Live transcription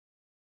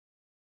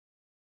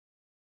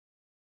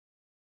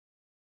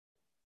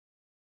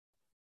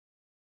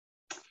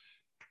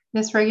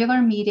This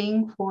regular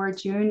meeting for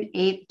June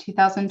 8th,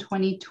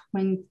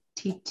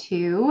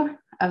 2022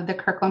 of the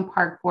Kirkland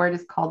Park Board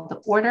is called to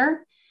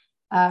order.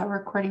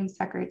 Recording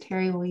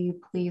secretary, will you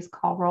please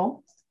call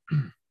roll?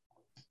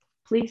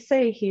 Please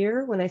say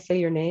here when I say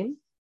your name.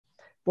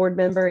 Board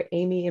member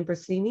Amy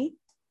Imbrosini.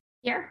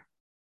 Here.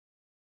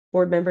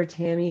 Board member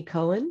Tammy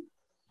Cohen.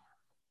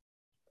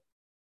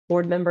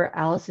 Board member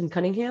Allison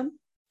Cunningham.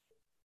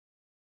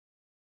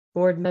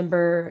 Board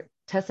member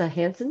Tessa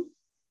Hansen.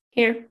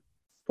 Here.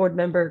 Board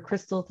member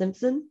Crystal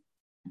Thimpson.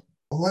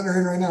 I'll let her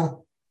in right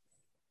now.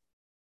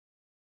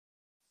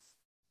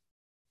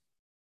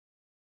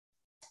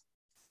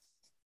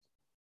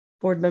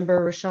 Board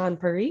member Rashawn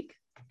Parikh.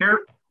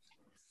 Here.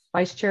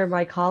 Vice Chair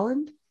Mike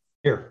Holland.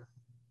 Here.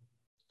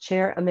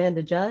 Chair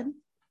Amanda Judd.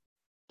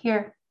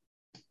 Here.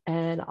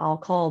 And I'll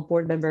call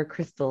board member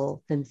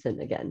Crystal Thimpson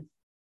again.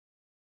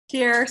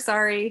 Here,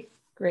 sorry.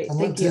 Great,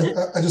 thank you.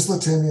 I just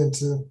let Tammy in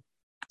too.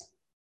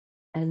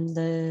 And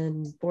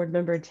then board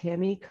member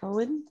Tammy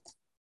Cohen.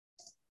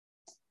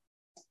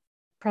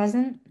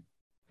 Present.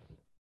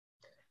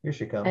 Here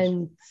she comes.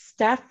 And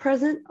staff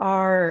present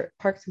are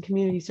Parks and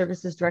Community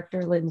Services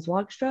Director Lynn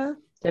Zwagstra,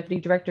 Deputy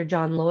Director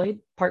John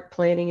Lloyd, Park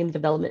Planning and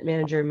Development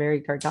Manager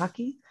Mary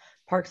Gardaki,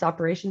 Parks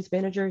Operations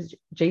Manager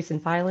Jason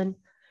Filan,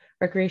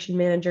 Recreation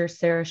Manager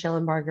Sarah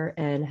Schellenbarger,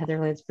 and Heather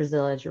Lance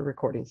Brazil as your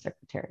recording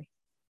secretary.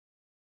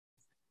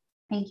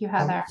 Thank you,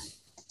 Heather.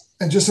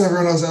 And just so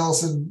everyone knows,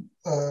 Allison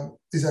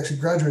is actually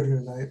graduating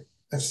tonight,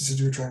 and she said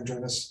you were trying to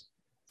join us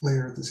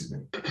later this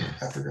evening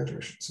after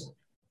graduation. So,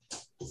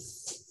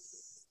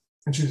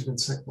 and she's been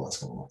sick the last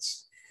couple of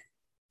months.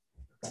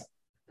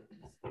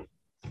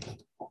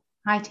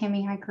 Hi,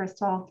 Tammy. Hi,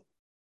 Crystal.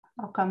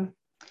 Welcome.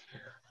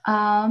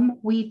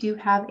 We do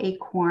have a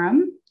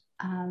quorum.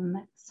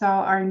 So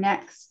our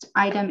next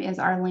item is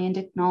our land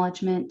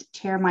acknowledgement.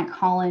 Chair Mike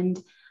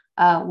Holland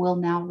will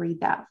now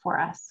read that for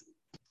us.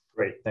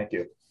 Great, thank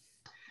you.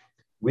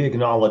 We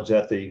acknowledge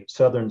that the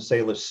Southern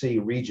Salish Sea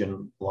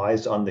region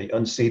lies on the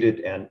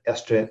unceded and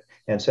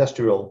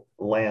ancestral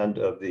land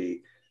of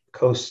the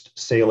Coast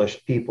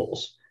Salish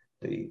peoples,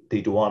 the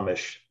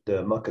Duwamish,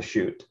 the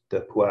Muckleshoot,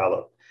 the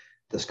Puyallup,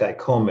 the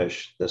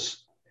Skykomish, the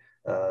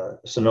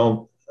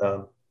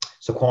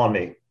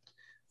Suquamish,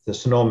 the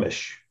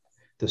Snohomish,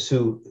 the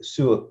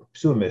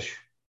Suquamish,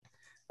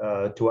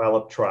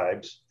 Tulalip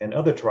tribes, and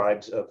other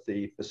tribes of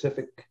the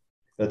Pacific,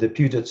 the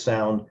Puget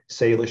Sound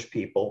Salish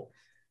people,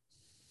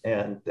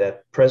 and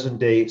that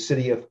present-day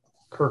city of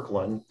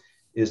Kirkland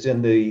is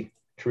in the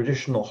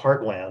traditional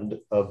heartland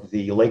of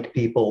the lake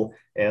people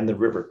and the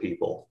river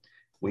people.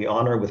 We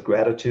honor with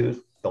gratitude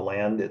the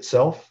land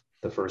itself,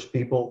 the first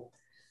people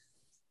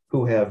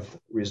who have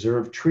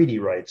reserved treaty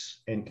rights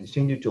and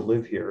continue to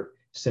live here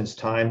since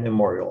time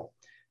immemorial,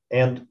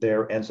 and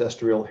their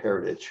ancestral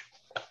heritage.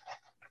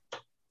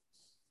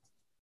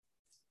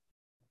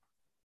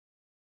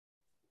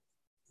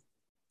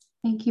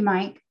 Thank you,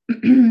 Mike.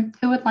 Who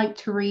would like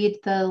to read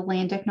the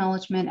land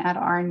acknowledgement at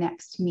our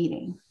next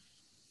meeting?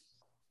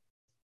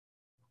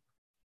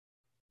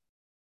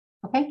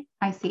 Okay,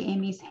 I see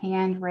Amy's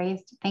hand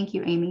raised. Thank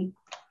you, Amy.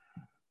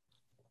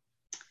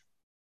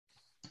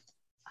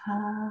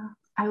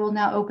 I will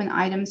now open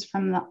items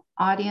from the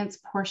audience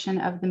portion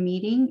of the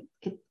meeting.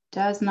 It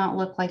does not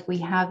look like we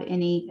have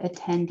any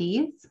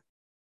attendees.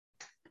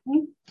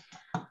 Okay.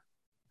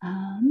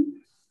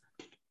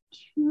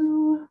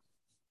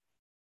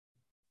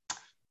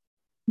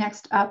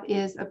 Next up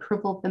is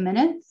approval of the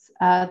minutes.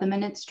 The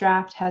minutes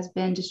draft has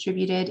been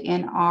distributed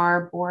in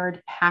our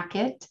board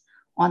packet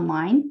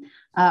online.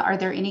 Are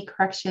there any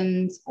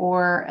corrections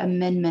or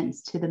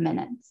amendments to the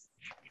minutes?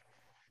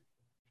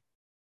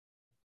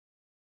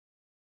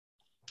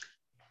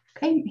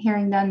 Okay,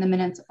 hearing none, the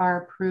minutes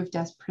are approved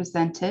as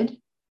presented.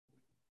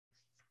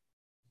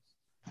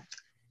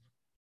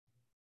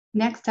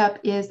 Next up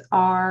is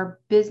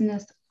our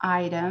business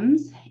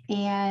items,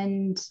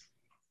 and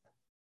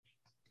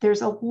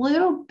there's a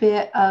little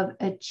bit of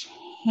a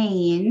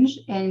change,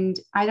 and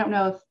I don't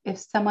know if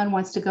someone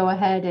wants to go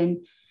ahead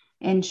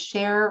and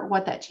share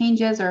what that change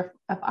is, or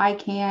if I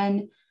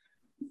can.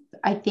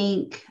 I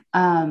think,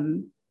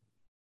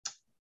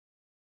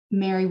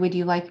 Mary, would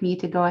you like me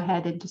to go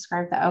ahead and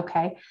describe that?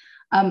 Okay.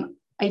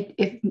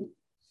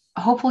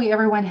 Hopefully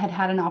everyone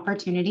had an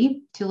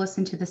opportunity to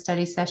listen to the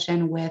study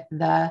session with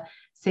the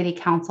City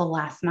Council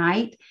last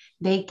night.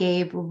 They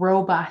gave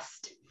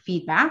robust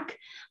feedback.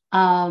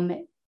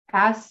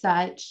 As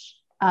such,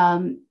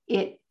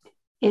 it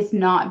is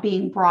not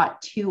being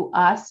brought to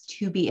us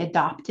to be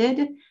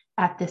adopted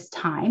at this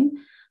time.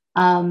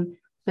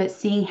 But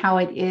seeing how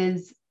it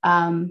is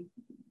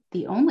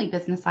the only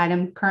business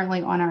item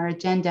currently on our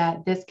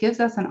agenda, this gives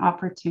us an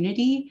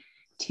opportunity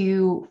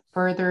to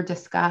further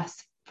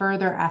discuss,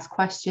 further ask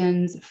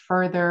questions,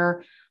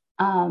 further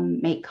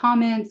make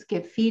comments,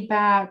 give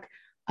feedback,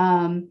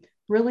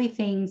 really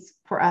things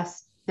for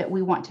us that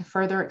we want to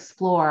further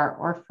explore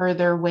or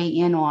further weigh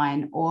in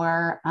on,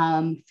 or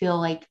feel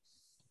like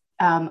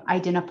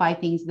identify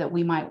things that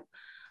we might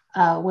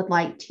would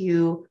like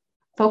to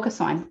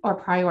focus on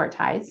or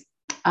prioritize.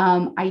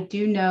 I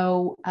do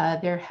know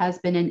there has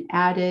been an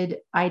added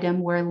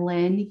item where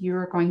Lynn,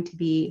 you're going to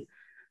be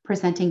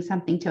presenting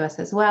something to us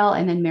as well.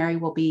 And then Mary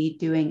will be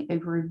doing a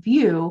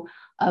review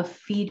of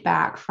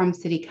feedback from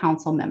City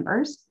Council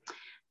members.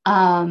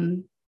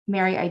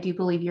 Mary, I do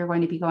believe you're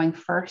going to be going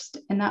first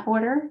in that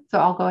order. So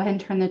I'll go ahead and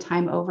turn the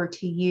time over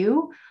to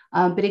you.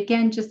 But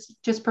again,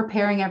 just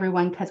preparing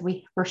everyone because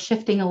we're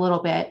shifting a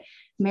little bit.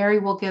 Mary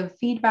will give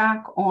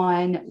feedback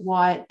on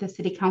what the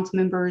City Council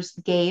members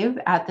gave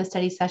at the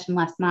study session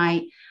last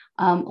night.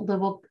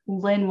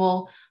 Lynn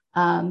will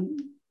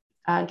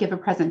give a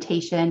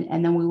presentation,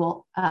 and then we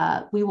will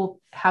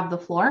have the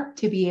floor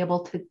to be able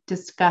to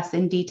discuss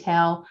in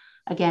detail,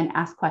 again,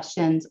 ask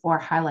questions or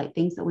highlight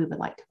things that we would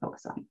like to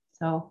focus on.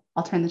 So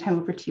I'll turn the time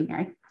over to you,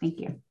 Mary. Thank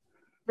you.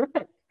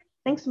 Perfect.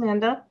 Thanks,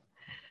 Amanda.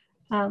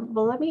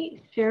 Well, let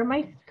me share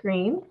my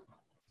screen.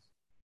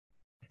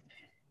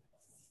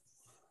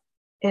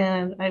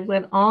 And I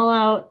went all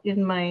out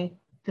in my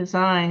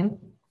design.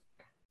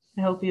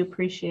 I hope you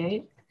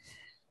appreciate.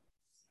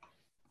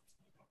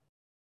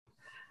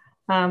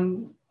 I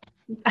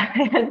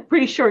had a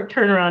pretty short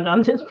turnaround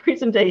on this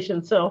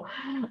presentation, so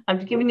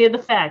I'm giving you the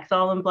facts,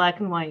 all in black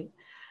and white.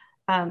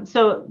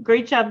 So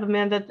great job,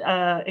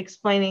 Amanda,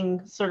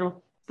 explaining sort of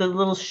the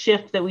little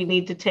shift that we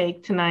need to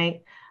take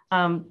tonight.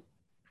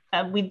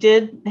 We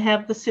did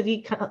have the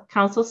City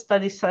Council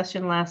study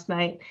session last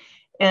night.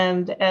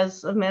 And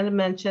as Amanda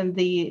mentioned,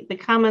 the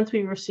comments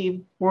we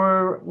received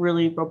were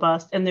really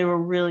robust and they were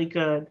really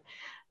good.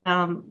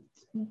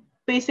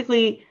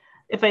 Basically,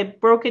 if I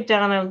broke it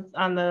down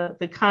on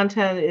the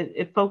content,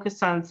 it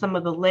focused on some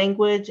of the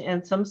language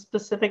and some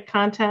specific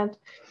content.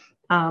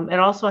 It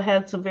also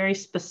had some very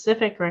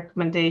specific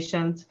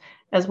recommendations,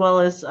 as well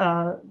as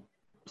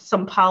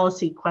some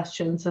policy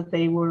questions that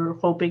they were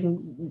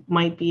hoping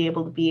might be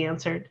able to be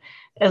answered,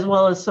 as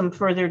well as some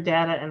further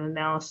data and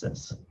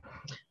analysis.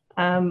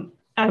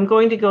 I'm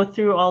going to go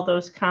through all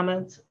those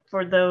comments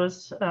for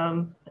those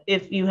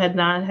if you had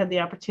not had the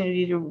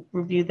opportunity to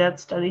review that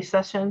study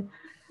session.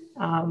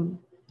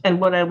 And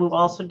what I will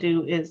also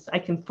do is I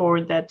can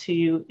forward that to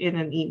you in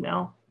an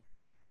email.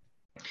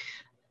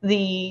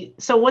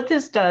 So what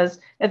this does,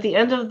 at the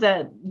end of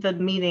the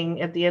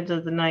meeting, at the end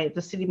of the night,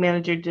 the city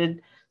manager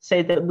did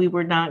say that we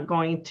were not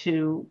going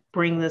to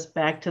bring this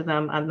back to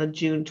them on the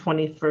June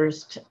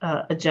 21st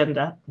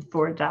agenda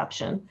for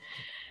adoption,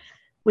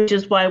 which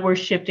is why we're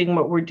shifting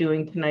what we're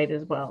doing tonight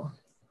as well.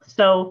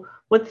 So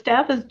what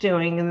staff is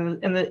doing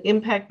and the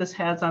impact this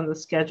has on the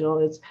schedule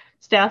is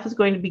staff is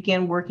going to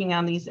begin working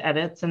on these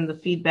edits and the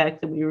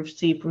feedback that we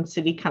received from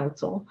City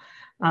Council.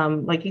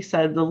 Like you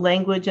said, the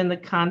language and the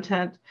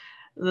content,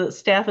 the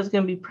staff is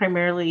going to be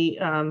primarily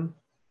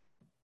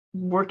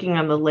working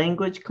on the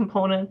language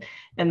component,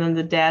 and then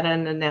the data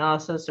and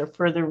analysis or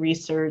further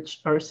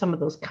research or some of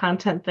those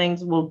content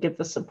things will get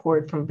the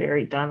support from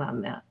Barry Dunn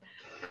on that.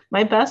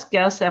 My best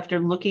guess after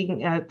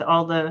looking at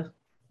all the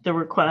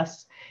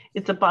requests,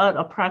 it's about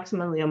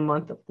approximately a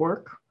month of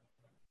work.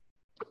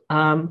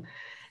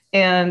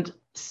 And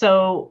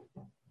so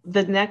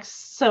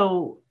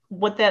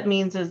what that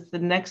means is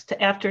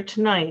after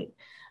tonight,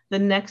 the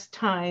next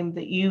time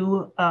that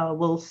you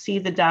will see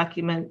the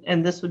document,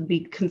 and this would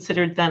be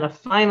considered then a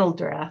final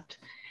draft,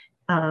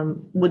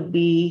 would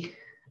be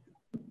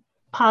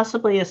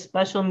possibly a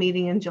special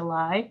meeting in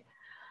July.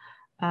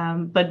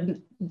 But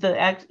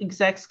the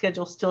exact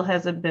schedule still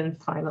hasn't been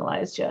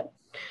finalized yet.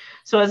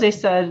 So as I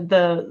said,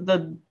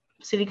 the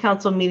City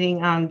Council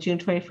meeting on June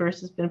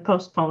 21st has been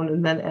postponed,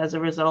 and then as a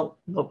result,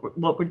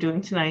 what we're doing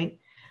tonight.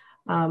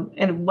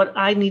 And what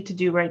I need to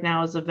do right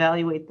now is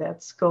evaluate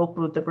that scope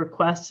of the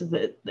request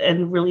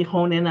and really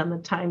hone in on the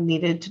time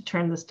needed to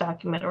turn this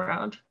document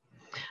around.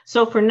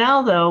 So for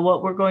now, though,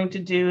 what we're going to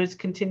do is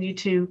continue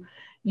to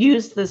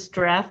use this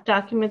draft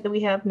document that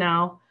we have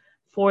now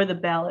for the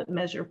ballot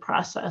measure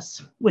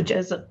process, which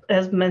as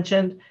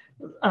mentioned,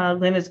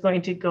 Lynn is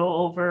going to go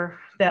over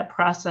that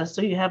process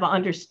so you have an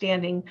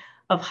understanding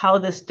of how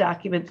this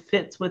document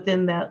fits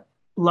within that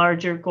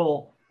larger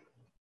goal.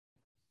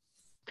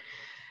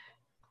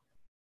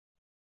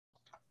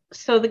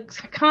 So the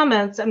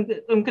comments, I'm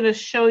going to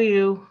show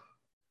you,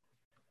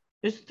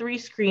 there's 3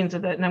 screens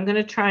of it, and I'm going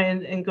to try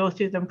and go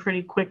through them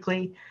pretty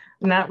quickly,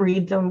 not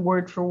read them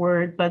word for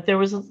word, but there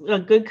was a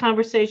good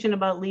conversation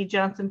about Lee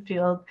Johnson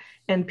Field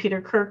and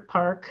Peter Kirk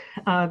Park.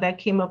 That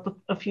came up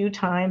a few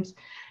times.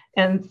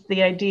 And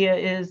the idea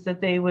is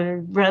that they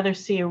would rather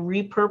see a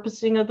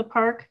repurposing of the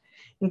park,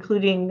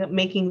 including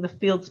making the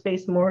field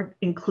space more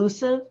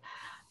inclusive,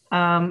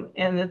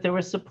 and that there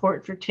was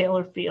support for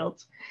Taylor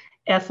Fields.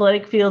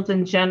 Athletic fields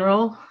in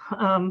general,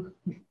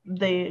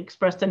 they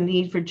expressed a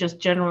need for just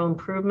general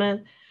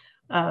improvement,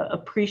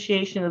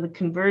 appreciation of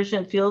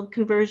the field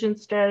conversion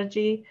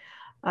strategy.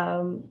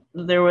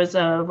 There was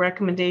a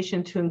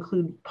recommendation to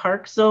include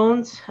park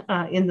zones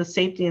in the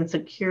safety and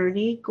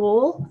security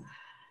goal.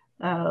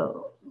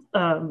 There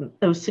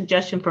was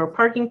suggestion for a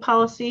parking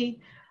policy,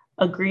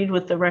 agreed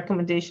with the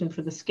recommendation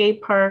for the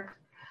skate park,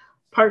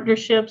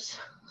 partnerships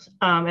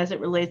as it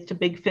relates to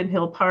Big Fin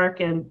Hill Park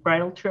and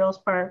Bridle Trails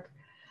Park.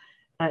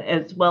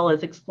 as well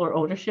as explore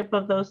ownership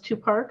of those two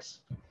parks.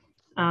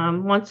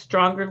 Want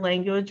stronger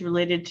language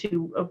related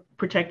to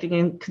protecting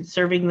and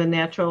conserving the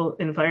natural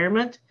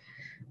environment,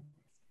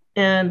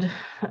 and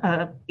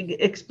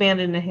expand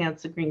and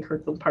enhance the Green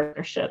Curriculum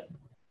Partnership.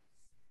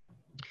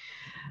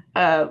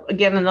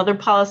 Again, another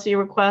policy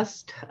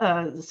request,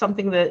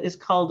 something that is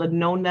called a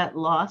no net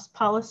loss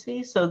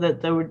policy, so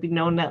that there would be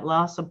no net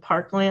loss of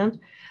parkland.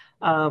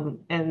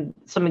 And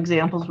some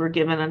examples were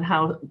given on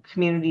how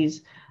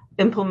communities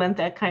implement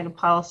that kind of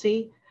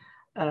policy.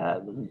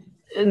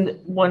 And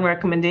one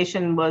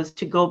recommendation was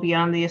to go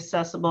beyond the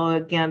accessible,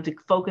 again, to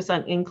focus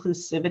on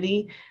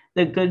inclusivity.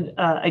 The good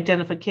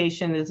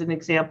identification is an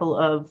example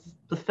of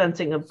the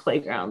fencing of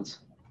playgrounds.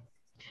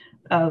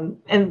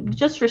 And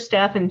just for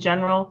staff in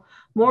general,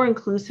 more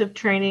inclusive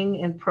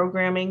training and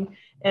programming.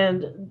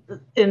 And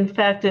in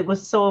fact, it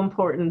was so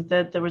important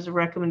that there was a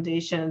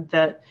recommendation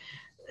that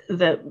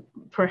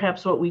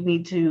perhaps what we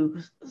need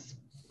to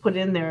put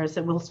in there is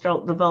that we'll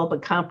start develop a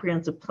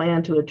comprehensive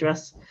plan to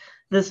address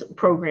this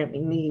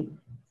programming need.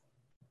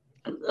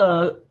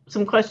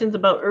 Some questions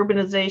about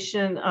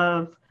urbanization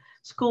of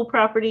school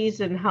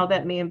properties and how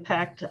that may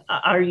impact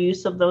our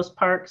use of those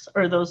parks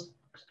or those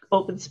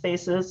open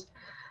spaces.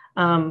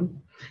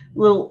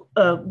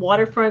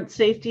 Waterfront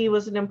safety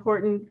was an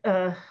important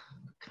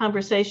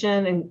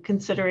conversation and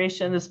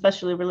consideration,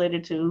 especially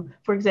related to,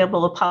 for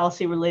example, a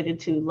policy related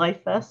to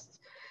life vests,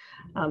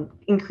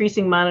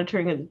 increasing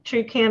monitoring of the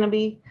tree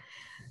canopy,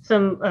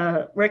 some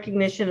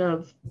recognition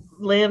of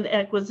land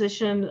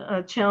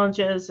acquisition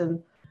challenges,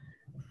 and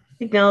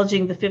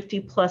acknowledging the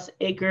 50+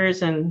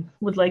 acres, and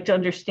would like to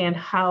understand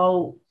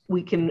how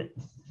we can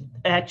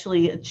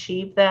actually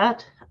achieve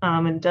that.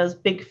 And does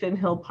Big Fin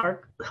Hill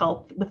Park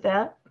help with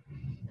that?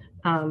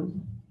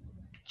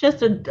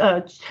 Just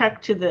a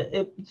check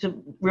to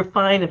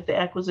refine if the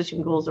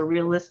acquisition goals are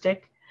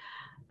realistic.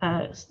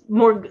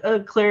 More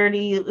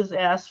clarity is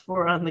asked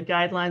for on the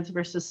guidelines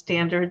versus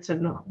standards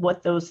and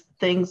what those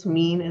things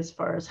mean as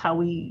far as how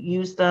we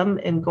use them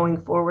and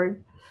going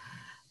forward.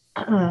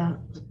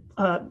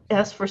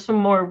 Ask for some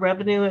more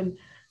revenue and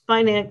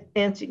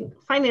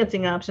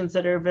financing options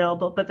that are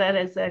available, but that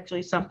is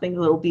actually something that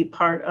will be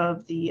part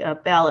of the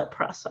ballot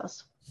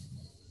process.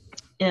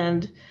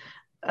 And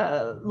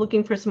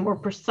looking for some more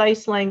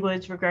precise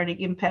language regarding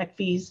impact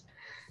fees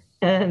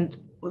and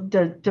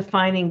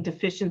defining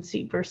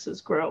deficiency versus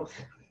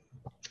growth.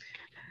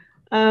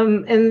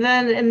 And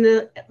then in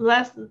the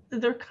last,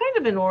 they're kind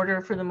of in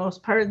order for the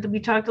most part. We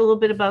talked a little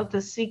bit about the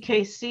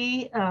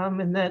CKC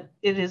and that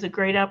it is a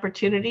great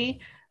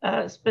opportunity,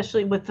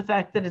 especially with the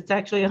fact that it's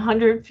actually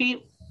 100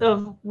 feet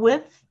of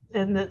width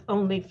and that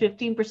only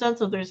 15%,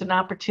 so there's an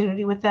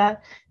opportunity with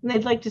that. And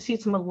they'd like to see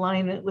some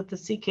alignment with the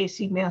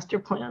CKC master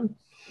plan.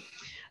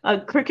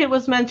 Cricket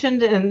was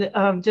mentioned,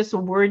 and just a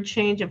word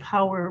change of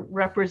how we're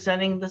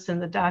representing this in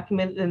the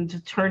document and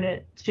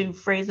to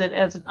phrase it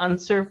as an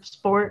unserved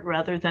sport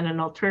rather than an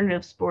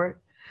alternative sport.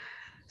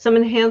 Some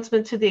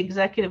enhancement to the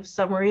executive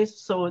summaries,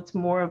 so it's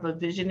more of a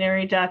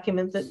visionary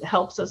document that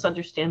helps us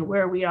understand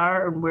where we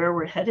are and where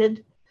we're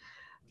headed.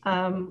 They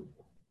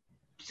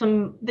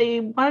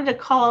wanted to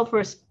call out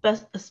for a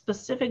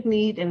specific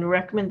need and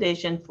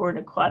recommendation for an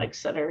aquatic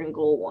center in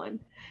Goal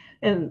 1.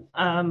 And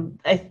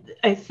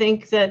I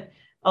think that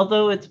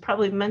although it's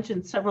probably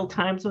mentioned several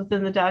times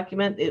within the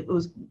document,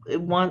 they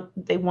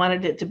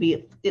wanted it to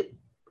be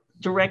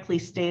directly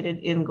stated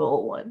in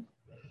Goal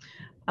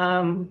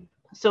 1.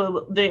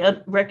 So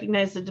they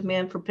recognize the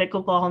demand for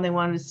pickleball, and they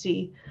wanted to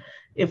see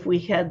if we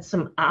had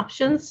some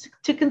options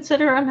to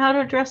consider on how to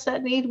address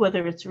that need,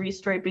 whether it's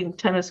restriping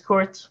tennis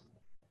courts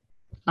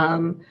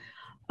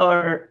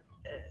or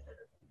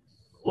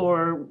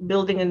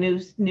building a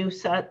new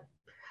set.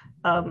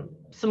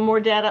 Some more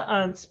data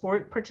on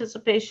sport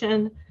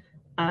participation.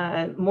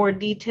 More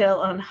detail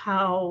on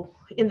how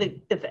in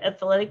the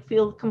athletic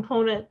field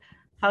component,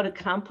 how to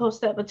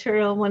compost that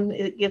material when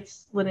it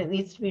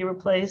needs to be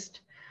replaced.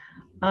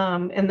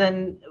 And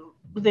then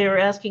they're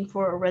asking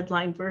for a red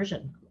line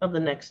version of the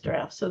next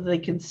draft so they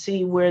can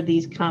see where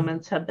these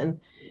comments have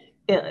been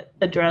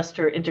addressed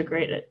or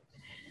integrated.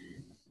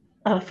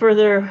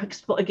 Further,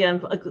 again,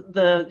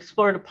 the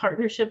explorative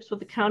partnerships with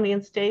the county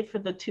and state for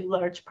the 2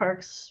 large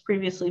parks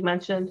previously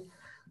mentioned.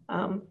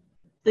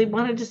 They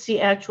wanted to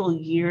see actual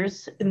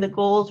years in the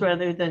goals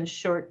rather than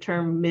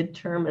short-term,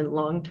 mid-term, and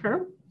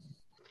long-term.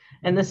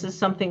 And this is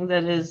something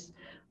that is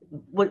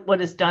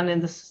what is done in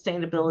the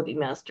sustainability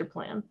master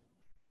plan.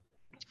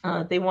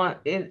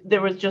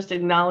 There was just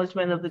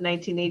acknowledgement of the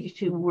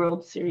 1982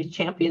 World Series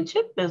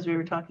Championship, as we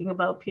were talking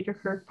about Peter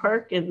Kirk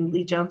Park and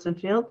Lee Johnson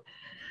Field.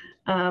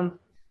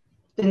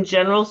 In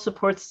general,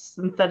 supports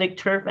synthetic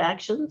turf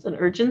actions and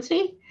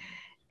urgency.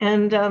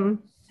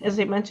 And as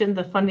I mentioned,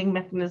 the funding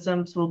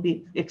mechanisms will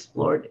be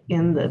explored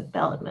in the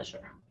ballot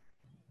measure.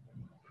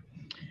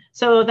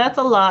 So that's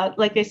a lot.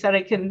 Like I said,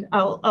 I can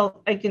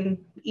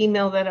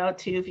email that out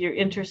to you if you're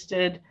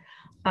interested,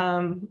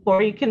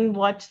 or you can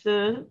watch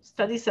the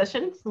study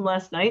session from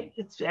last night.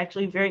 It's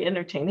actually very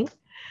entertaining,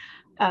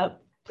 and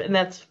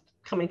that's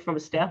coming from a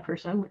staff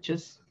person, which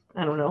is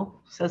I don't know,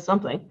 says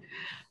something.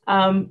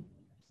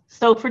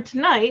 So for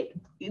tonight,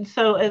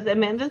 so as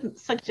Amanda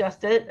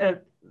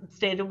suggested,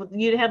 stated,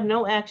 you'd have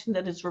no action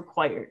that is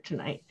required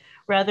tonight.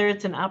 Rather,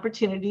 it's an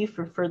opportunity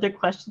for further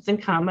questions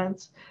and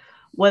comments,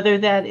 whether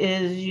that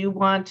is you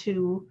want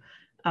to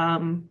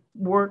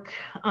work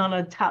on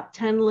a top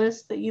 10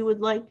 list that you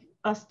would like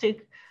us to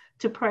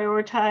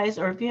prioritize,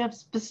 or if you have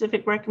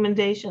specific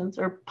recommendations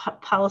or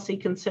policy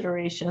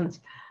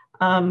considerations.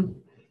 The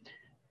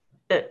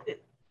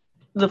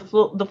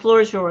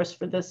floor is yours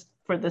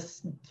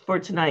for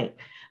tonight.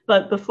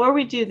 But before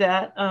we do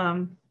that,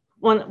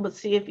 let's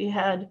see if you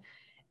had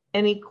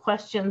any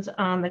questions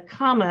on the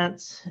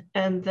comments,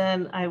 and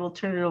then I will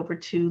turn it over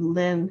to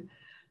Lynn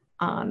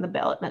on the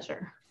ballot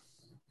measure.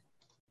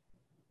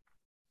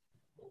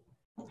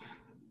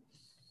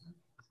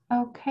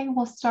 Okay,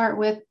 we'll start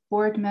with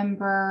Board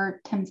Member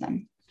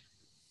Timson.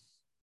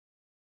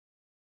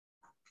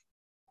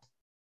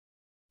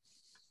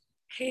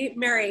 Hey,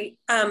 Mary,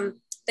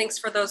 thanks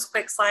for those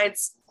quick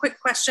slides. Quick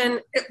question,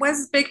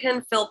 was Big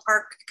Hill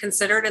Park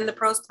considered in the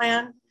pros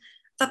plan?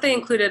 I thought they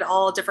included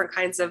all different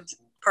kinds of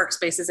park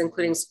spaces,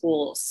 including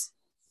schools.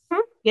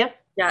 Yep.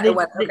 Yeah, it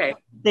was, okay.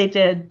 They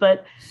did,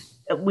 but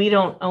we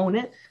don't own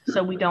it,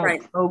 so we don't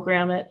Right.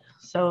 program it.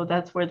 So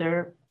that's where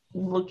they're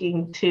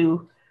looking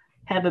to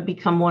have it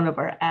become one of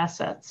our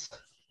assets.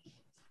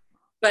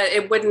 But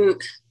it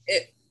wouldn't,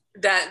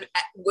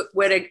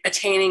 would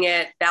attaining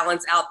it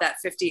balance out that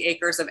 50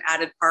 acres of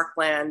added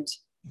parkland?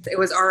 It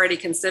was already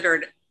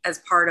considered as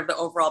part of the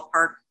overall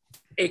park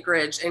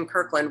acreage in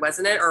Kirkland,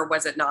 wasn't it? Or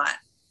was it not?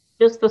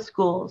 Just the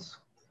schools.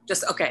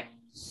 Just, okay.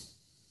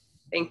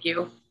 Thank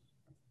you.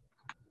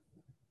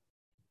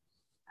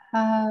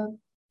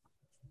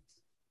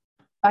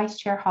 Vice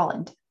Chair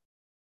Holland.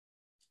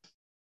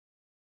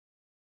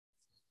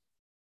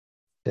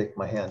 Take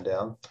my hand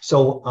down.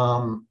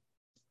 So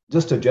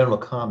just a general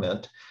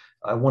comment.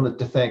 I wanted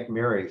to thank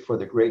Mary for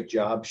the great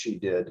job she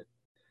did.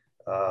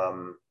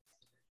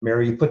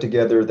 Mary, you put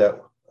together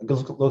that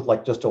looked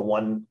like just a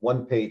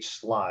one-page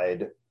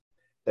slide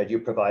that you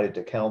provided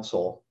to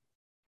council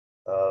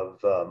of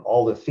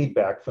all the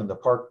feedback from the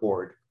park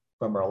board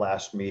from our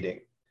last meeting.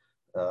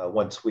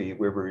 Once we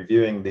were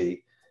reviewing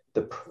the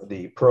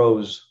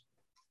pros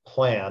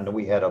plan,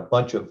 we had a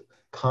bunch of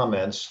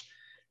comments.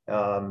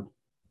 And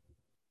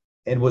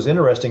it was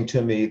interesting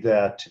to me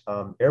that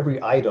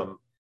every item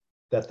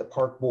that the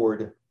park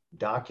board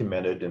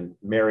documented, and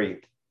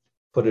Mary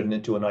put it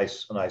into a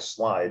nice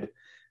slide,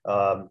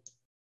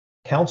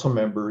 council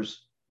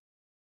members,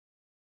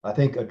 I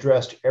think,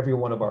 addressed every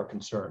one of our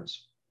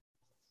concerns.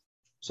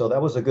 So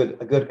that was a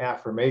good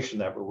affirmation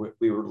that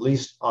we were at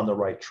least on the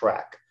right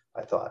track,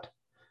 I thought.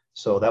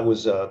 So that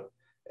was,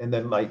 and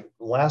then my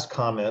last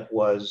comment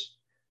was,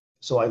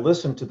 so I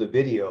listened to the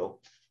video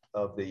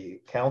of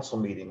the council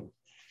meeting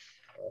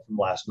from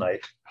last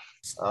night.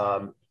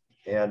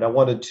 And I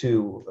wanted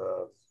to,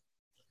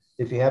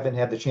 if you haven't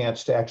had the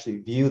chance to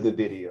actually view the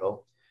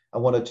video, I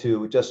wanted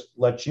to just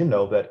let you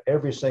know that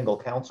every single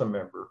council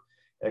member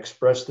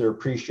expressed their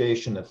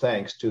appreciation and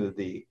thanks to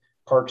the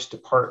Parks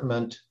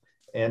Department,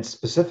 and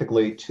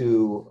specifically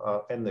to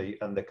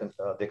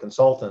the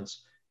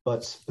consultants,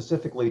 but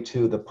specifically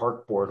to the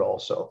park board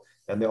also,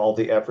 and all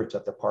the efforts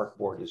that the park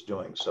board is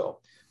doing. So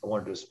I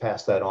wanted to just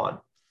pass that on.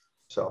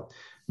 So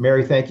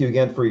Mary, thank you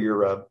again for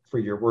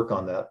your work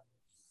on that.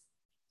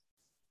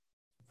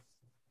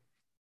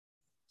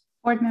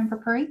 Board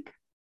Member Parikh.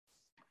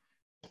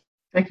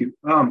 Thank you.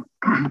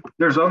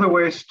 There's other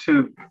ways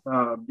to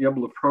be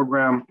able to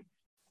program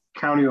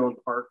county-owned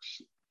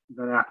parks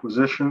than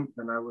acquisition,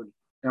 and I would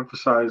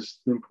emphasize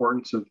the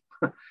importance of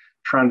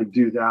trying to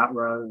do that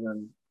rather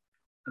than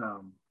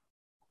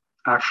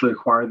actually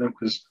acquire them,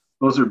 because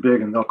those are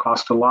big and they'll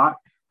cost a lot,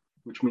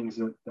 which means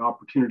that the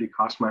opportunity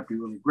cost might be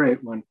really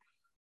great when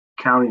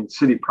county and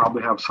city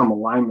probably have some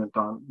alignment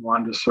on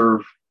wanting to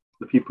serve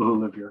the people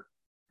who live here.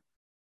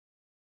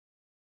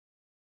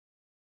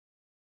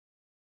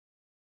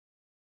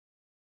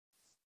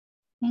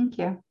 Thank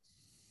you.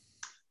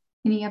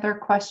 Any other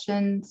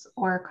questions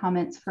or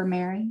comments for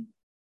Mary?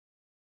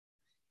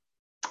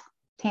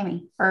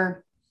 Tammy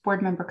or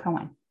Board Member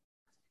Cohen.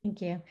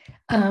 Thank you.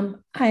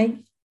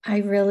 I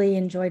really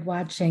enjoyed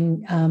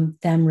watching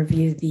them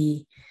review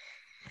the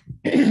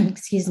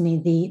excuse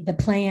me, the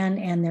plan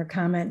and their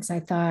comments. I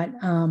thought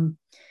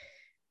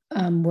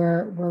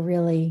were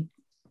really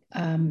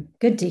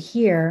good to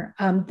hear.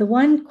 The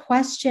one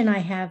question I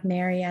have,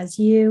 Mary, as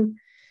you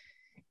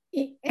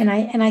and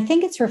I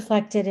think it's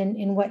reflected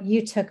in what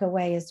you took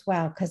away as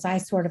well, because I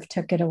sort of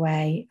took it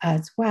away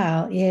as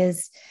well,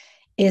 is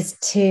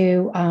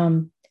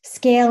to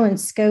scale and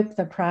scope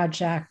the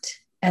project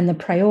and the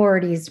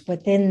priorities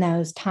within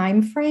those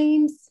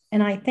timeframes.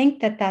 And I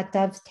think that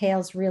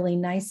dovetails really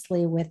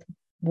nicely with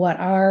what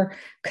our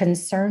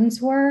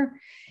concerns were.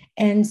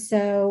 And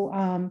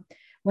so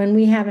when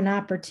we have an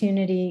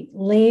opportunity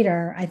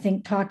later, I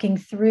think talking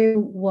through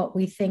what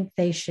we think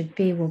they should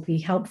be will be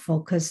helpful,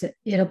 because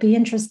it'll be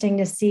interesting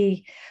to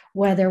see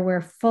whether we're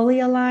fully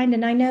aligned.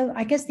 And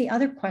I guess the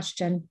other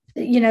question,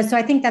 so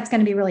I think that's going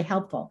to be really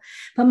helpful.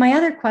 But my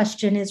other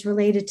question is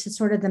related to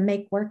sort of the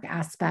make work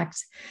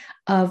aspect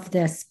of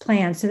this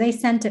plan. So they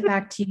sent it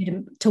back to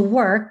you to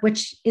work,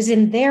 which is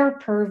in their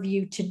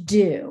purview to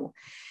do.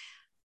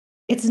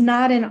 It's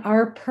not in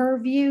our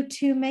purview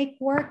to make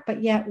work,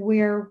 but yet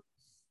we're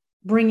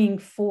bringing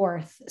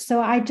forth.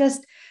 So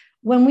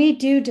when we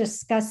do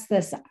discuss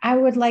this, I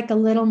would like a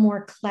little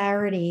more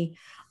clarity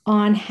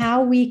on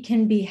how we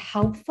can be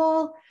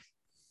helpful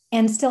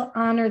and still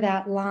honor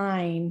that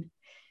line,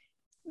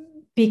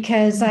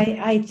 because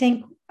I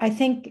think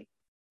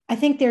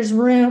there's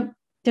room,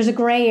 there's a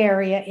gray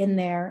area in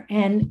there,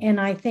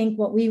 and I think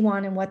what we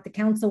want and what the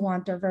council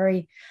want are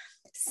very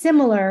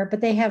similar,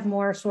 but they have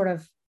more sort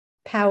of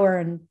power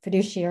and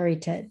fiduciary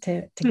to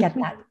get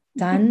that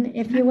done,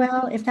 if you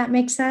will, if that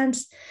makes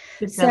sense.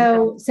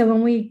 So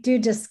when we do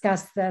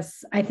discuss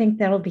this, I think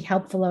that'll be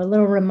helpful, a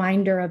little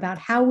reminder about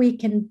how we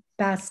can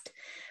best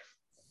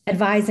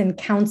advise and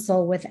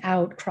counsel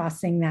without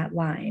crossing that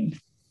line.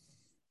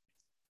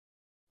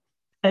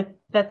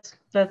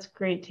 That's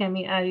great,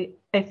 Tammy.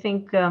 I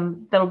think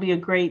that'll be a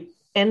great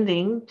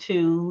ending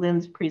to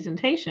Lynn's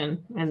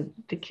presentation and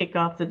to kick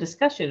off the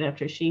discussion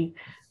after she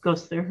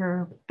goes through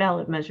her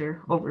ballot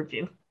measure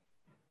overview.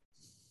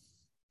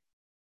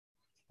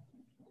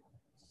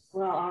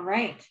 Well, all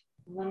right.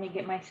 Let me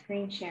get my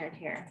screen shared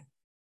here.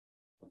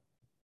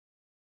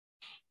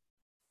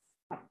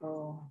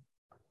 Uh-oh.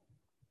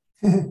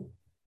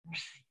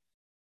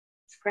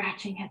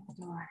 Scratching at the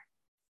door.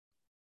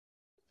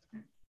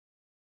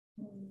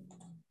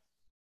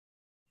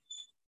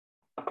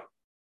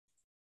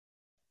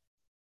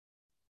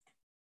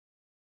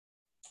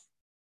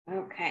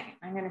 Okay,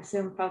 I'm going to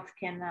assume folks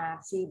can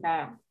see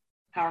the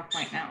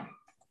PowerPoint now.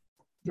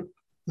 Yep,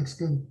 looks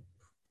good.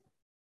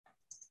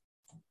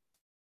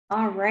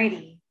 All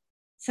righty.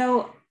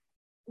 So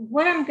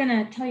what I'm going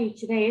to tell you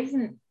today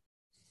isn't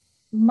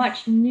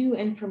much new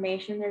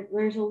information.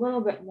 There's a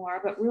little bit more,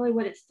 but really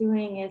what it's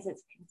doing is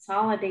it's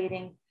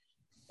consolidating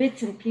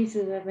bits and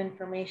pieces of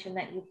information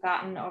that you've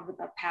gotten over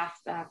the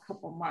past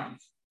couple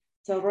months.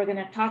 So we're going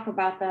to talk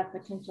about the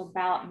potential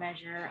ballot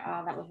measure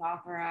that was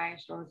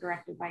authorized or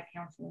directed by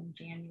council in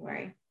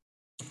January.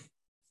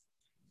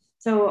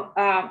 So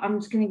I'm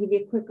just going to give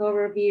you a quick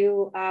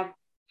overview of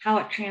how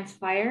it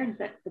transpired,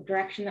 the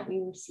direction that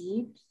we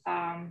received,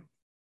 and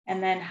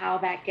then how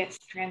that gets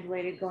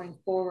translated going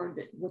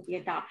forward with the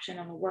adoption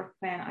of a work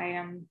plan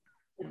item,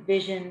 the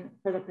vision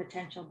for the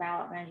potential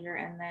ballot measure,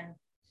 and then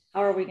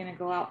how are we going to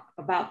go out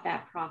about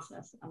that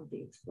process of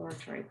the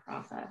exploratory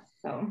process.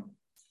 So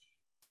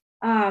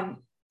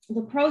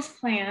the PROS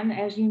plan,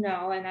 as you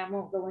know, and I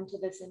won't go into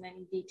this in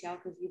any detail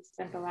because you've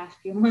spent the last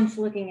few months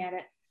looking at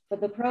it,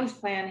 but the PROS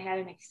plan had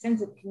an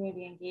extensive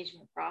community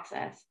engagement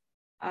process.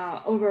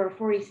 Over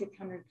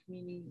 4,600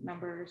 community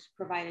members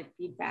provided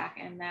feedback,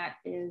 and that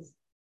is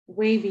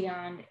way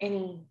beyond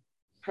any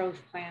PROS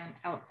plan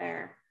out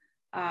there.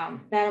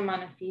 That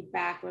amount of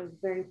feedback was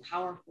very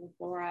powerful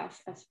for us,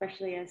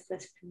 especially as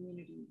this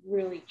community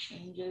really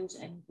changes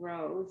and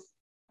grows.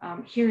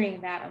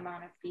 Hearing that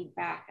amount of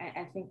feedback,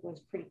 I think was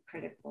pretty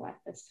critical at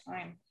this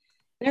time.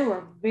 There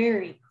were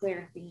very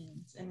clear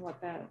themes in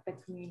what the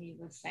community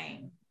was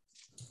saying.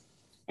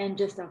 And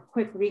just a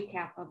quick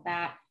recap of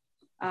that,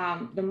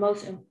 the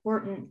most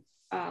important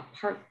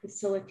park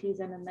facilities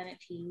and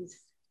amenities,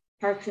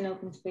 parks and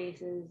open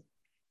spaces,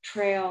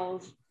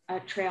 trails, a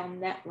trail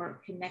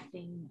network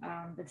connecting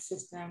the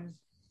system,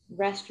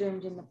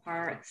 restrooms in the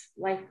parks,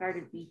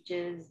 lifeguarded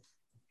beaches,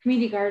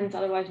 community gardens,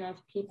 otherwise known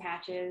as pea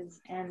patches,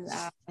 and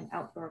an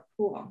outdoor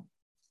pool.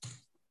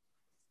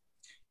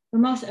 The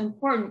most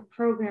important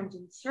programs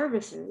and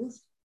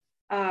services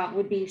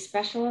would be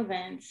special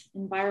events,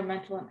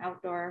 environmental and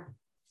outdoor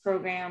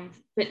programs,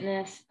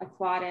 fitness,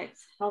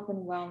 aquatics, health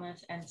and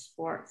wellness, and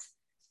sports.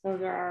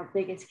 Those are our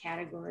biggest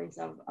categories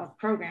of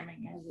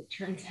programming, as it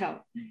turns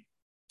out.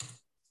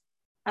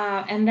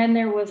 And then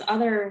there was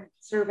other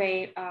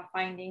survey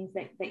findings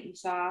that you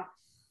saw.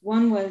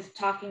 One was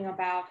talking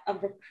about, of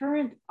the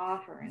current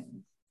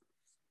offerings,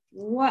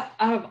 what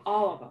out of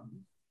all of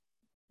them,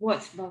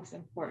 what's most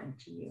important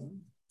to you?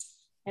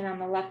 And on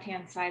the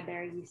left-hand side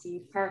there, you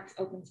see parks,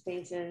 open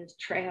spaces,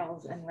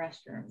 trails, and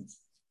restrooms.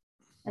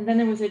 And then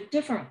there was a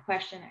different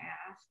question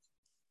asked: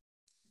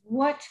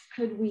 what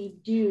could we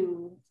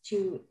do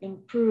to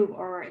improve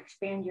or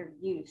expand your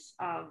use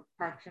of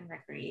parks and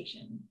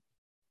recreation?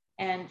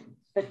 And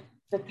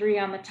the three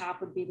on the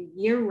top would be the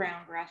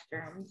year-round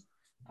restrooms,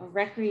 a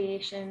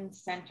recreation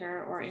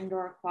center or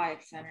indoor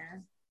aquatic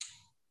center,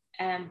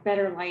 and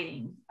better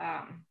lighting,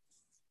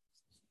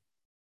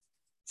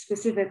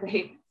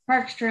 specifically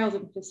parks, trails,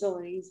 and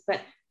facilities.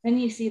 But then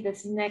you see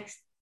this next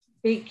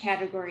big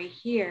category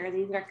here.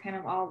 These are kind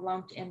of all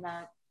lumped in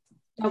the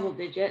double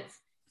digits.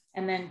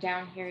 And then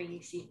down here,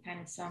 you see kind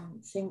of some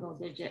single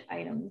digit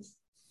items.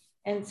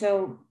 And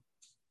so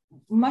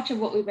much of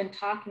what we've been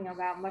talking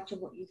about, much of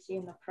what you see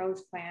in the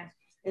pros plan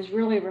is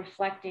really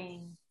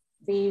reflecting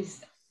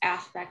these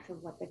aspects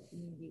of what the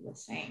community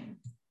was saying.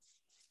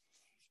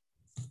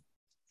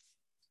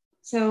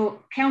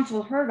 So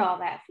council heard all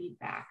that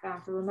feedback.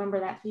 So remember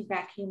that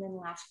feedback came in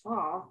last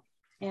fall,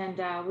 and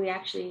we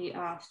actually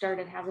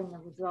started having the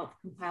results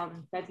compiled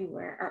in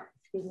February, or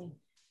excuse me,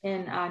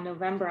 in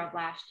November of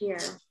last year.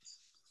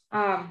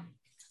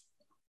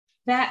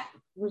 That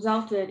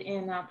resulted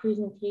in a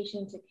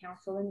presentation to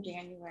council in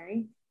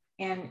January,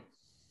 and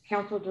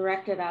council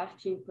directed us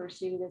to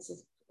pursue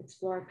this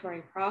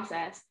exploratory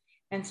process.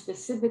 And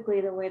specifically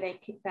the way they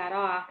kicked that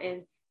off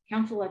is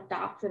council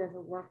adopts it as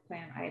a work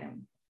plan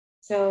item.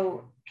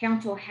 So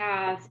council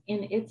has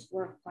in its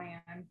work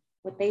plan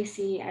what they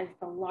see as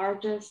the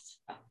largest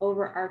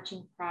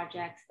overarching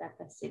projects that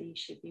the city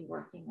should be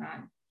working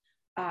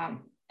on.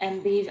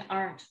 And these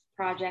aren't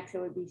projects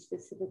that would be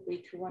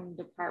specifically to one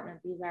department.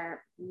 These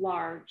are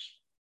large,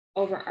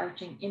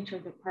 overarching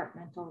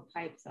interdepartmental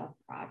types of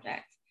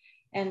projects.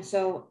 And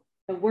so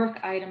the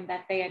work item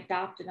that they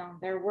adopted on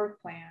their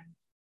work plan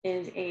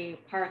is a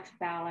parks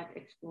ballot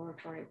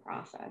exploratory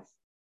process.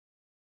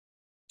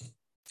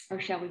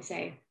 Or shall we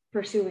say,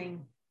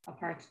 pursuing a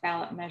parks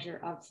ballot measure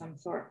of some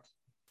sort.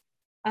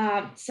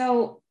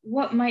 So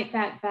what might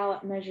that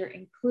ballot measure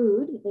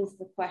include is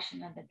the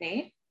question of the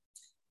day.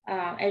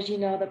 As you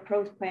know, the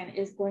pros plan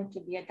is going to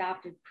be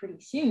adopted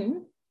pretty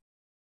soon.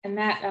 And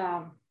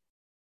that,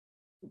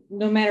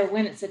 no matter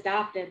when it's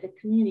adopted, the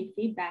community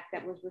feedback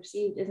that was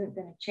received isn't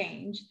going to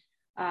change.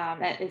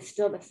 That is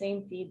still the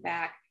same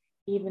feedback,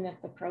 even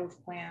if the pros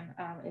plan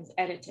is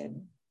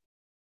edited.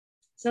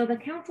 So the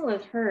council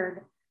has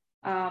heard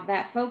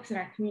that folks in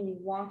our community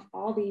want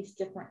all these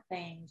different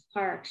things: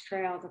 parks,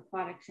 trails,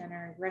 aquatic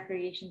centers,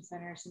 recreation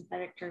centers,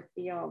 synthetic turf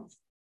fields.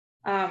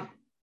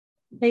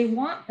 They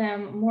want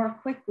them more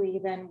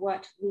quickly than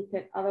what we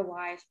could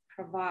otherwise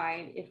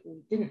provide if we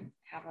didn't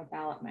have a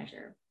ballot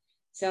measure.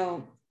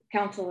 So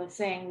council is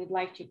saying we'd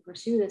like to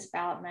pursue this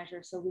ballot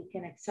measure so we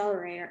can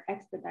accelerate or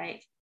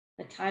expedite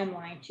the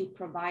timeline to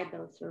provide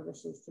those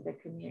services to the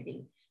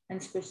community.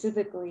 And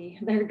specifically,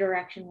 their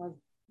direction was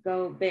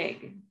go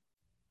big.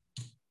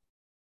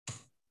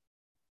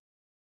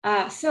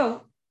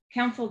 So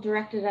council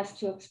directed us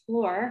to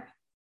explore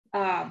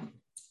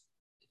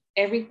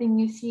everything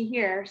you see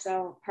here.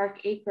 So park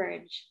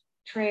acreage,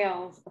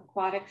 trails,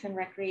 aquatics and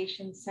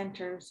recreation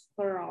centers,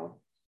 plural,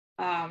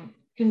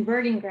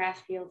 converting grass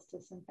fields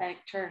to synthetic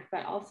turf,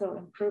 but also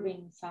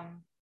improving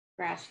some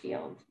grass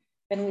fields.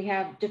 Then we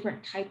have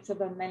different types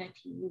of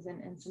amenities,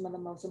 and some of the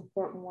most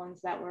important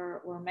ones that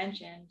were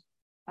mentioned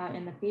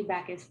in the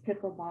feedback is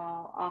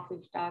pickleball,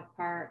 off-leash dog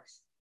parks,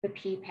 the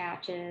pea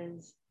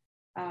patches,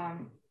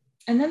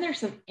 and then there's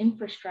some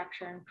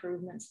infrastructure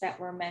improvements that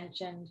were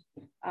mentioned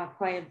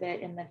quite a bit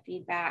in the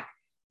feedback.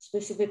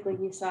 Specifically,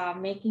 you saw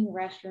making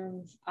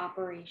restrooms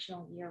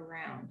operational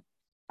year-round.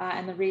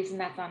 And the reason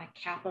that's on a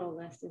capital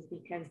list is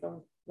because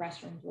those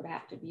restrooms would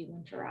have to be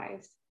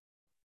winterized.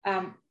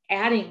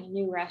 Adding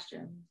new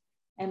restrooms,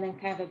 and then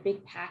kind of a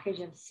big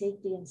package of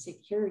safety and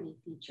security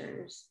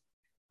features.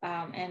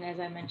 And as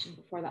I mentioned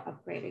before, the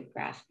upgraded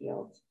grass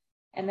fields.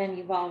 And then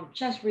you've all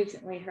just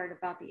recently heard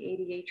about the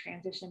ADA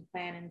transition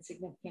plan in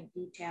significant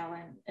detail.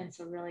 And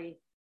so really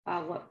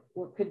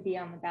what could be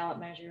on the ballot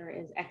measure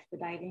is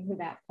expediting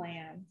that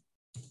plan.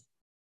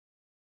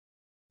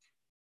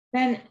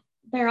 Then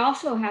there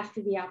also has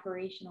to be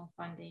operational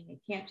funding. It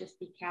can't just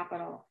be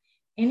capital.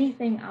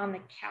 Anything on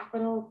the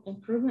capital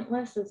improvement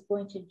list is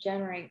going to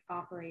generate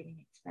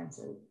operating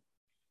expenses.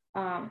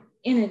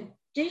 In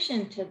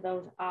addition to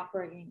those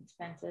operating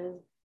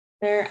expenses,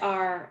 there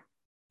are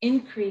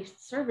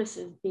increased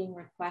services being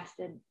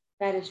requested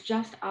that is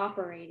just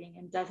operating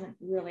and doesn't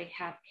really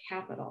have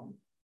capital.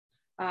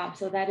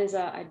 So that is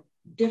a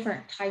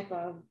different type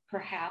of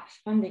perhaps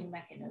funding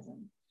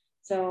mechanism.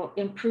 So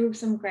improve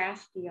some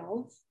grass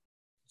fields,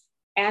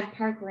 add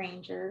park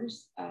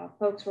rangers.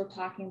 Folks were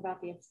talking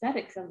about the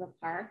aesthetics of the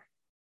park,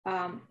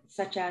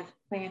 such as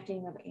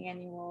planting of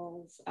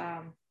annuals,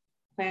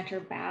 planter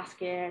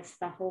baskets,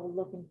 the whole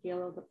look and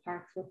feel of the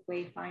parks with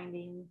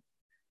wayfinding.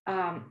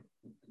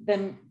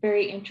 Been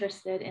very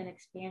interested in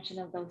expansion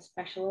of those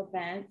special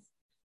events.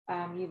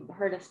 You've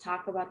heard us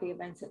talk about the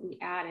events that we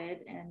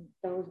added, and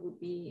those would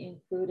be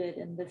included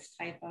in this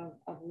type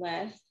of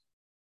list.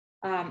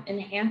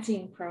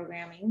 Enhancing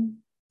programming.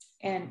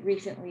 And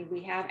recently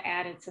we have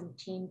added some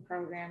team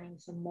programming,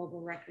 some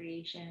mobile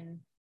recreation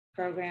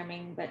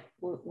programming, but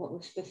what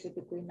was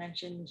specifically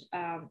mentioned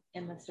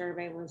in the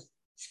survey was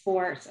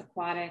sports,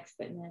 aquatics,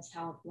 fitness,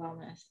 health,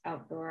 wellness,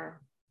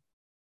 outdoor.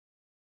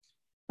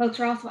 Folks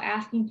are also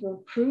asking to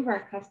improve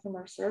our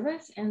customer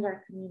service and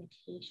our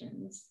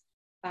communications,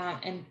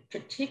 in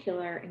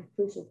particular,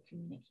 inclusive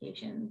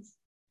communications.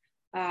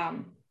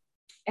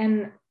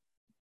 And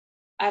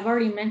I've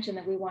already mentioned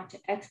that we want to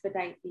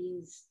expedite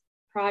these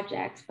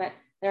projects, but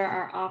there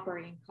are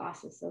operating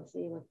costs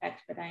associated with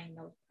expediting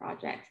those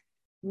projects.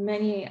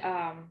 Many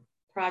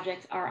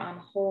projects are on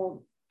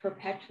hold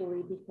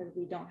perpetually because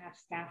we don't have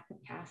staff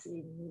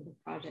capacity to move the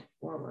project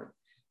forward.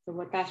 So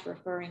what that's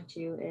referring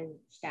to is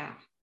staff.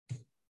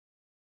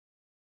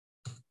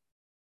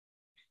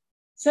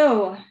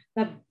 So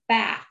the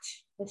BAT,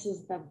 this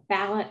is the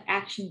ballot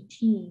action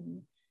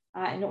team.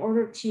 In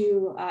order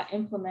to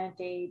implement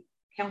a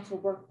council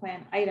work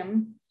plan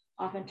item,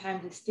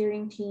 oftentimes a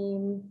steering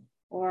team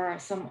or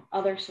some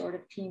other sort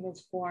of team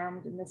is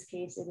formed. In this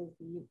case, it is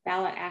the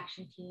ballot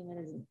action team.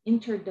 It is an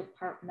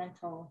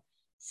interdepartmental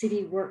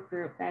city work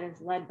group that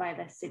is led by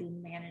the city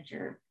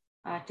manager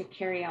to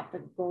carry out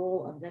the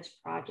goal of this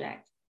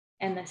project.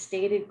 And the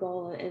stated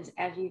goal is,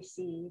 as you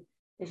see,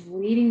 is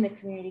leading the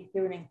community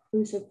through an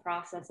inclusive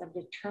process of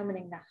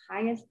determining the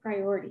highest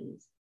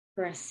priorities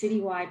for a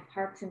citywide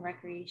parks and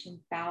recreation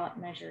ballot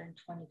measure in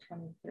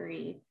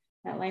 2023.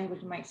 That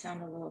language might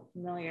sound a little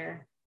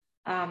familiar.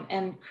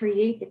 And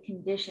create the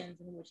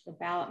conditions in which the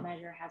ballot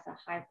measure has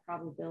a high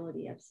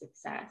probability of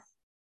success.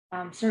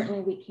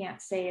 Certainly we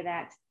can't say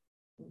that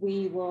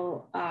we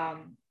will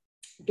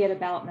get a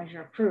ballot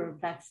measure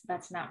approved.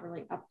 That's not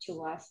really up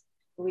to us,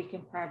 but we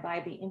can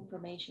provide the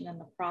information and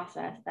the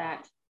process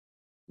that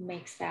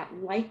makes that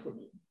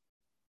likely.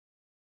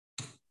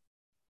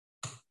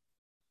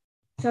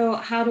 So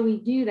how do we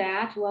do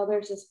that? Well,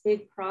 there's this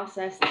big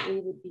process that we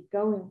would be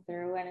going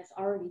through, and it's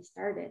already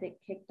started. It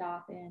kicked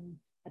off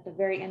at the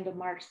very end of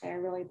March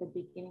there, really the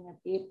beginning of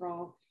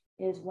April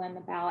is when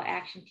the ballot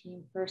action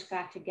team first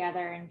got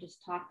together and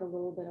just talked a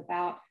little bit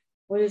about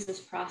what is this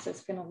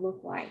process going to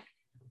look like.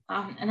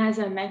 And as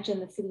I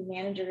mentioned, the city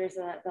manager is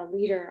the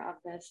leader of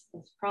this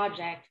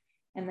project,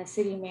 and the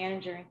city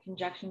manager in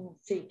conjunction with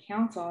city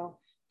council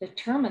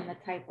determine the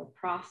type of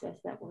process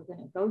that we're going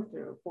to go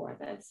through for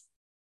this.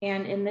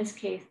 And in this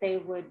case,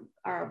 they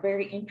are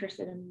very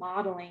interested in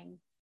modeling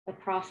the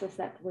process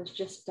that was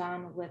just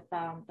done with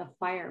the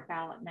fire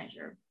ballot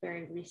measure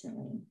very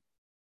recently.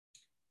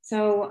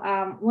 So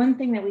one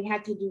thing that we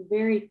had to do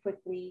very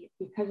quickly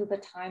because of the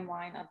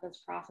timeline of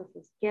this process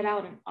is get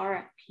out an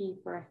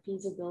RFP for a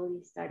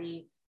feasibility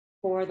study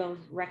for those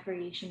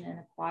recreation and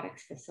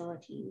aquatics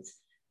facilities.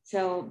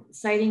 So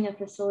citing a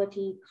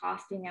facility,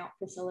 costing out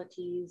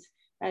facilities,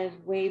 that is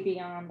way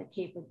beyond the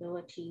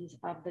capabilities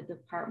of the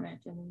department,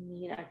 and we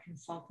need a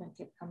consultant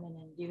to come in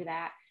and do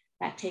that.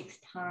 That takes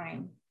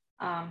time.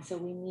 So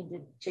we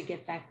needed to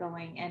get that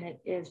going, and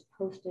it is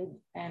posted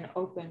and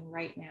open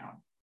right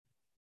now.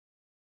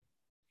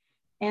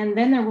 And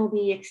then there will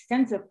be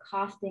extensive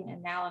costing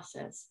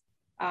analysis,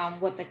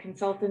 what the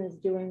consultant is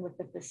doing with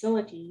the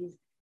facilities,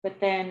 but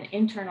then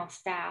internal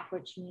staff,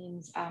 which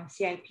means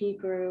CIP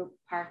group,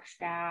 park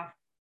staff,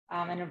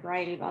 and a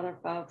variety of other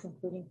folks,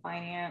 including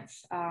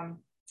finance,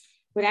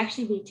 would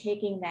actually be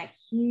taking that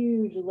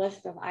huge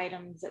list of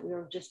items that we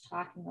were just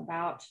talking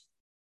about,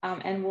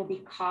 and we'll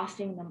be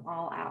costing them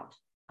all out.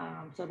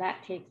 So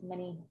that takes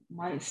many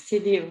months to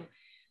do.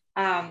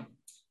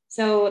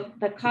 So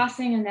the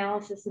costing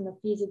analysis and the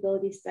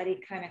feasibility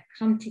study kind of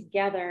come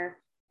together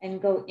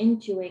and go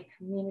into a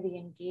community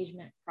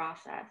engagement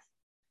process.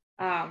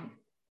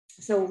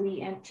 So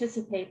we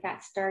anticipate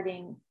that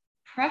starting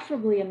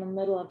preferably in the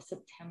middle of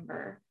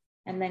September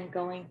and then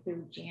going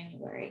through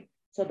January.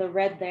 So the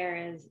red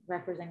there is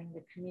representing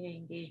the community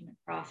engagement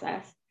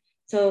process.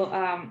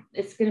 So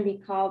it's going to be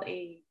called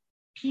a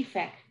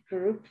PFEC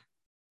group,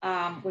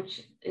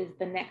 which is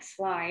the next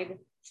slide,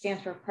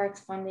 stands for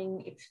Parks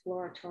Funding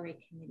Exploratory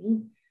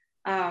Committee.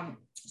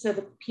 So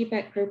the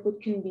PFEC group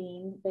would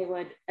convene, they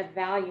would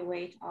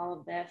evaluate all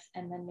of this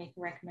and then make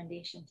a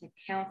recommendation to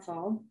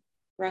council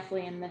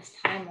roughly in this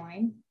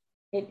timeline.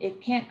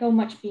 It can't go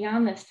much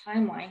beyond this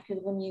timeline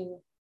because when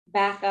you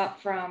back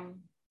up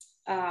from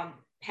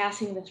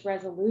passing this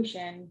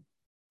resolution,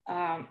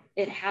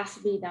 it has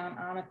to be done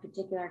on a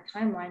particular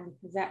timeline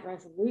because that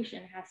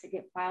resolution has to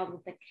get filed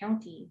with the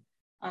county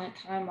on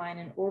a timeline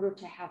in order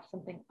to have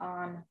something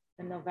on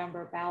the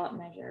November ballot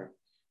measure.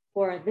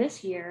 For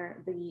this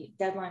year, the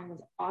deadline was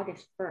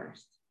August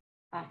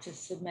 1st to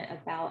submit a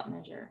ballot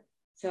measure.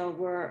 So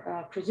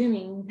we're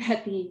presuming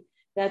that the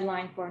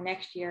deadline for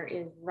next year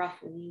is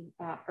roughly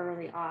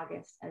early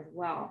August as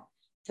well.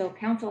 So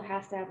council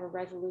has to have a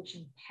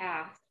resolution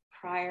passed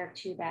prior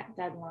to that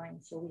deadline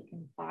so we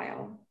can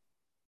file.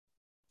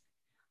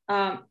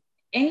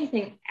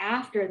 Anything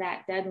after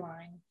that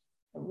deadline,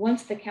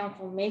 once the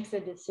council makes a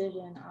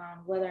decision on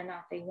whether or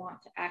not they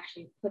want to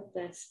actually put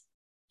this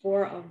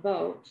for a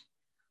vote,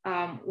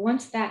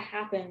 once that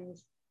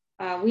happens,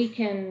 we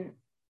can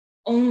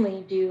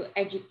only do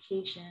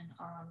education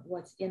on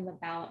what's in the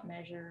ballot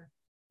measure,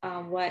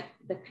 what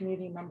the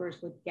community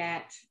members would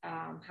get,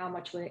 how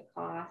much would it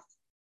cost.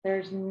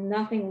 There's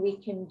nothing we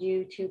can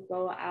do to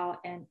go out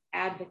and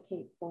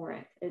advocate for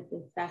it.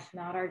 That's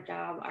not our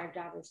job. Our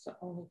job is to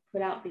only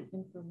put out the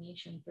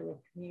information for the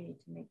community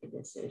to make a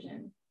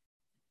decision.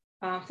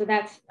 So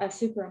that's a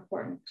super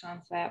important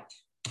concept.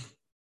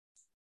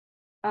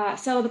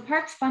 So the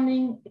Parks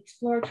Funding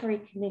Exploratory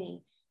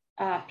Committee,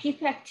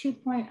 PFEC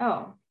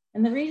 2.0.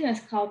 And the reason it's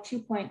called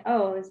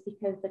 2.0 is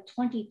because the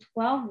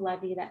 2012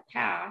 levy that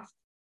passed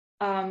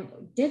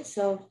did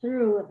so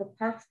through the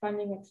Parks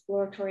Funding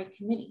Exploratory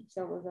Committee.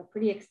 So it was a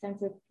pretty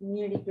extensive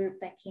community group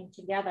that came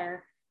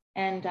together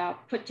and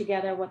put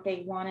together what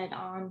they wanted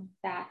on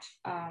that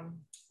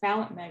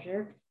ballot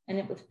measure, and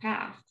it was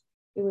passed.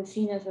 It was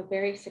seen as a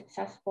very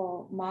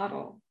successful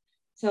model.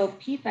 So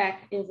PFEC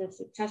is a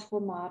successful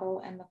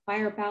model, and the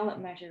fire ballot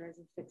measure is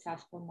a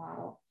successful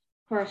model.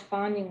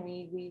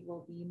 Correspondingly, we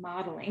will be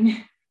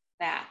modeling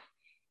that.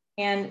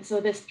 And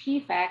so this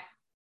PFEC,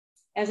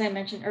 as I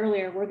mentioned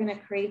earlier, we're going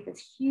to create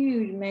this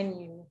huge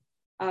menu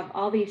of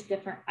all these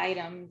different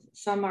items.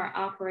 Some are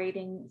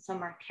operating,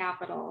 some are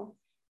capital.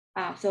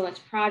 So it's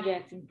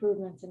projects,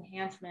 improvements,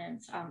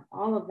 enhancements,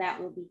 all of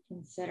that will be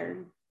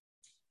considered.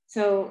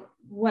 So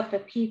what the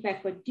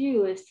PFEC would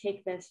do is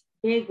take this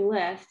big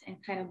list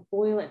and kind of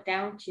boil it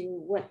down to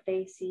what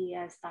they see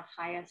as the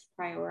highest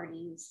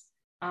priorities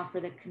for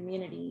the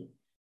community.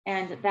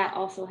 And that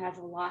also has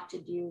a lot to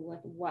do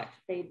with what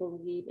they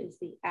believe is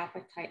the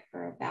appetite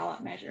for a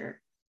ballot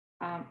measure.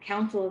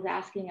 Council is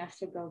asking us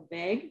to go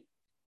big,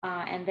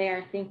 and they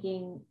are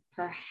thinking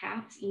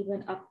perhaps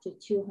even up to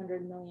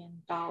 $200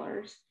 million.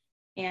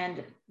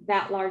 And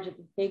that large of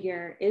a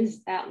figure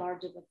is that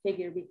large of a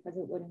figure because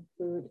it would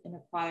include an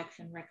aquatics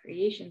and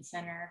recreation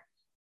center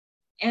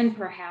and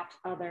perhaps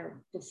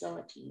other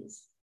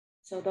facilities.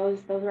 So those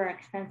are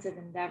expensive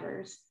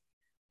endeavors.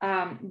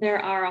 There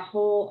are a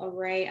whole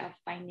array of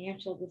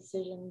financial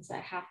decisions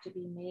that have to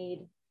be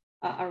made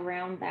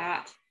around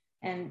that.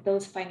 And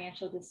those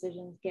financial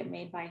decisions get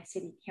made by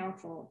city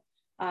council.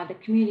 The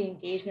community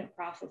engagement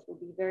process will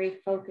be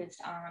very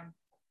focused on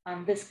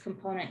this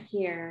component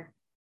here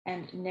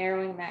and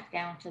narrowing that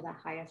down to the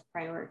highest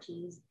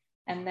priorities.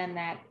 And then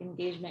that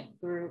engagement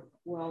group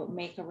will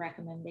make a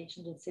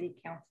recommendation to city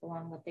council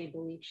on what they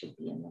believe should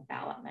be in the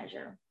ballot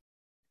measure.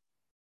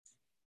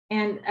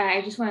 And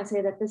I just want to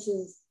say that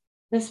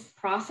this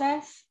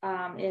process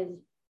is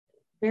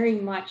very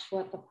much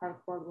what the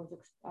park board was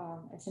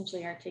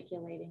essentially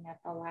articulating at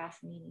the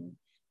last meeting.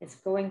 It's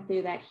going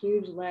through that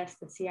huge list,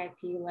 the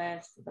CIP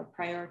list, the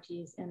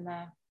priorities in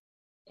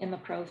the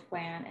pros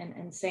plan,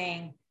 and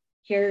saying,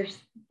 here's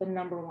the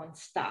 #1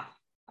 stuff,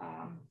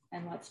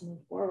 and let's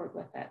move forward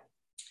with it.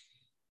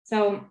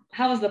 So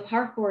how is the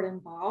park board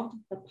involved?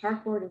 The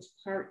park board is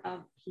part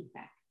of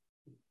PFEC.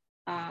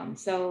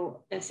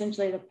 So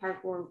essentially the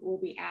park board will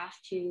be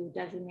asked to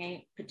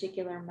designate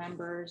particular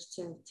members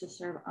to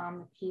serve on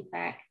the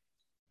PFEC.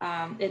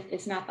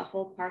 It's not the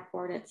whole park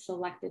board, it's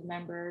selected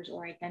members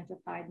or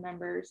identified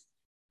members,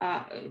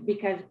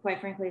 because quite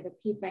frankly, the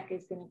PFEC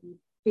is going to be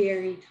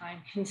very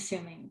time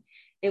consuming.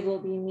 It will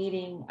be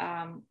meeting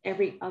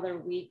every other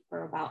week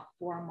for about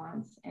 4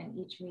 months, and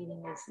each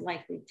meeting is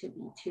likely to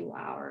be 2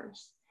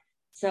 hours.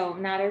 So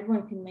not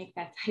everyone can make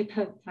that type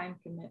of time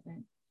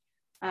commitment.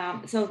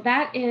 So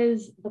that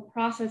is the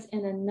process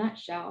in a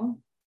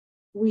nutshell.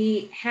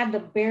 We had the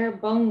bare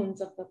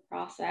bones of the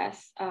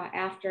process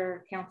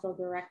after council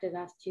directed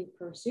us to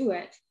pursue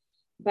it.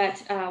 But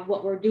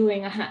what we're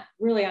doing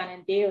really on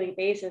a daily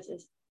basis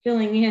is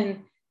filling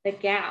in the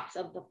gaps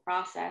of the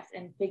process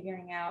and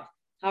figuring out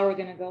how we're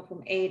going to go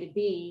from A to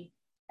B.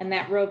 And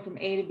that road from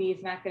A to B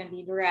is not going to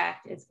be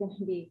direct. It's going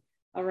to be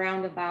a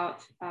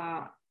roundabout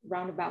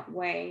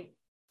way.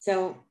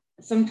 So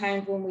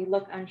sometimes when we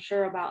look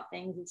unsure about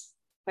things, it's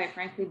quite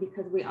frankly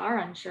because we are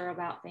unsure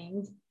about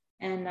things,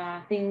 and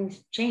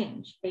things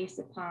change based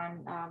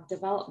upon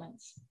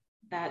developments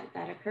that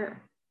occur.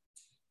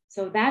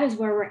 So that is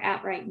where we're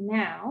at right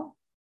now.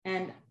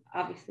 And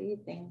obviously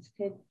things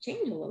could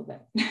change a little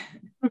bit.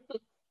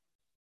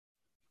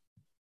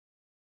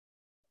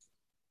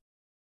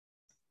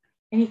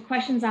 Any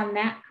questions on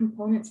that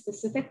component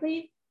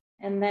specifically?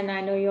 And then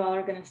I know you all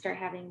are going to start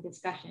having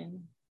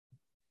discussion.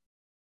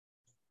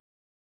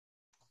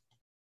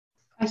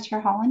 Vice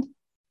Chair Holland.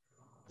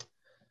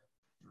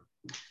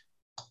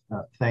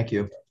 Thank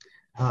you.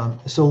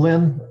 So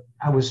Lynn,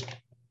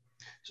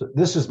 so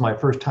this is my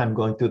first time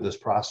going through this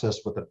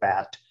process with the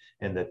BAT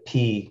and the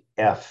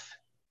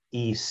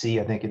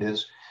PFEC, I think it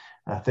is,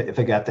 if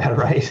I got that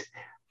right.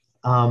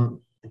 I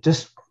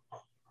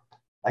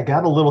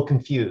got a little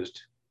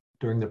confused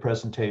during the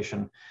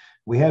presentation.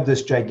 We have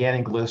this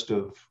gigantic list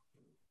of,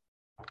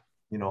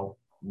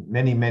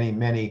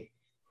 many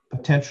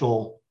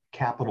potential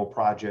capital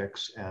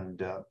projects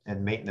and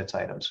maintenance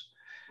items.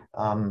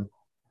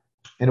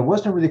 And it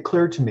wasn't really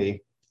clear to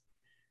me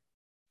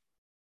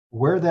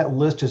where that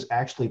list is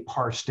actually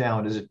parsed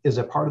down. Is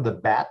it part of the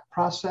BAT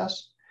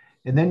process?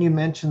 And then you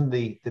mentioned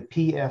the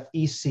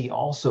PFEC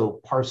also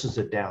parses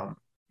it down.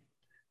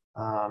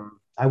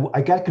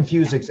 I got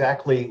confused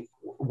exactly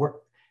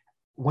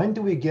when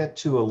do we get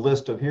to a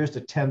list of here's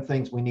the 10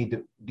 things we need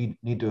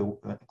to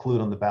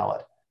include on the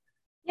ballot?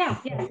 Yeah,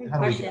 good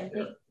question.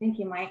 Thank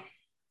you, Mike.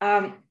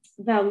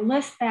 The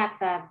list that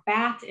the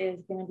BAT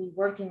is going to be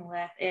working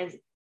with is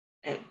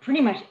pretty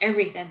much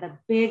everything, the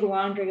big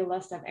laundry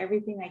list of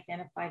everything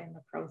identified in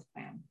the pros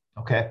plan.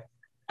 Okay.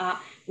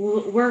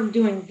 We're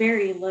doing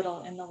very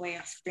little in the way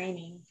of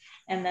screening,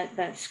 and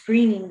the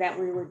screening that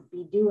we would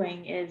be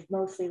doing is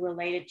mostly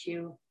related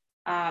to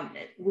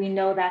We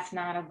know that's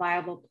not a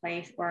viable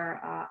place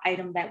or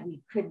item that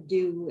we could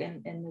do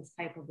in this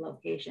type of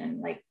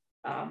location, like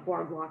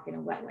boardwalk in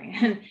a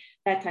wetland,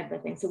 that type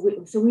of thing.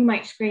 So we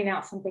might screen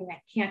out something that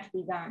can't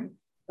be done,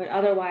 but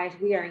otherwise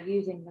we are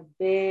using the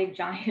big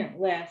giant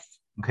list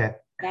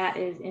that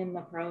is in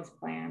the pros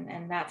plan.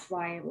 And that's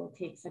why it will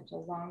take such a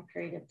long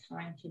period of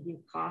time to do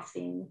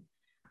costing.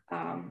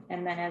 And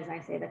then, as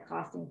I say, the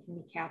costing can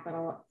be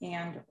capital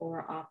and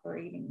or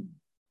operating.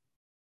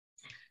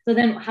 So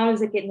then how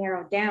does it get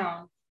narrowed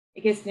down?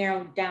 It gets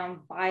narrowed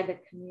down by the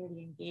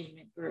community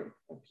engagement group,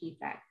 the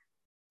PFEC.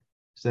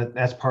 So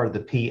that's part of the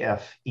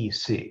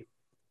PFEC.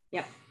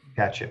 Yep.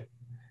 Gotcha.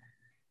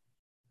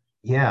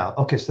 Yeah.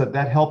 Okay. So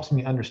that helps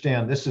me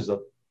understand. This is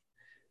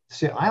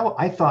see,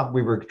 I thought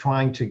we were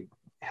trying to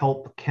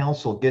help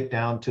council get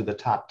down to the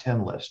top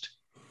 10 list,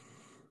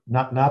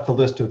 not the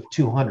list of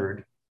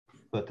 200,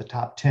 but the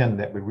top 10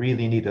 that we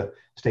really need to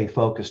stay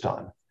focused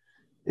on.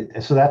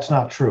 So that's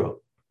not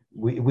true.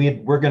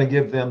 We're going to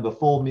give them the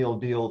full meal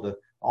deal,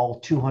 all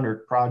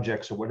 200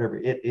 projects or whatever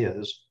it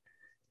is,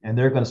 and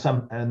they're going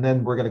to and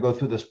then we're going to go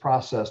through this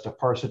process to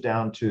parse it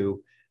down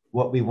to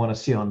what we want to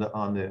see on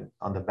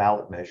the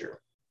ballot measure,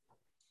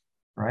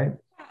 right?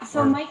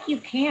 So Mike, you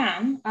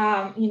can,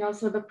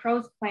 so the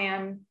pros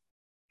plan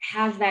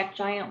has that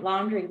giant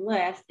laundry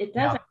list. It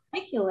does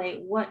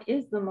articulate what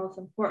is the most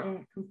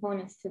important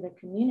components to the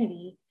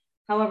community.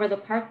 However, the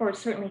park board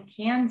certainly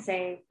can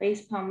say,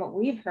 based upon what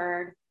we've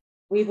heard,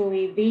 we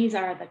believe these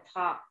are the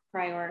top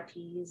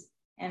priorities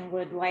and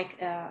would like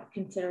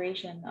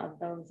consideration of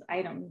those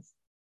items.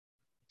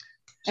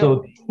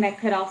 So that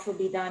could also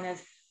be done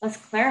is let's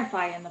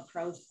clarify in the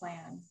pros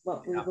plan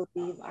what we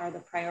believe are the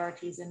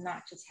priorities and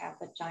not just have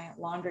the giant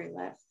laundry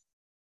list.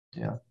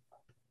 Yeah.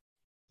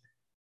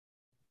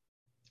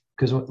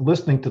 Because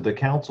listening to the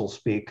council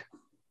speak,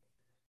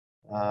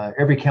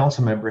 every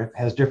council member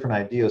has different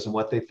ideas on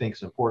what they think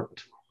is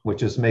important,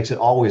 which makes it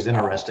always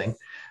interesting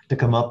to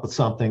come up with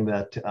something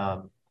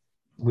that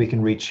we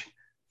can reach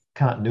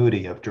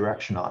continuity of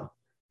direction on.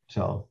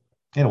 So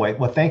anyway,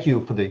 well, thank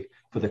you for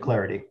the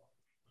clarity.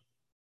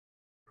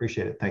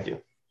 Appreciate it. Thank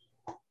you.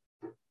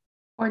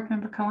 Board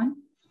Member Cohen.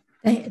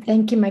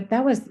 Thank you, Mike.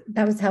 That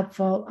was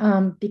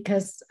helpful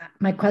because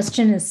my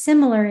question is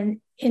similar,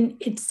 and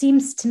it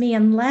seems to me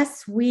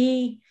unless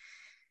we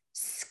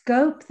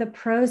scope the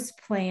pros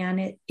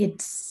plan,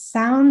 it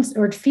sounds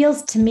or it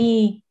feels to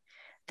me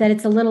that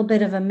it's a little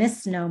bit of a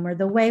misnomer.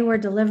 The way we're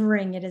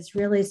delivering it is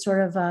really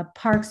sort of a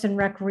Parks and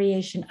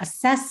Recreation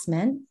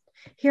assessment.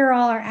 Here are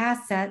all our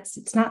assets.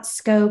 It's not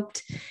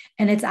scoped,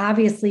 and it's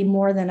obviously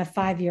more than a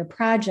 5-year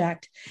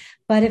project.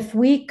 But if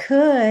we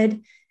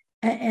could,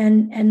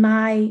 and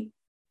my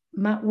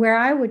where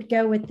I would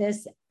go with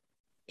this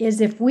is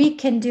if we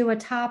can do a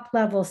top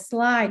level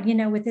slide,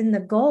 within the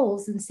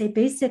goals and say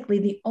basically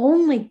the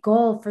only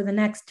goal for the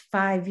next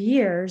 5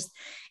 years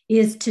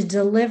is to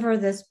deliver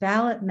this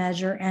ballot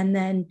measure and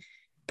then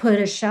put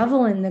a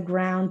shovel in the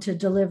ground to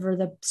deliver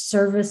the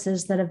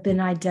services that have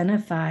been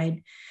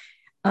identified.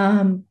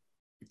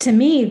 To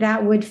me,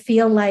 that would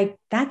feel like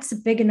that's a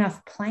big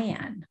enough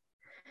plan.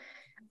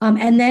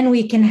 And then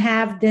we can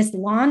have this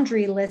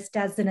laundry list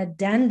as an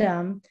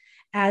addendum,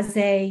 as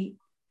an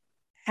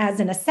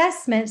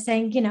assessment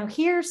saying,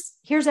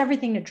 here's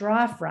everything to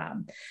draw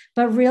from.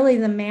 But really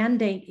the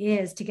mandate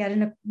is to get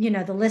in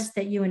the list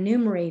that you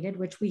enumerated,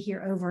 which we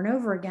hear over and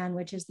over again,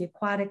 which is the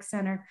aquatic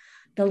center,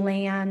 the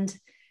land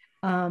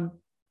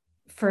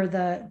for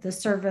the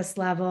service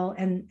level,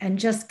 and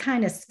just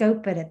kind of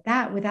scope it at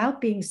that without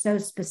being so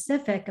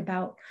specific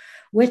about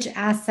which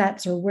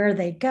assets or where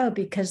they go,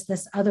 because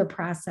this other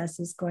process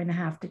is going to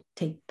have to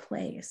take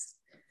place.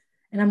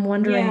 And I'm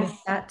wondering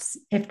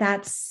if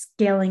that's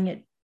scaling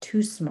it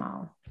too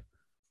small.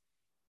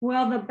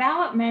 Well, the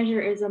ballot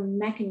measure is a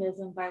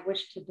mechanism by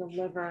which to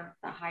deliver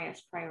the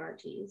highest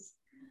priorities.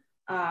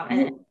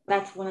 And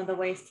that's one of the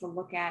ways to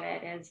look at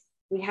it is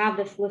we have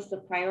this list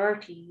of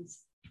priorities.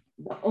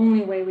 The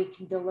only way we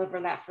can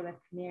deliver that for the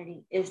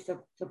community is to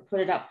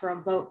put it up for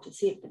a vote to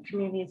see if the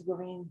community is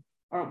willing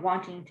or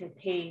wanting to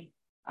pay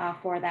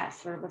for that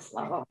service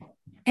level.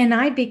 And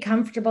I'd be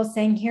comfortable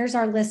saying, here's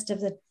our list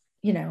of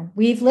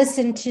we've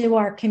listened to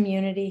our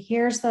community.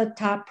 Here's the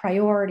top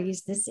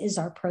priorities. This is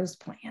our pros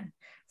plan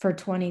for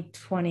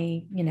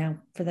 2020,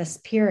 for this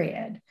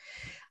period.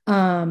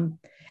 And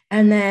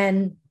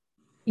then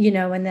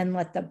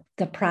let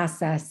the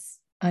process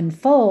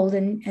unfold.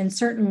 And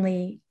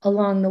certainly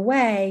along the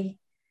way,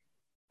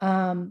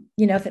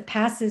 if it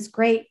passes,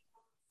 great.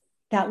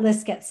 That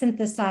list gets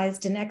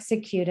synthesized and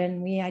executed,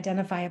 and we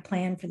identify a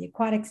plan for the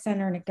aquatic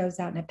center and it goes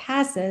out and it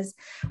passes.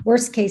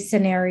 Worst case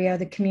scenario,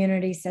 the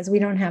community says we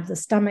don't have the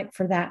stomach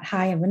for that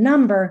high of a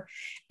number,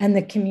 and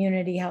the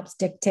community helps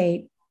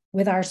dictate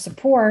with our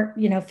support,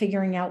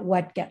 figuring out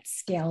what gets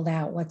scaled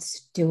out,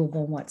 what's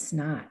doable, what's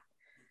not,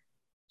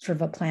 sort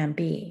of a plan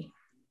B.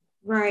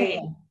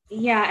 Right.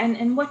 Yeah,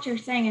 and what you're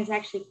saying is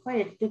actually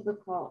quite a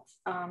difficult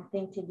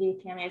thing to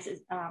do, Tammy.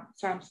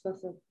 Sorry, I'm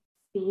supposed to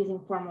be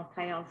using formal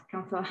titles,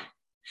 Council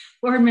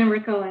Board Member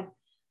Cohen.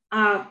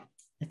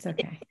 It's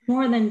okay. It's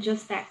more than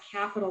just that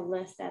capital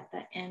list at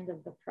the end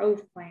of the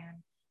pros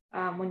plan.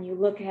 When you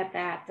look at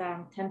that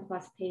 10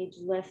 plus page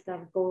list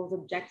of goals,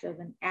 objectives,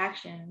 and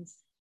actions,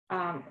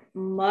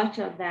 much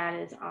of that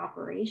is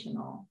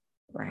operational.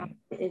 Right.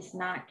 It's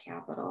not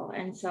capital.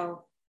 And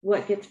so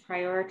what gets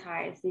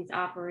prioritized, these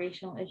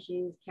operational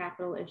issues,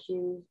 capital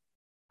issues,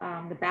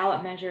 the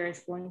ballot measure is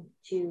going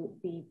to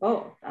be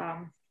both.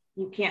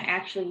 You can't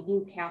actually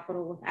do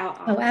capital without.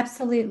 Oh,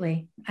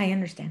 absolutely. I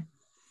understand.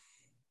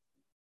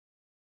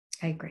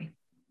 I agree.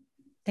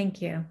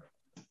 Thank you.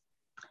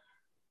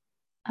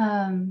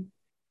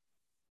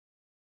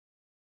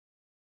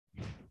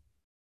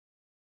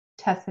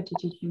 Tessa, did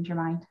you change your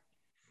mind?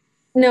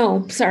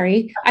 No,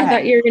 sorry. Okay. I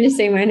thought you were going to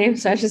say my name,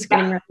 so I was just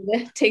getting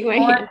ready to take my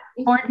hand.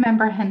 Board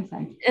Member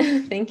Henson.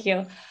 Thank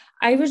you.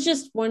 I was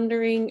just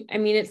wondering, I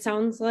mean, it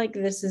sounds like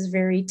this is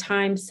very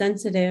time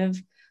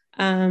sensitive.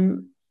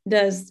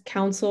 Does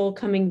council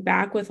coming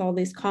back with all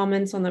these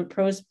comments on the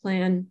pros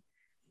plan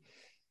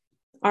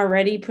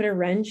already put a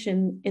wrench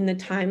in the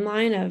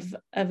timeline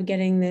of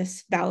getting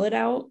this ballot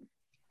out?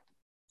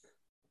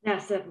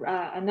 That's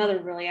another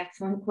really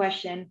excellent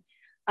question.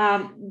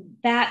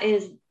 That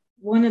is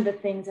one of the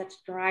things that's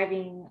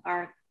driving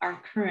our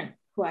current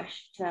push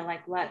to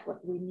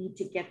we need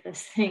to get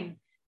this thing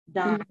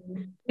done.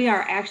 Mm-hmm. We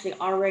are actually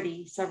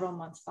already several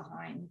months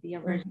behind the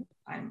original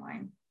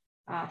timeline.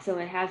 So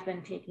it has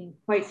been taking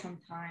quite some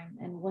time.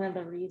 And one of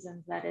the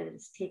reasons that it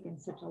has taken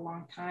such a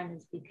long time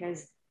is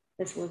because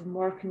this was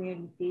more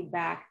community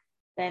feedback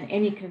than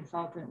any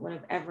consultant would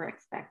have ever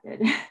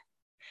expected.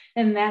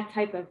 And that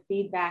type of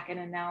feedback and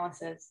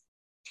analysis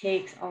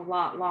takes a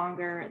lot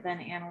longer than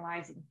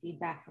analyzing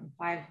feedback from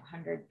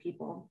 500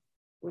 people,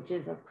 which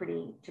is a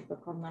pretty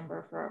typical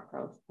number for a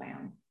pros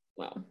plan.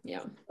 Well,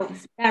 yeah. So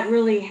that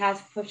really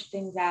has pushed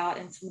things out,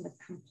 and some of the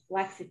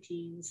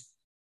complexities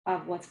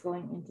of what's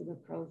going into the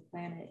pros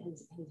plan, it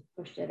has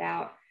pushed it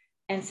out.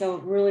 And so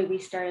really we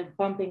started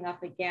bumping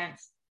up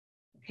against,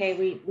 okay,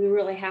 we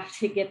really have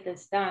to get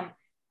this done.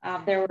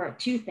 There were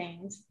two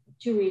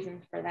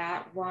reasons for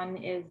that. One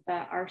is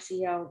the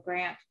RCO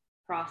grant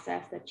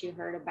process that you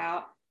heard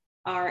about.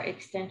 Our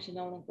extension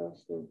only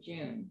goes through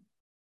June.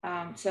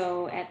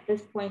 So at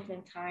this point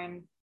in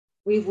time,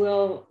 we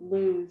will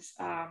lose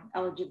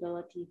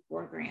eligibility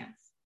for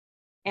grants.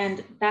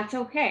 And that's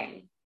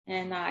okay.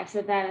 And I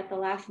said that at the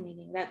last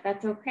meeting,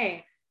 that's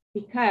okay,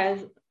 because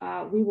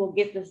we will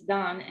get this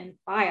done and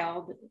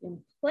filed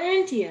in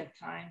plenty of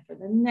time for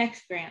the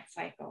next grant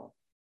cycle.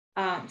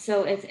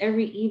 So it's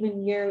every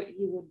even year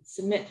you would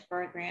submit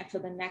for a grant. So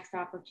the next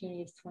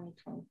opportunity is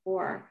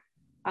 2024.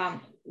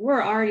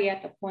 We're already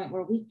at the point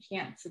where we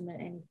can't submit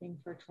anything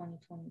for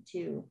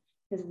 2022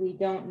 because we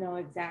don't know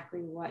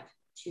exactly what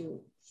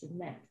to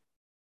submit.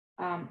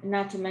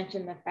 Not to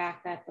mention the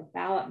fact that the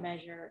ballot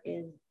measure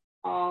is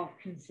all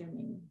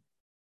consuming.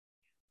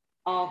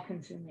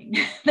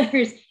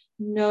 There's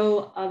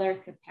no other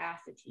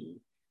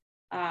capacity.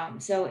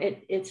 So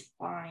it's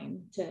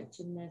fine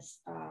to miss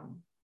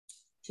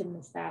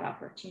that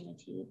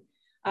opportunity.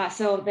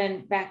 So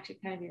then back to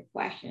kind of your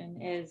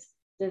question is,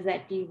 does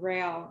that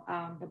derail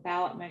the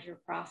ballot measure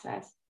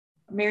process?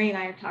 Mary and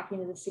I are talking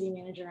to the city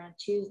manager on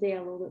Tuesday a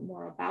little bit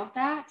more about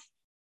that.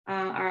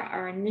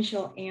 Our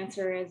initial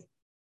answer is,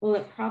 well,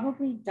 it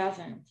probably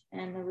doesn't.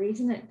 And the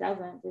reason it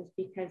doesn't is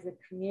because the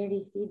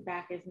community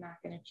feedback is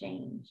not going to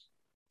change.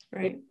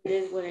 Right. It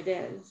is what it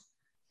is.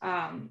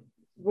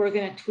 We're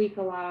going to tweak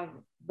a lot of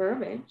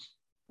verbiage.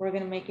 We're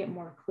going to make it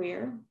more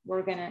clear.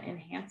 We're going to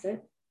enhance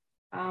it.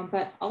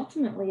 But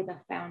ultimately, the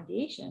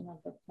foundation of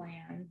the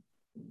plan,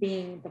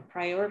 being the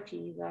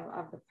priorities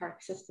of the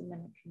park system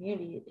and the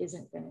community,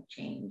 isn't going to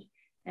change.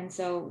 And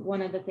so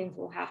one of the things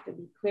we'll have to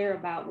be clear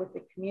about with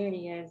the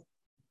community is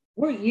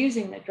we're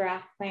using the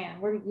draft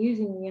plan. We're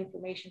using the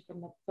information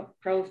from the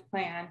pros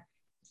plan.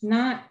 It's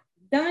not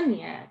done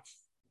yet,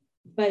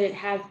 but it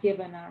has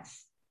given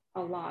us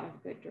a lot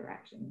of good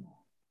direction.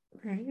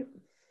 Right.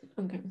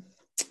 Okay.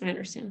 I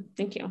understand.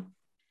 Thank you.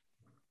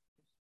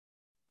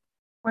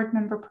 Board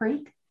Member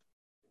Parikh.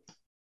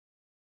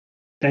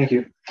 Thank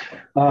you.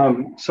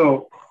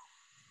 So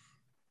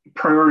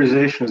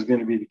prioritization is going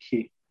to be the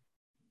key.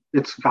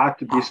 It's got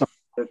to be something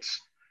that's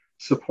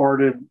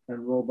supported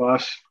and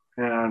robust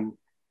and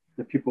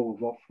that people will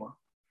vote for.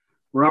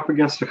 We're up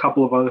against a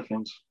couple of other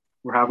things.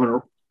 We're having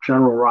a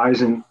general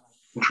rise in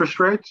interest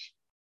rates,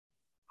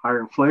 higher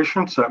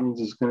inflation. So that means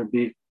there's going to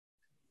be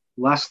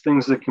less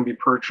things that can be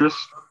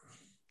purchased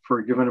for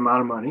a given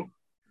amount of money.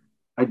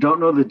 I don't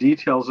know the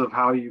details of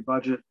how you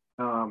budget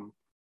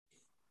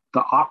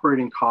the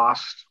operating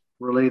cost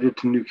related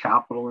to new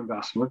capital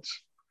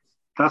investments.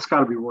 That's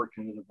got to be worked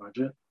into the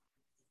budget.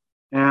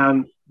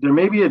 And there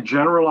may be a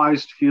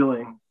generalized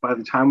feeling by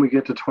the time we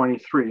get to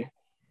 23,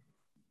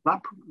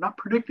 not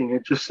predicting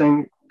it, just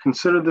saying,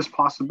 consider this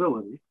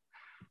possibility,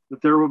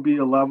 that there will be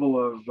a level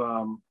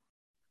of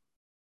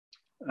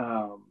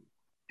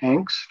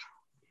angst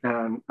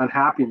and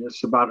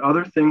unhappiness about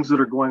other things that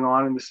are going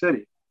on in the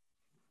city.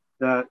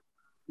 That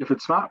if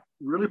it's not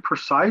really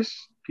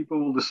precise, people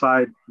will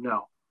decide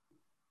no.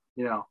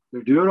 You know,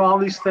 they're doing all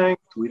these things.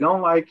 We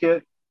don't like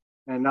it.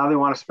 And now they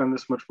want to spend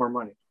this much more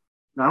money.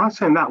 Now, I'm not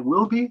saying that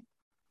will be,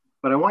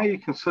 but I want you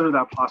to consider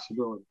that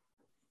possibility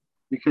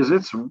because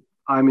it's,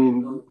 I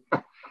mean,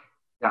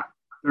 yeah,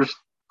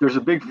 there's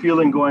a big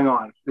feeling going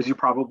on, as you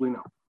probably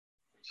know.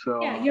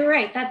 So yeah, you're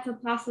right. That's a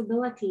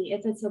possibility.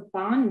 If it's a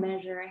bond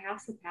measure, it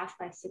has to pass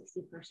by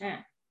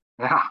 60%.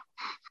 Yeah,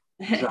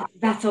 exactly.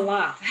 That's a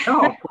lot.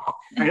 No,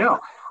 I know.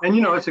 And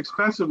you know, it's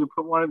expensive to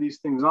put one of these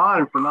things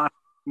on and for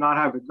not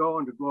have it go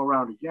and to go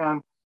around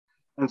again.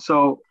 And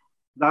so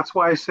that's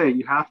why I say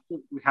we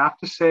have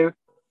to say,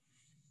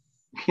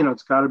 you know,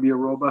 it's got to be a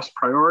robust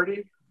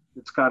priority.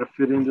 It's got to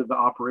fit into the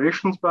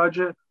operations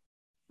budget.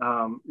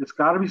 It's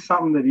got to be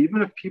something that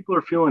even if people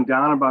are feeling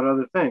down about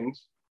other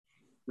things,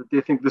 that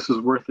they think this is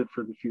worth it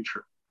for the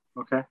future.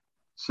 Okay.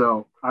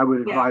 So I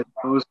would advise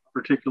those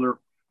particular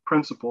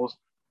principles.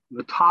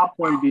 The top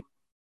one being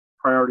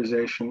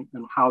prioritization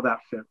and how that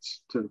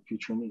fits to the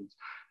future needs.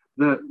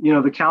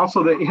 The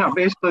council that, you know,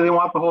 basically they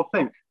want the whole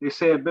thing. They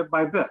say it bit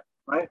by bit,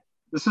 right?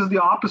 This is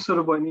the opposite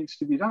of what needs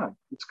to be done.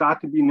 It's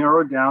got to be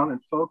narrowed down and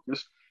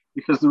focused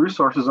because the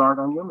resources aren't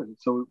unlimited.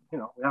 So, you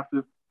know, we have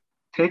to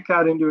take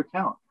that into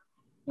account.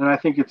 And I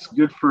think it's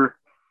good for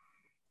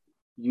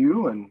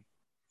you and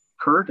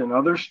Kurt and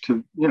others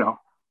to, you know,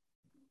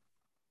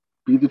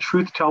 be the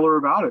truth teller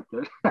about it.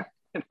 That,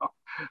 you know,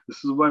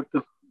 this is what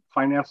the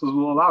finances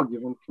will allow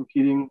given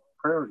competing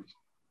priorities.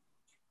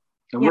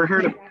 And we're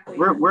here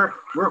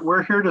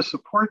to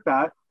support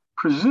that,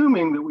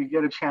 presuming that we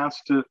get a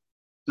chance to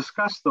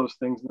discuss those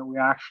things and that we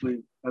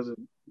actually, as a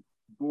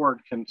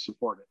board, can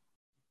support it.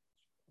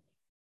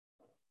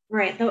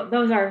 Right,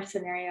 those are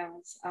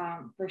scenarios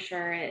for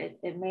sure.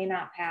 It may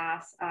not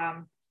pass.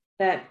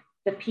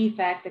 The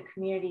PFAC, the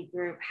community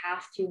group,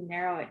 has to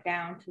narrow it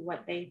down to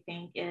what they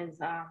think is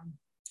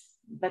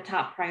the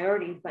top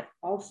priority, but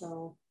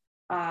also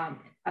a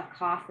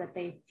cost that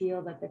they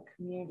feel that the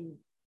community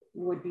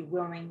would be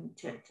willing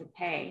to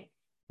pay.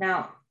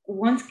 Now,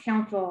 once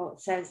council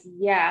says,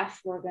 yes,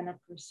 we're going to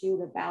pursue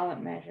the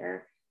ballot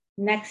measure,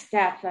 next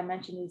steps I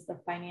mentioned is the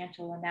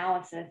financial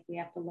analysis. We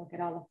have to look at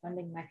all the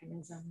funding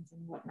mechanisms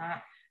and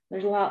whatnot.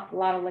 There's a lot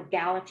of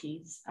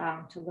legalities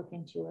to look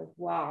into as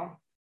well.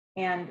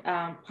 And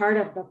part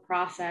of the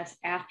process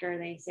after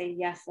they say,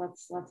 yes,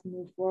 let's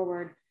move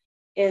forward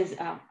is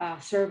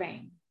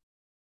surveying.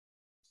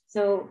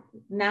 So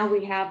now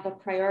we have the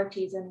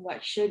priorities and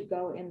what should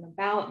go in the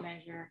ballot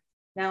measure.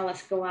 Now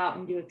let's go out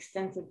and do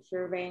extensive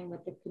surveying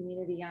with the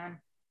community on,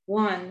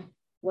 one,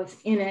 what's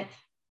in it.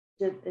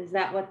 Is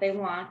that what they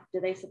want? Do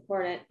they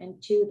support it?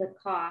 And two, the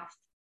cost.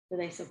 Do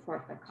they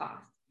support the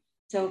cost?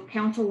 So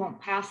council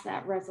won't pass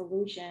that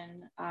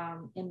resolution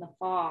in the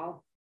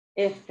fall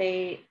if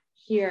they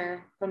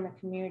hear from the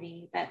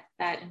community that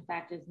in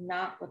fact is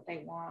not what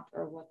they want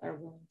or what they're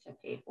willing to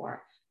pay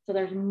for. So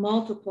there's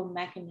multiple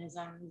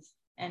mechanisms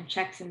and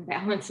checks and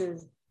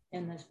balances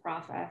in this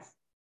process.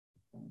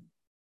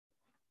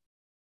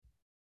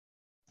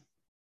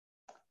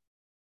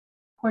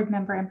 Board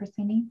Member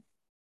Ambrosini.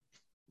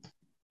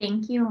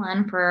 Thank you,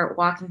 Len, for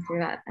walking through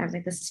that. I was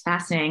like, this is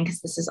fascinating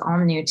because this is all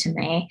new to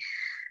me.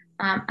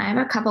 I have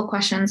a couple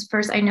questions.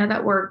 First, I know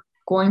that we're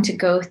going to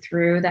go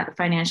through that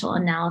financial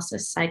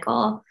analysis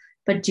cycle,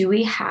 but do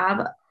we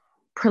have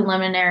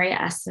preliminary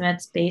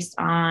estimates based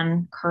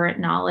on current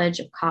knowledge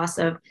of costs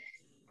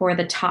for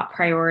the top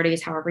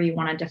priorities, however you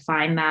want to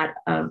define that,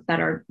 that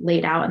are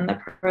laid out in the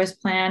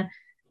proposed plan,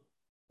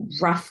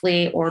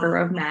 roughly order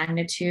of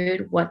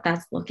magnitude, what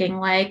that's looking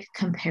like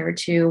compared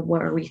to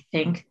where we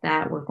think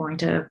that we're going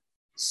to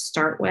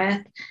start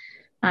with?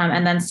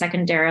 And then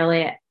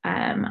secondarily,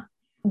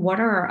 what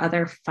are our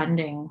other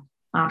funding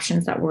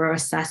options that we're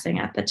assessing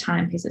at the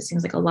time? Because it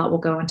seems like a lot will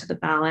go into the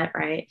ballot,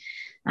 right?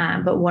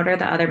 But what are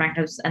the other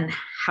mechanisms and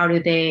how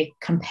do they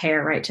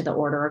compare, right, to the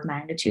order of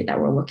magnitude that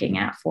we're looking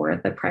at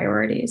for the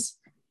priorities?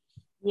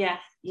 Yes.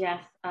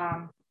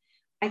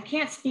 I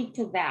can't speak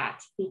to that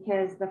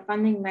because the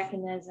funding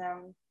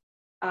mechanism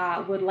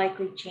would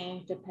likely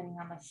change depending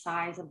on the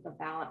size of the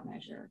ballot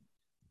measure.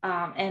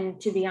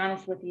 And to be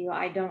honest with you,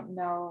 I don't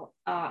know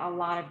a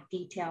lot of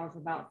details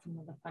about some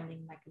of the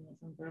funding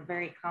mechanisms. They're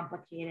very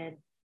complicated,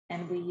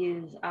 and we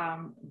use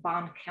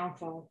bond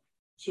counsel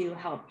to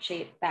help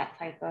shape that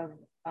type of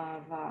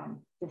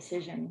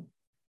decision.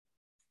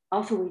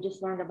 Also, we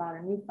just learned about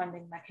a new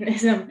funding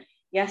mechanism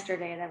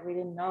yesterday that we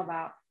didn't know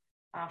about.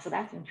 So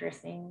that's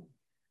interesting.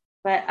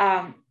 But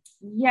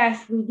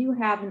yes, we do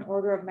have an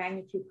order of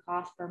magnitude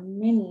cost for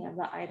many of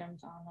the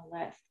items on the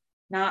list,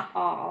 not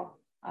all,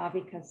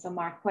 because some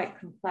are quite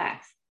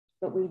complex,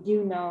 but we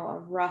do know a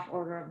rough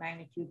order of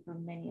magnitude for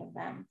many of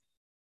them.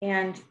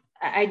 And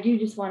I do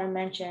just want to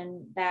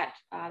mention that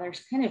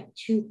there's kind of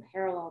two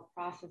parallel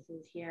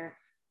processes here.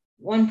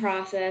 One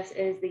process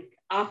is the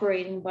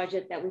operating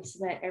budget that we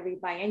submit every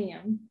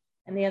biennium,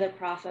 and the other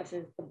process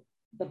is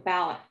the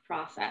ballot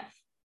process.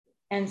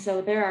 And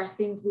so there are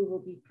things we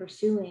will be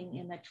pursuing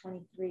in the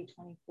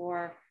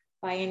 23-24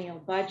 biennial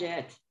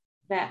budget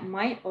that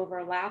might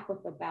overlap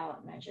with the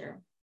ballot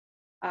measure,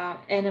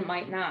 and it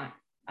might not.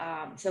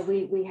 So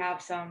we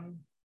have some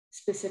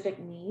specific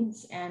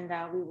needs, and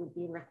we would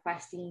be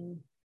requesting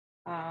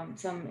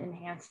some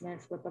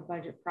enhancements with the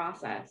budget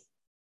process.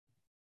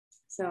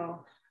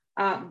 So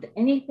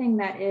anything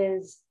that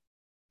is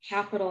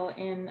capital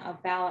in a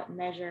ballot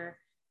measure,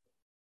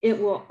 it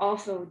will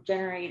also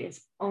generate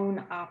its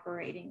own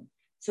operating.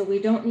 So we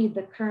don't need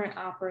the current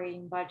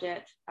operating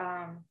budget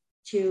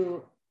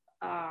to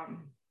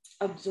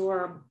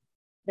absorb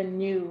the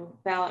new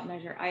ballot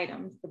measure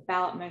items. The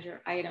ballot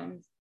measure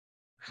items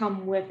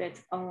come with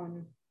its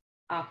own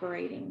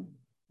operating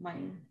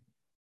money.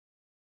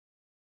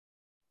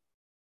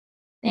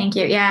 Thank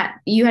you. Yeah,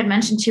 you had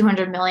mentioned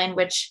 200 million,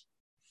 which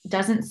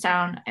doesn't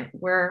sound,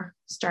 we're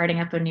starting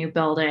up a new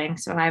building.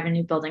 So I have a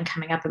new building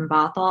coming up in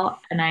Bothell,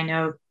 and I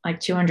know like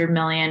 200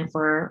 million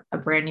for a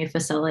brand new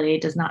facility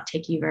does not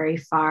take you very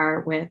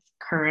far with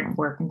current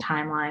work and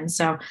timelines.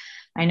 So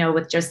I know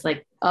with just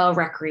like a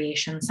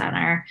recreation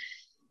center,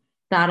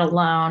 that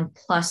alone,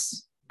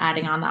 plus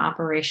adding on the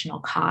operational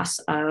costs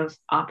of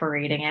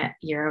operating it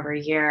year over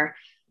year,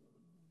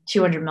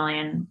 200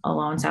 million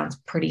alone sounds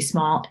pretty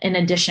small, in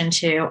addition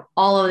to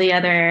all of the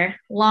other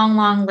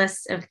long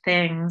lists of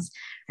things,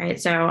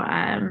 right? So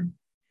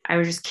I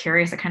was just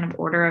curious, a kind of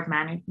order of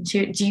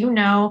magnitude. Do you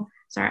know,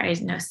 sorry, I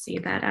see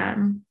that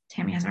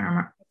Tammy has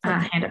her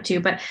hand up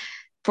too, but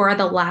for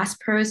the last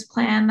PROS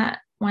plan that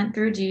went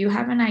through, do you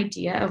have an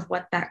idea of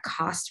what that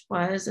cost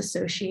was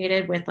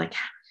associated with, like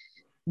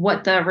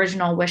what the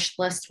original wish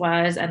list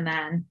was, and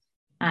then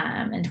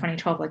in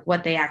 2012, like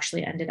what they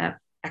actually ended up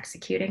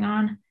executing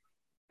on?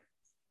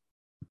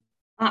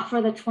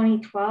 For the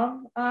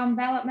 2012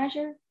 ballot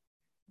measure?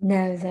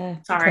 No,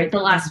 sorry, the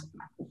last,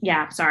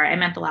 yeah, sorry, I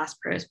meant the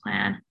last PROS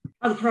plan.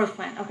 Oh, the PROS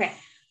plan, okay.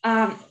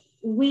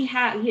 We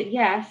have,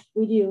 yes,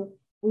 we do.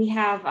 We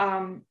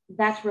have,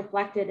 that's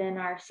reflected in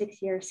our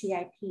 6-year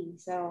CIP.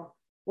 So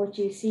what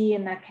you see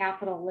in the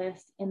capital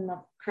list in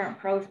the current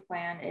PROS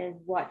plan is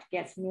what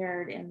gets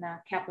mirrored in the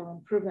capital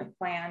improvement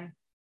plan.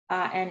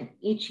 And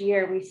each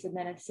year we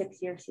submit a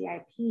 6-year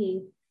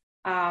CIP,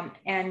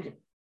 and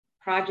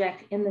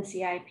project in the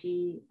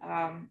CIP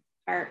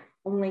are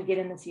only get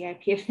in the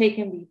CIP if they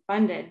can be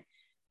funded.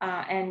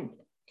 And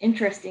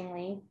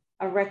interestingly,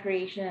 a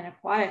recreation and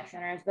aquatic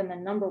center has been the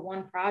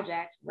 #1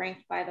 project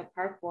ranked by the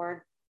park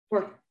board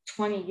for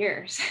 20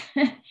 years.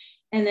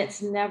 And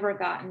it's never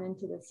gotten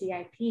into the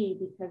CIP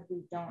because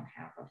we don't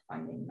have a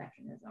funding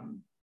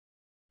mechanism.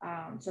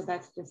 So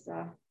that's just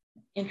a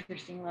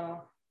interesting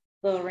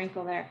little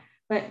wrinkle there.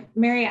 But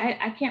Mary,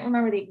 I can't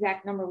remember the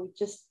exact number. We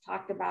just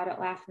talked about it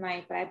last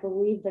night, but I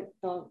believe that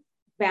the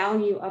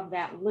value of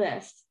that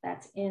list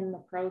that's in the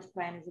PROS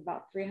plan is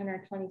about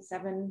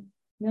 327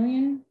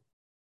 million.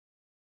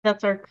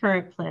 That's our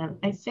current plan.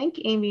 I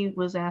think Amy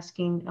was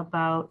asking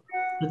about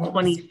the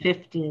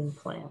 2015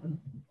 plan.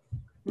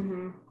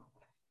 Mm-hmm.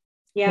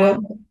 Yeah.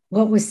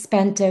 What was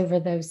spent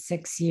over those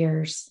 6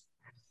 years?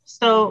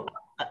 So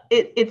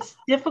it's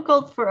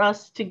difficult for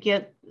us to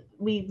get,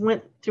 we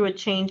went through a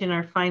change in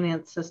our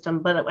finance system,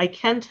 but I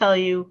can tell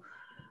you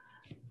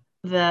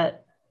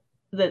that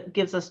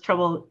gives us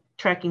trouble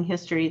tracking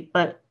history.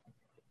 But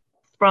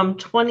from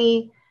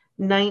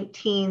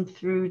 2019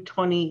 through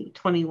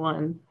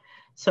 2021,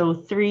 so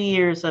 3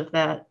 years of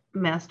that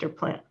master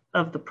plan,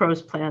 of the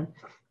PROS plan,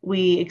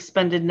 we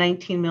expended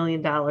 $19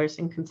 million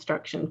in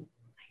construction,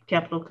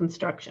 capital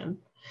construction.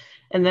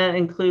 And that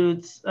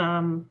includes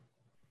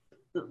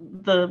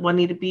the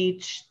Juanita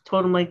Beach,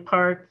 Totem Lake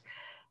Park,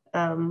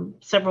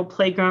 several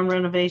playground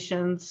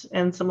renovations,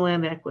 and some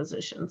land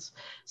acquisitions.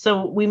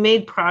 So we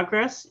made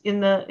progress in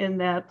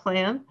that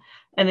plan.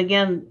 And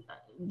again,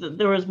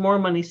 there was more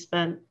money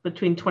spent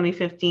between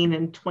 2015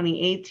 and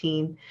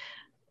 2018.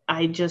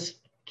 I just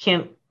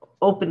can't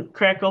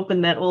crack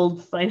open that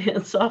old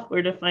finance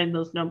software to find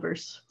those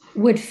numbers.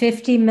 Would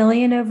 50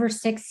 million over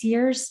 6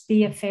 years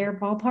be a fair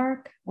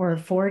ballpark, or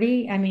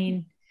 40? I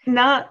mean,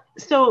 not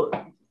so.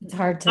 It's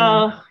hard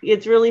to.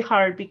 It's really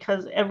hard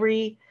because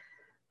every.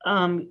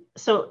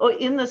 So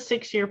in the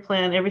 6-year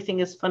plan, everything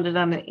is funded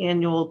on an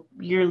annual,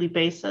 yearly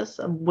basis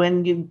of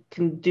when you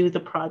can do the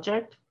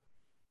project.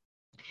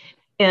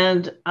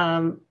 And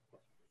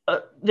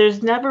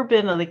there's never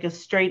been a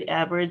straight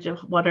average of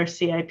what our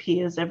CIP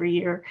is every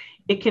year.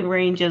 It can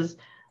range as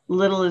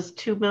little as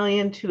 2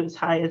 million to as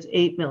high as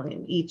 8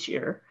 million each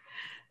year.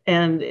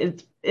 And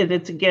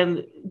it's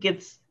again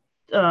gets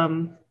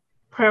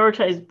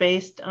prioritized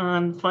based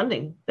on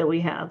funding that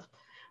we have,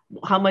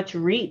 how much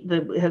REIT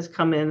that has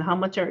come in, how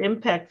much our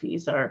impact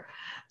fees are.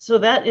 So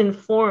that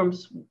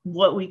informs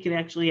what we can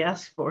actually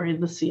ask for in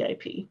the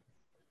CIP.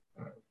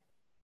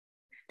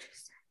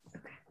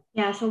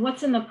 Yeah, so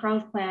what's in the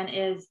PROS plan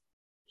is,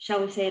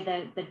 shall we say,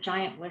 the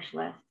giant wish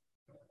list.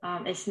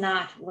 It's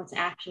not what's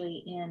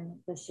actually in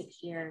the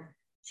 6-year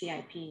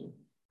CIP.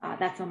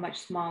 That's a much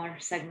smaller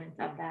segment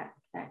of that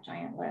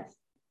giant list.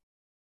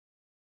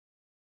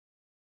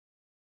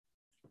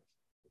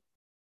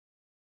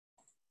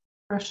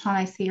 Roshan,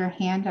 I see your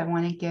hand. I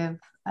want to give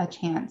a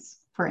chance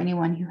for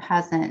anyone who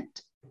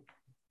hasn't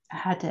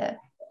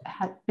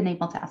been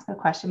able to ask a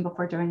question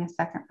before doing a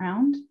second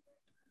round.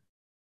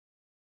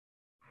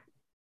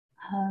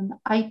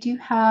 I do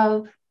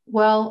have,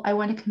 well, I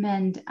want to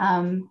commend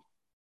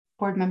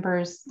board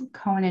members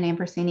Cohen and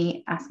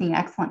Ambersini asking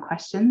excellent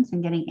questions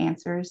and getting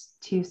answers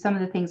to some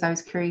of the things I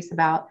was curious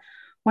about.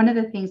 One of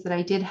the things that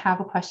I did have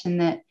a question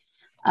that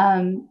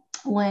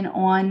Lynn,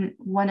 on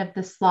one of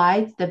the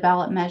slides, the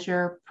ballot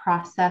measure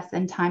process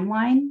and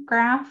timeline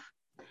graph,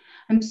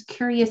 I'm just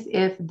curious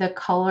if the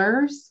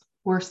colors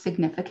were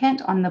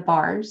significant on the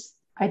bars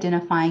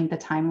identifying the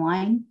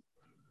timeline.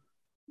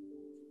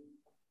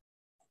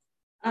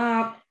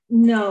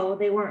 No,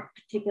 they weren't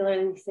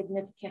particularly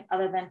significant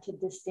other than to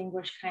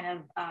distinguish kind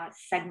of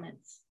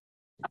segments.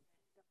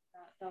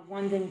 The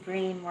ones in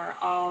green were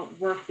all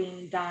work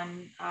being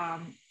done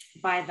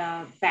by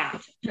the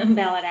BAT,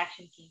 Ballot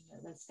Action Team,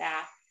 the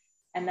staff.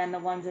 And then the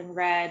ones in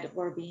red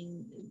were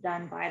being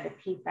done by the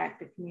PFAC,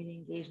 the Community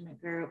Engagement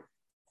Group.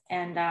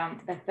 And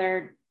the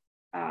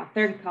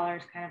third color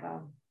is kind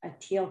of a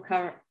teal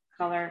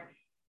color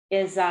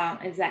is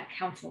that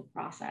council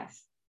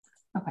process.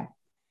 Okay.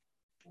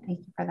 Thank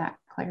you for that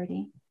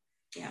clarity.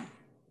 Yeah.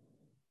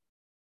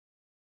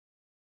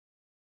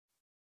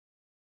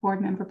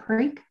 Board Member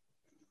Parikh.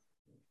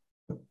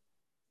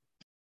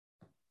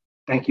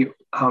 Thank you.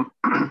 I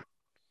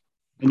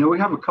know we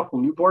have a couple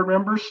new board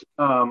members.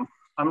 I'm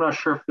not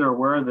sure if they're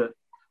aware that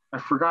I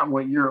forgot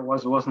what year it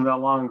was. It wasn't that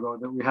long ago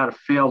that we had a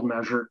failed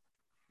measure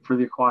for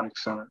the Aquatic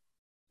Center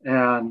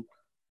and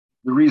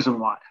the reason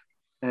why.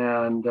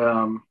 And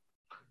I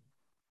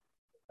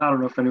don't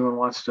know if anyone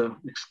wants to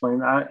explain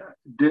that.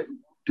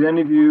 Do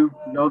any of you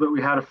know that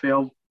we had a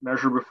failed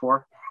measure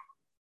before?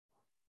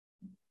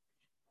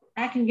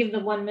 I can give the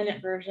 1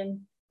 minute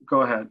version.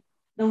 Go ahead.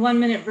 The 1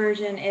 minute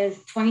version is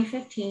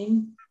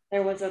 2015.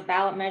 There was a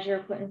ballot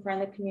measure put in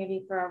front of the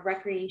community for a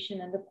recreation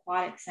and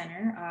aquatic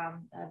center.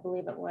 I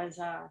believe it was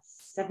a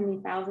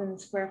 70,000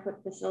 square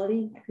foot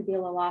facility. I could be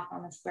a little off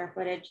on the square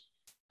footage.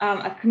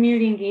 A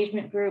community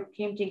engagement group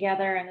came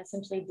together and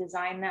essentially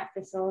designed that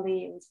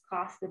facility. It was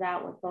costed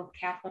out with both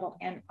capital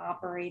and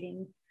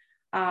operating.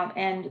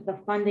 And the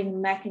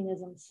funding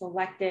mechanism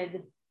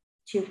selected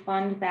to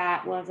fund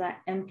that was a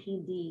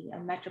MPD, a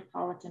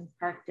Metropolitan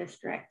Park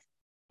District.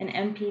 An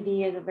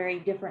MPD is a very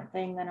different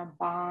thing than a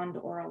bond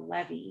or a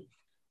levy.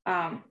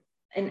 And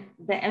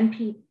the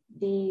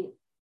MPD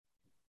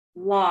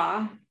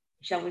law,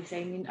 shall we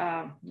say,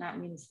 not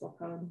municipal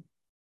code,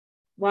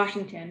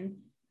 Washington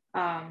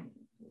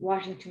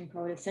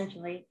code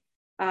essentially,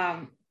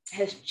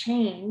 has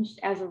changed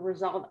as a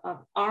result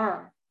of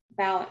our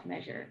ballot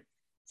measure.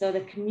 So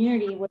the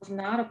community was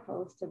not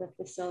opposed to the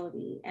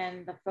facility,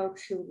 and the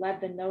folks who led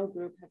the No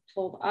group have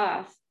told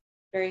us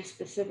very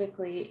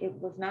specifically, it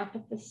was not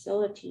the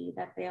facility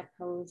that they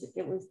opposed,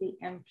 it was the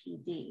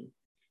MPD.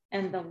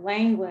 And the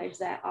language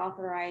that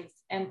authorized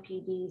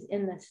MPDs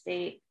in the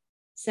state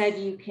said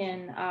you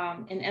can,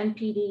 in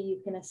MPD,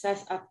 you can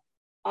assess up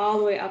all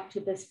the way up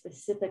to the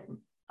specific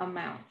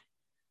amount,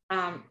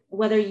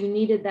 whether you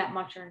needed that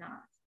much or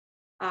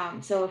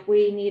not. So if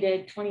we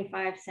needed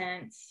 25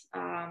 cents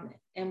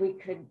and we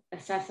could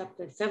assess up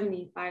to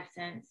 75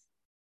 cents,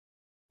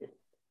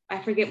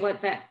 I forget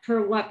what that,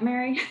 per what,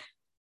 Mary?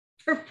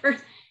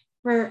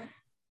 per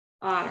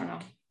I don't know.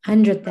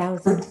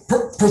 100,000.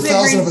 Per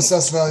thousand of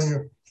assessed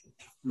value.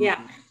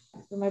 Yeah,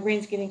 so my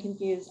brain's getting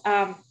confused.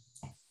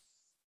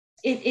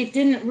 It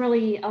didn't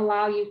really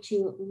allow you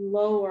to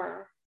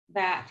lower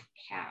that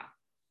cap.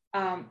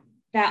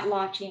 That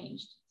law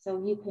changed.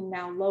 So you can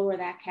now lower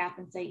that cap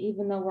and say,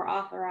 even though we're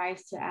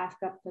authorized to ask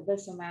up to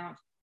this amount,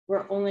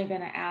 we're only going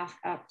to ask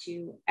up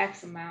to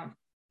X amount.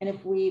 And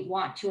if we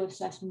want to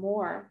assess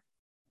more,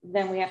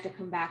 then we have to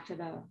come back to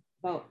the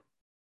vote.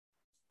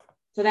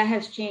 So that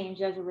has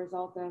changed as a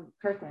result of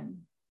Kirkland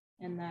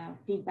and the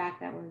feedback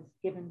that was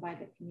given by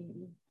the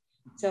community.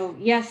 So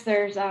yes,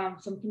 there's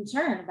some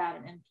concern about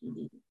an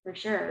MPD for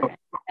sure.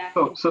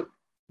 So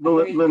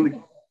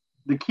Lynn,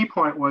 the key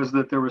point was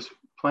that there was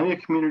plenty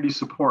of community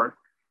support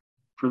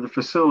for the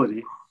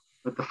facility,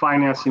 but the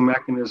financing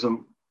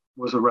mechanism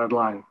was a red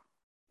line.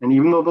 And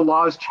even though the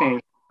law has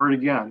changed, I've heard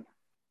again,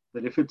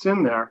 that if it's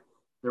in there,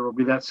 there will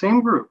be that same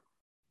group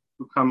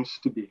who comes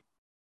to be.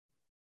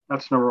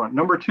 That's number one.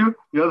 Number two,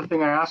 the other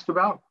thing I asked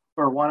about,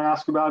 or want to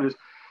ask about is,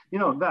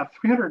 that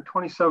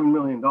 $327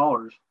 million,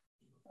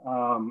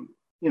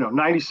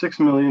 96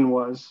 million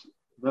was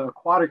the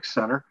aquatic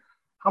center.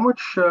 How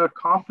much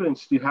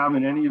confidence do you have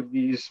in any of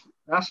these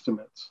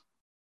estimates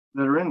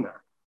that are in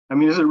there? I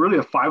mean, is it really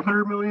a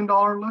 $500 million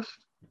list,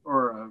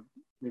 or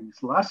maybe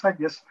it's less? I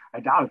guess I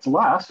doubt it's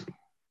less.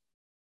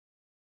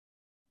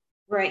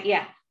 Right.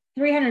 Yeah,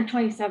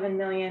 327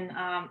 million.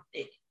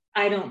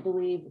 I don't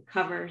believe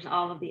covers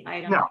all of the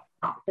items,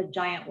 the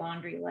giant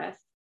laundry list,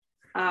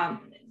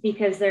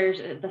 because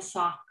there's the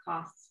soft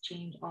costs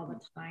change all the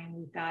time.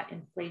 We've got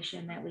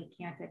inflation that we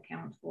can't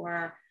account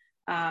for.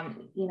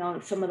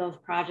 Some of those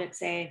projects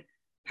say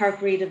park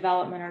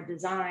redevelopment or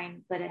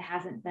design, but it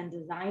hasn't been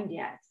designed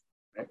yet.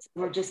 So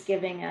we're just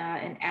giving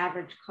an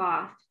average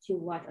cost to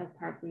what a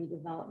park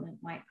redevelopment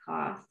might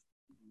cost.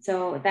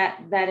 So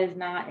that is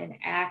not an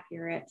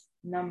accurate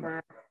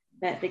number.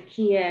 That the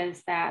key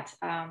is that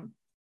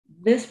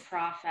this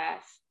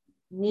process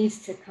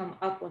needs to come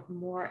up with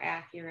more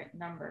accurate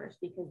numbers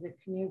because the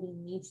community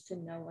needs to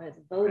know what it's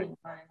voting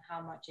on and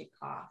how much it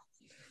costs.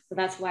 So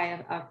that's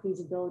why a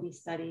feasibility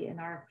study, an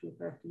RFP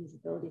for a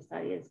feasibility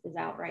study is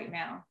out right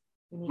now.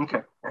 We need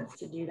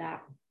to do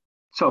that.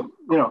 So,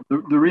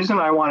 the reason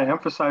I want to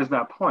emphasize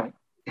that point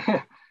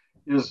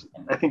is,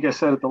 I think I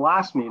said at the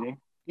last meeting,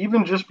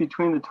 even just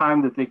between the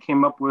time that they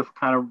came up with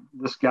kind of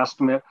this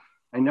guesstimate,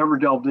 I never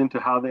delved into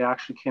how they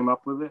actually came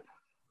up with it.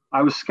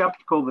 I was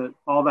skeptical that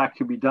all that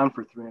could be done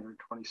for $327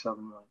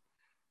 million.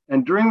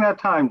 And during that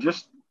time,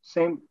 just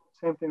same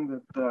thing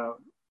that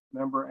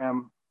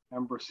member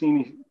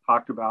Ambrosini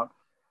talked about,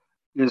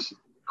 is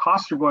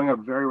costs are going up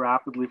very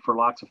rapidly for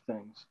lots of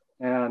things.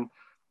 And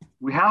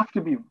we have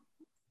to be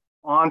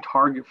on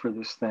target for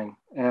this thing.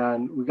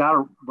 And we got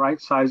to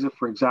right size it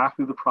for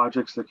exactly the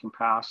projects that can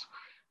pass.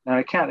 And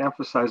I can't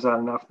emphasize that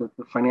enough, that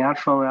the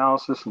financial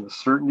analysis and the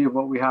certainty of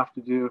what we have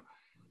to do,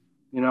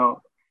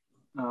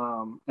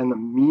 and the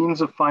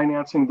means of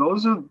financing,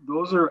 those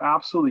are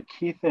absolutely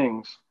key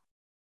things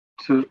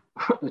to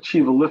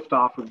achieve a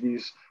liftoff of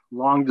these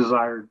long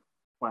desired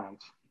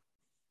plans.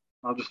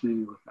 I'll just leave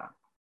you with that.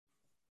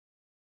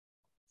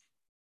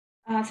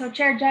 So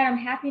Chair Judd, I'm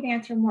happy to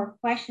answer more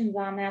questions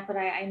on that, but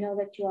I know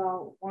that you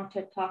all want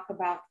to talk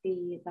about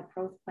the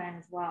PROS plan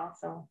as well.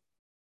 So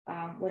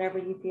whatever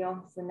you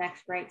feel is the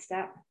next right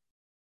step.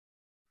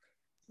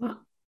 Well,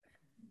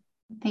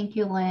 thank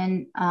you,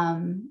 Lynn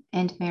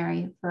and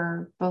Mary,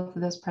 for both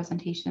of those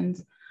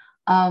presentations.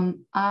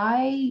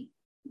 I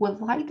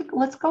would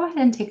let's go ahead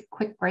and take a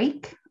quick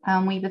break.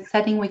 We've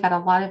been we got a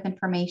lot of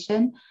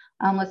information.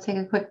 Let's take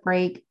a quick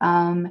break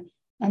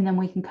and then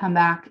we can come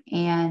back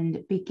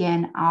and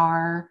begin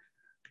our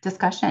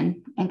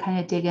discussion and kind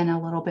of dig in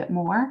a little bit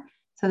more.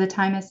 So the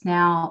time is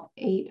now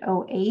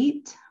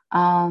 8:08,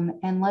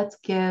 and let's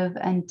give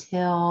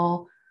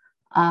until,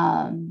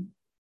 can't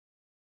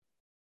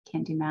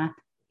do math,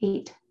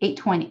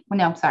 8:20,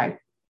 no, I'm sorry,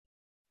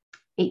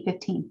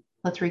 8:15.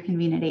 Let's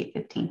reconvene at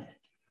 8:15.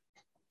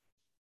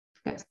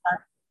 Good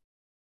start.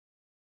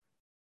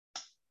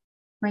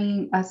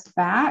 Bringing us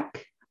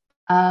back.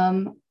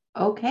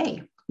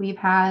 Okay, we've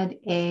had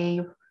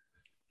a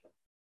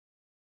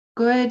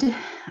good,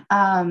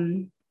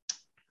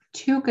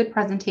 two good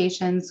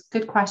presentations,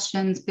 good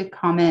questions, good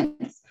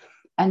comments.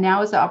 And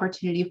now is the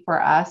opportunity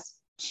for us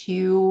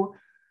to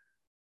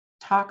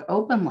talk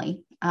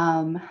openly,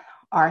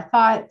 our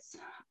thoughts,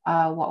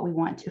 what we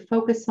want to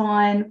focus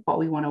on, what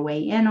we want to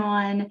weigh in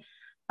on,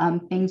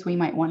 things we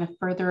might want to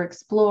further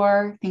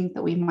explore, things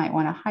that we might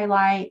want to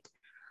highlight.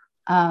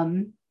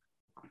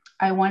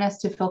 I want us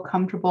to feel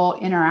comfortable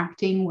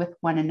interacting with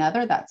one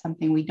another. That's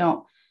something we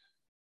don't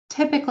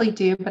typically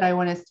do, but I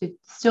want us to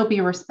still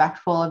be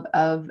respectful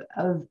of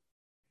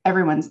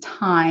everyone's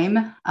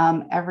time,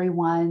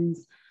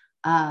 everyone's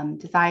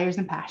desires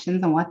and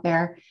passions and what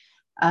their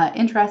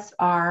interests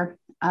are.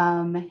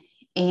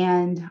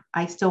 And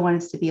I still want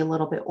us to be a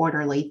little bit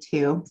orderly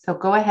too. So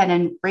go ahead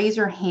and raise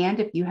your hand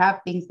if you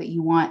have things that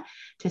you want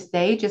to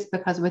say, just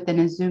because within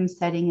a Zoom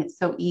setting, it's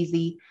so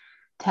easy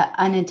to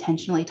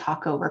unintentionally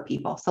talk over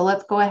people. So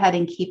let's go ahead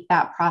and keep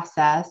that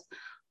process.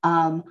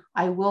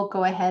 I will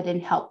go ahead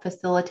and help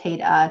facilitate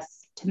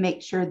us to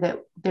make sure that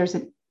there's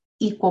an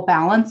equal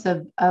balance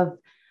of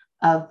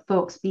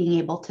folks being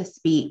able to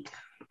speak,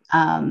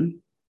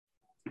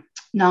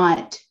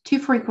 not too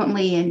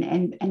frequently,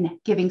 and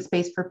giving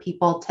space for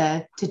people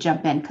to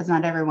jump in, because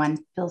not everyone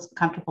feels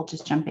comfortable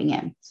just jumping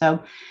in.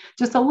 So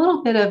just a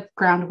little bit of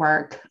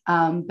groundwork,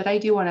 but I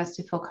do want us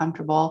to feel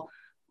comfortable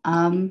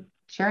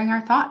sharing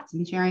our thoughts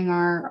and sharing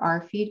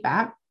our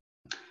feedback.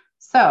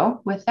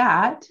 So with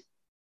that,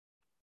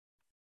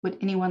 would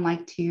anyone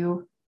like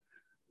to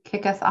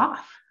kick us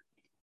off?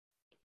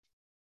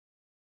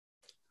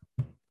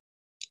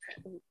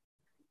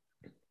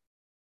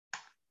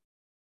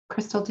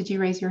 Crystal, did you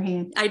raise your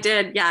hand? I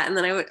did, yeah. And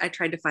then I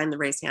tried to find the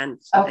raise hand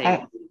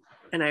thing,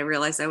 and I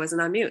realized I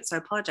wasn't on mute. So I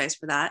apologize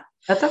for that.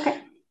 That's okay.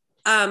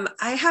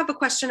 I have a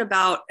question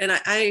about, and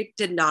I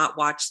did not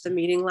watch the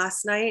meeting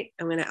last night.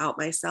 I'm going to out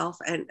myself,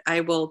 and I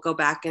will go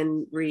back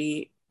and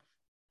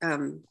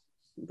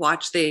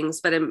watch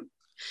things. But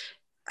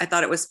I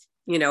thought it was,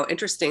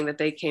 interesting that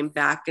they came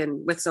back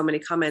and with so many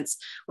comments.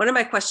 One of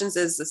my questions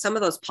is some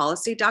of those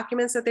policy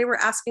documents that they were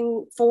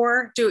asking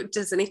for.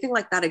 Does anything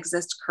like that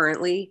exist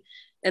currently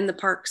in the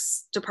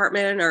Parks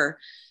Department, or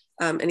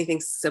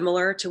anything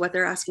similar to what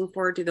they're asking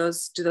for? Do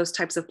those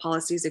types of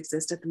policies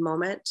exist at the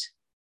moment?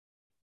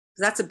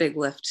 That's a big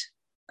lift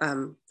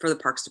for the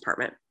Parks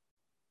Department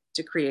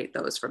to create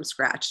those from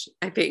scratch,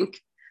 I think.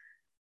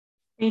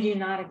 They do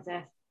not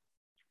exist.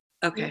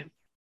 Okay.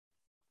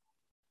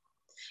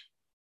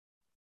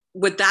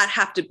 Would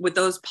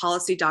those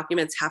policy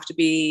documents have to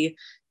be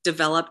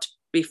developed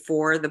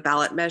before the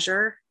ballot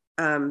measure?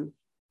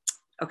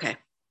 Okay. It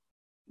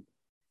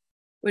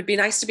would be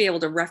nice to be able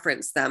to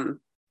reference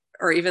them,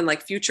 or even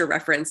like future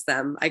reference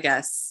them, I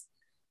guess,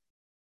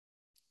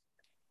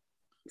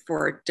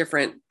 for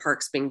different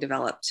parks being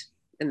developed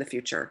in the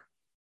future,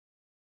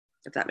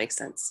 if that makes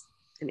sense.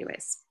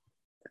 Anyways,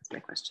 that's my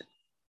question.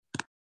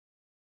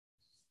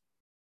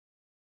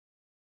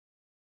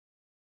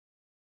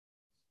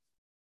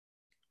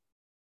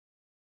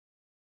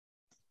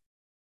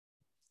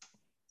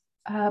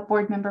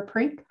 Board Member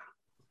Parikh.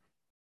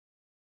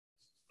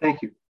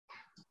 Thank you.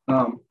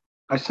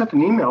 I sent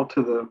an email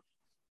to the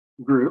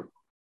group,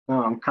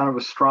 kind of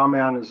a straw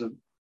man as a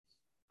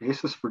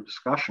basis for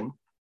discussion.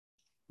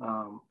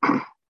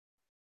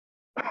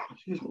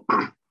 Excuse me.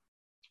 I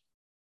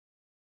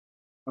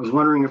was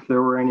wondering if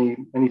there were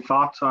any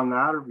thoughts on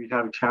that, or if you'd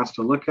had a chance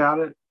to look at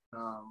it.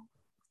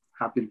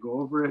 Happy to go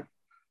over it.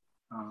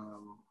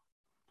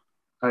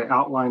 I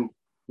outlined,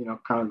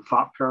 kind of the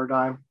thought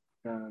paradigm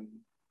and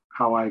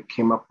how I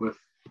came up with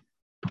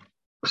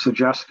a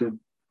suggested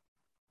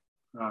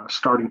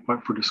starting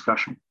point for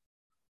discussion.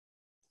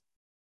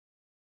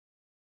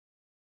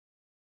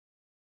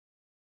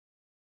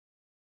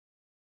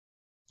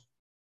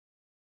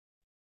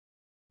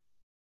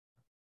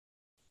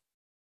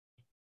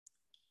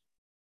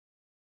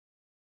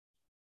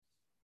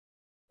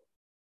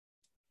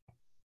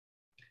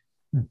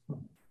 I'm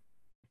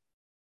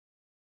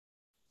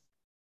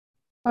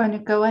going to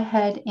go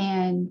ahead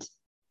and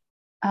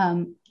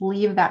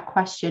leave that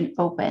question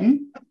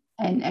open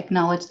and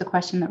acknowledge the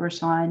question that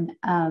Rashawn,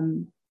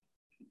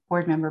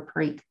 Board Member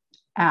Parikh,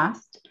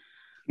 asked.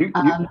 You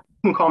can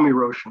call me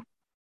Roshan.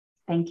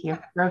 Thank you,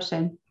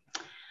 Roshan.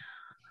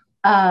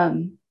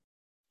 So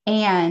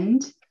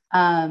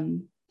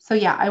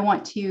yeah, I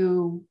want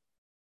to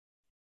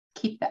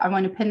I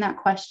want to pin that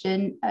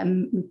question.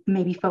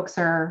 Maybe folks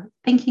are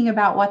thinking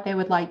about what they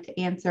would like to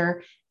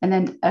answer, and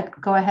then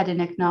go ahead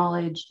and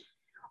acknowledge.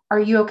 Are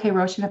you okay,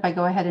 Roshan, if I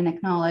go ahead and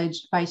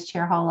acknowledge Vice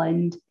Chair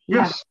Holland? He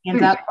yes, has hands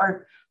please. up,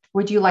 or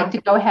would you like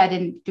to go ahead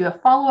and do a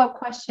follow-up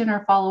question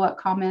or follow-up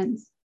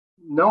comments?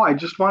 No, I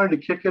just wanted to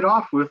kick it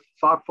off with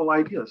thoughtful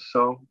ideas.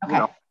 So,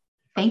 okay.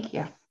 Thank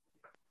you.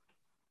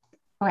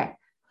 Okay.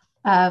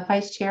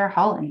 Vice Chair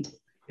Holland.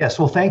 Yes,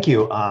 well, thank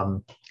you.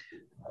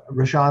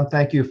 Rashawn,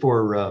 thank you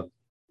for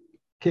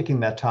kicking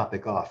that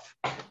topic off.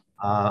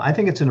 I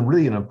think it's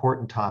really an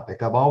important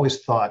topic. I've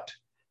always thought,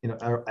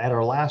 at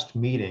our last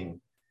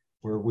meeting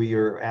where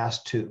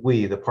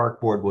the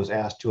park board was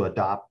asked to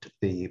adopt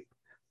the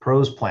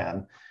PROS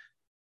plan,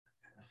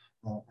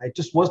 I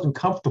just wasn't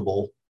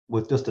comfortable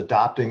with just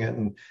adopting it.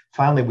 And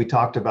finally, we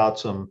talked about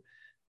some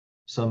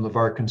of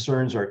our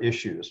concerns or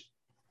issues.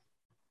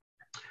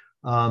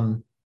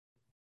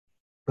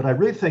 But I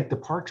really think the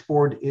Parks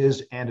Board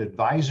is an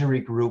advisory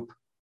group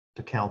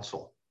to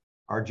council.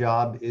 Our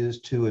job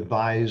is to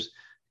advise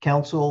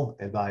council,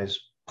 advise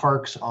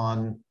parks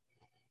on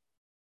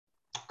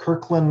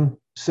Kirkland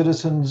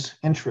citizens'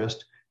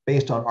 interest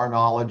based on our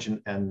knowledge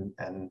and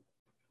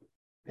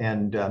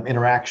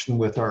interaction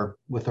with our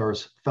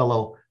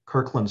fellow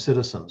Kirkland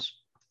citizens.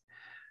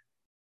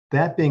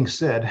 That being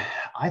said,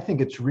 I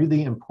think it's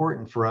really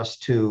important for us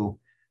to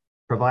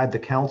provide the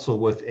council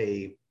with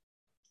a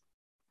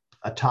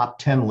top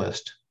 10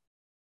 list.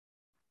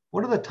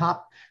 What are the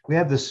top? We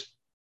have this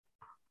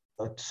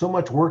so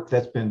much work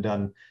that's been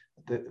done.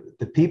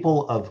 The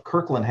people of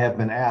Kirkland have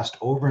been asked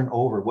over and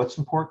over what's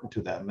important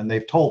to them, and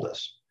they've told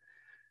us.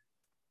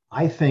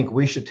 I think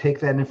we should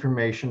take that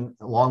information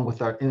along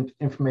with our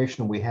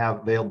information we have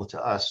available to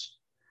us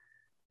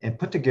and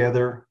put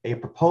together a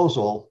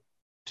proposal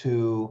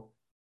to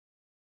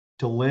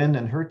Lynn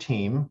and her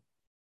team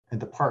and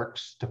the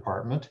Parks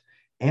Department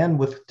and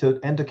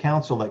to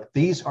council, like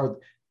these are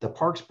the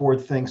Parks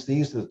Board thinks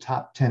these are the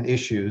top 10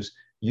 issues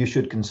you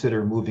should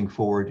consider moving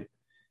forward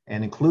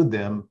and include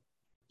them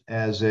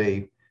as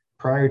a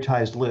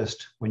prioritized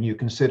list when you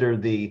consider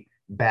the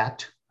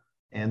BAT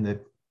and the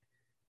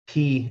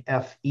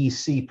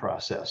PFEC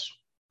process.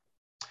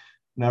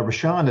 Now,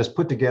 Rashawn has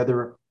put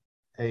together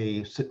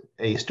a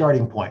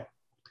starting point,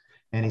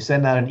 and he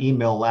sent out an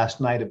email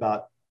last night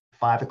about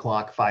 5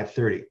 o'clock,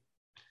 5:30,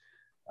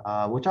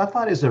 which I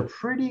thought is a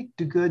pretty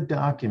good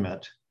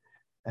document.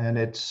 And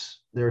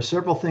there are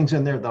several things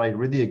in there that I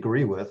really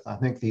agree with. I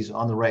think he's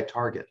on the right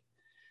target.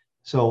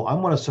 So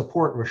I'm going to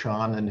support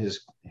Rashawn and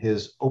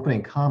his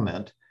opening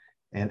comment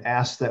and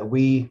ask that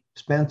we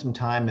spend some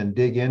time and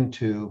dig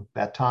into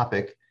that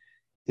topic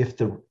if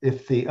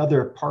the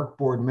other park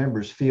board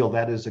members feel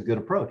that is a good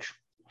approach.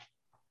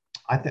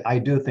 I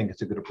do think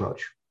it's a good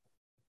approach.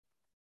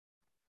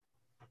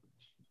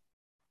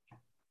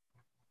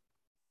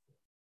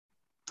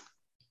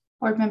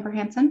 Board Member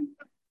Hanson.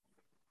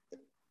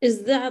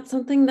 Is that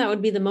something that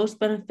would be the most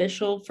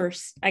beneficial for,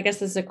 I guess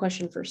this is a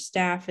question for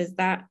staff, is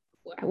that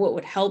what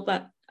would help?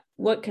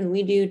 What can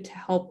we do to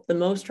help the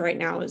most right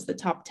now? Is the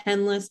top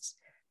 10 lists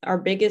our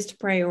biggest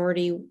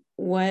priority?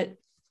 What,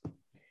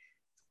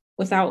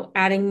 without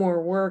adding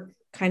more work,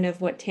 kind of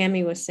what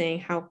Tammy was saying,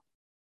 how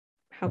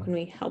can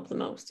we help the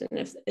most? And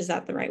is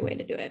that the right way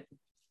to do it?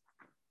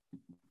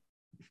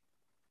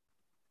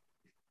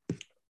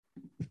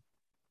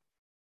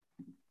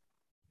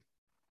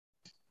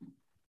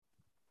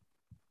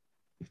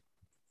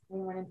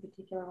 Anyone in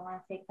particular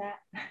want to take that?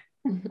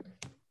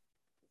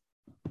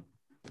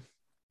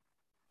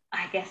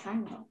 I guess I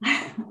will.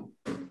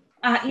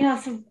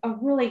 It's a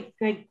really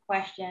good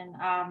question.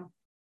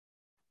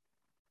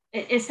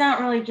 It's not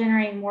really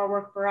generating more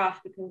work for us,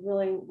 because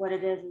really what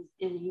it is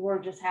you're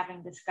just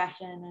having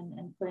discussion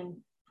and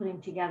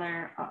putting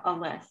together a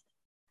list.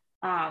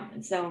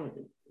 So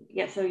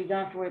you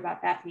don't have to worry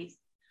about that piece.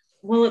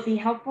 Will it be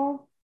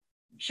helpful?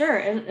 Sure,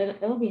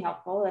 it'll be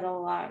helpful.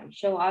 It'll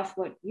show us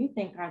what you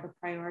think are the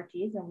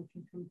priorities, and we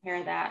can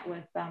compare that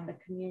with the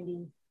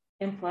community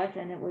input,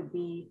 and it would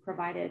be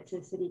provided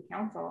to City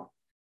Council.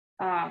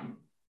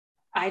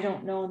 I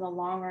don't know in the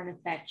long run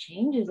if that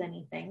changes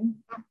anything.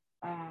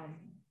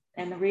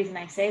 And the reason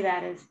I say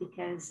that is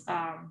because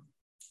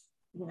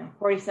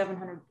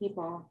 4,700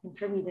 people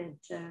contributed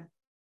to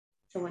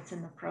what's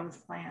in the PROS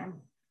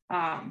plan.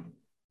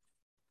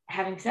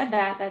 Having said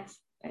that, that's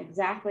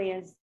exactly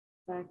as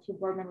the two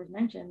board members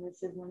mentioned.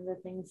 This is one of the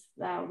things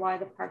why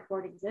the park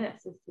board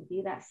exists, is to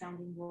be that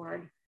sounding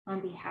board on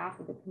behalf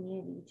of the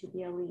community, to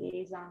be a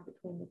liaison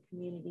between the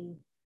community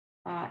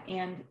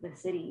and the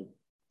city.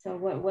 So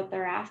what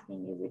they're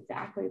asking is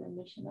exactly the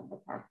mission of the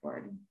park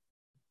board.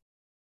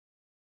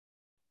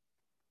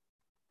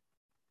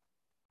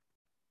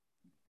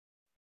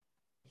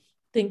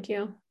 Thank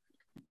you.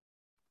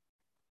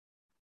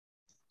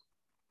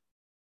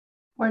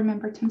 Board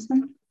Member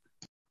Timpson.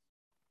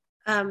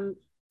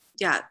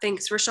 Yeah,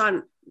 thanks,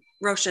 Roshan.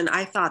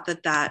 I thought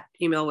that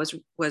email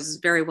was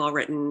very well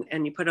written,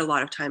 and you put a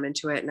lot of time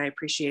into it, and I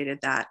appreciated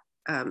that.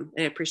 And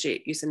I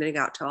appreciate you sending it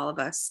out to all of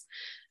us.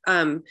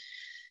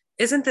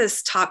 Isn't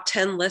this top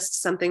 10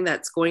 list something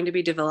that's going to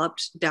be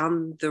developed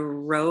down the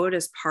road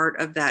as part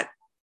of that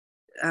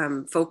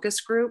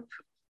focus group?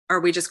 Are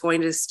we just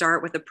going to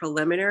start with a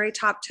preliminary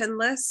top 10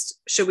 list?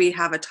 Should we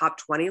have a top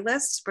 20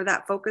 list for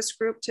that focus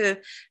group to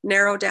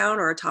narrow down,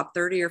 or a top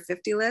 30 or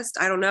 50 list?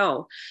 I don't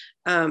know.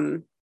 I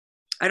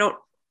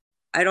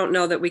don't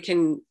know that we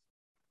can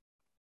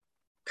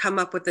come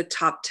up with a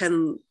top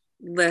 10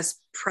 list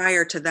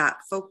prior to that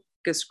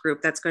focus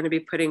group that's going to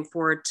be putting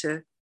forward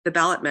to the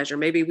ballot measure.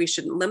 Maybe we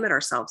shouldn't limit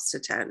ourselves to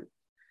 10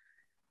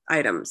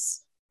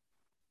 items.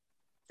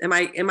 Am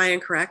I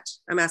incorrect?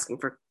 I'm asking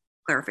for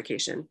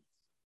clarification.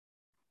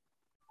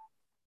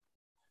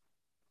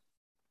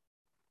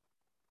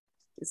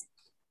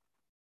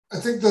 I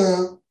think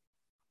the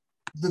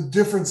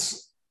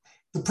difference,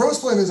 the PROS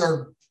plan is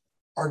our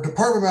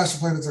department master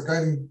plan, is our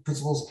guiding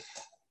principles.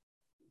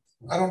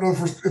 I don't know if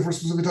we're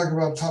specifically talking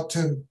about top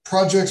 10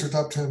 projects or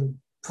top 10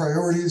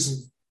 priorities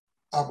and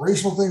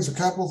operational things or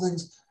capital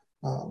things.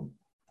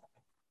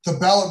 The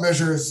ballot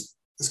measure is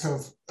kind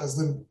of, as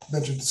Lynn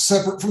mentioned,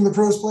 separate from the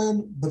PROS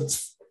plan, but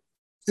it's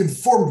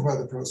informed by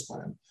the PROS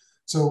plan.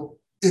 So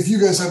if you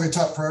guys have a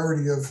top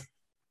priority of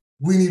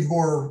we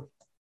want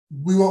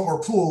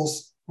more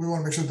pools, we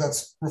want to make sure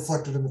that's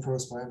reflected in the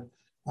PROS plan.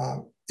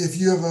 If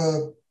you have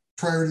a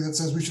priority that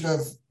says we should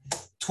have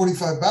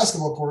 25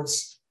 basketball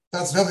courts,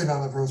 that's definitely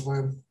not in the PROS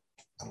plan.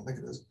 I don't think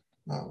it is.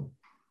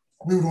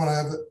 We would want to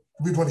have that.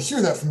 We'd want to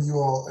hear that from you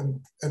all and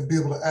be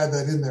able to add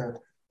that in there.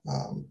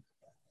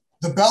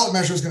 The ballot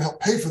measure is going to help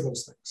pay for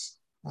those things.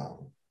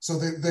 So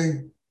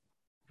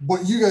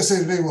what you guys say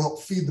today will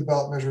help feed the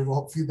ballot measure, will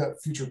help feed that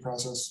future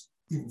process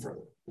even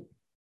further.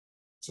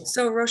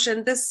 So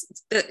Roshan,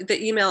 the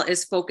email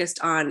is focused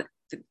on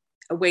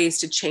ways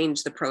to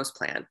change the PROS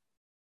plan,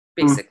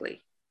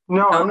 basically.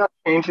 No, I'm not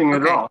changing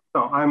it at all.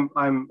 No,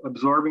 I'm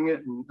absorbing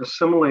it and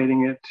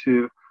assimilating it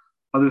to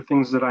other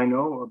things that I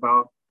know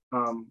about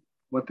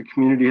what the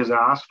community has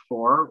asked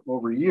for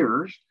over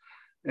years,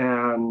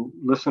 and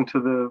listen to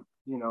the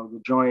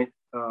joint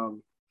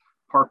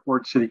park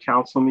board city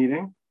council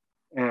meeting,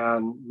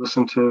 and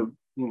listen to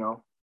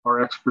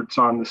our experts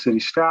on the city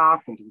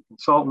staff and to the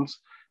consultants.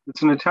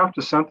 It's an attempt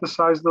to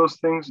synthesize those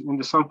things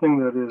into something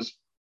that is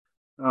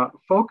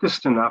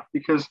focused enough,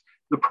 because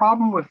the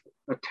problem with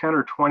a 10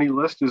 or 20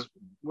 list is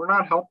we're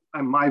not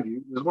in my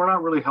view, is we're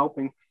not really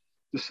helping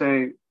to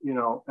say,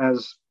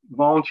 as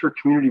volunteer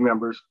community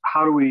members,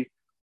 how do we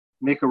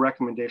make a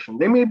recommendation?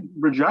 They may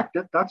reject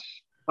it, that's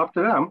up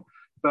to them,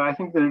 but I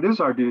think that it is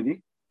our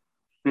duty,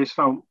 based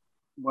on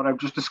what I've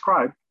just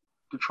described,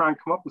 to try and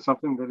come up with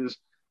something that is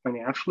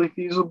financially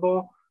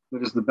feasible,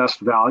 that is the best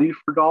value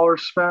for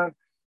dollars spent,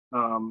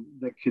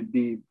 that could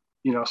be,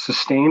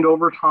 sustained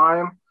over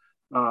time,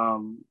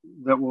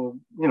 that will,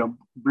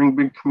 bring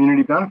big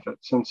community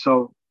benefits. And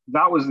so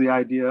that was the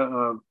idea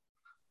of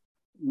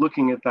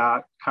looking at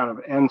that kind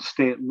of end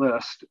state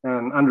list,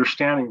 and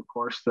understanding, of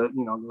course, that,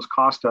 those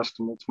cost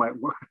estimates might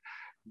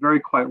vary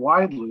quite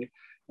widely.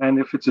 And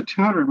if it's a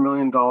 $200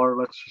 million,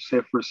 let's just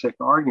say for the sake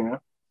of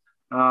argument,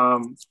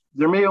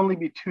 there may only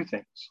be 2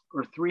 things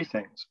or 3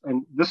 things.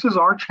 And this is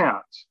our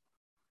chance,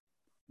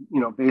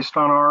 based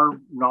on our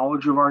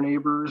knowledge of our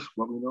neighbors,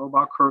 what we know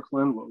about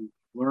Kirkland, what we've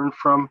learned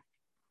from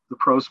the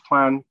PROS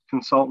plan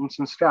consultants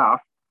and staff,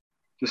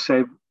 to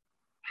say,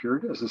 here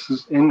it is. This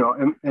is, and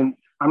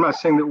I'm not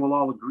saying that we'll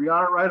all agree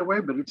on it right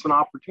away, but it's an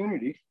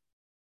opportunity.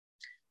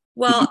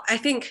 Well, I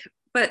think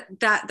But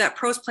that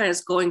pros plan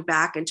is going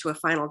back into a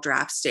final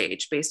draft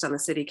stage based on the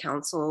city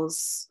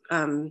council's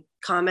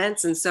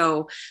comments. And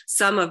so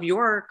some of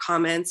your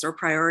comments or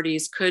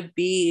priorities could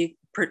be,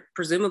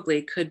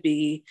 presumably could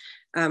be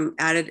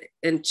added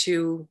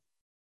into,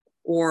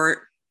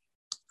 or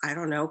I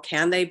don't know,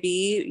 can they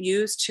be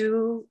used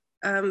to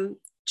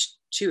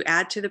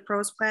add to the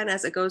pros plan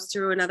as it goes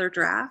through another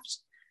draft?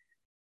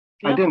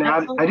 I didn't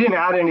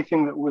add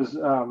anything that was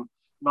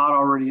not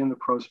already in the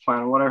pros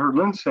plan. What I heard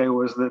Lynn say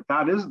was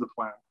that is the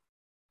plan,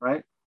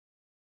 right?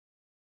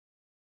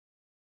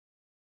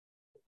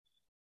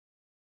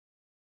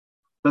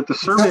 That the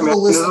survey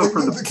mechanism for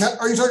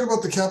are you talking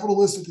about the capital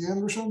list at the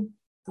end, Rashawn?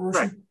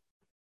 Right.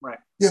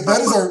 Yeah,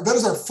 that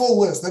is our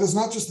full list. That is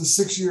not just the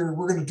 6 year.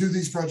 We're going to do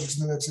these projects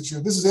in the next 6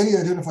 years. This is any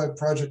identified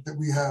project that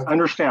we have. I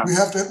understand. We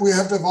have to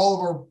have all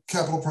of our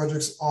capital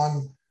projects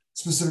on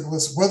specific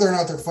lists, whether or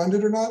not they're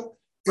funded or not.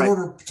 In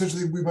order,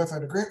 potentially, we might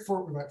find a grant for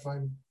it. We might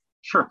find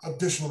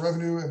additional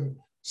revenue, and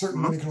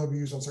certain money can only be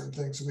used on certain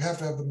things. So we have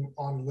to have them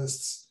on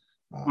lists.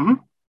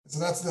 So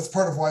that's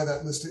part of why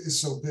that list is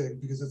so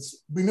big,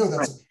 because we know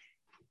that's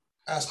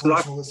an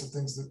aspirational list of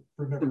things that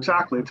we're never it's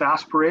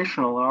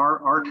aspirational.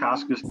 Our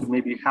task is to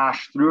maybe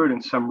hash through it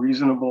in some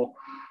reasonable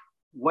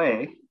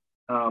way,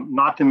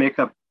 not to make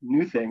up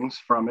new things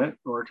from it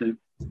or to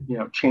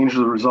change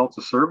the results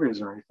of surveys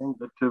or anything,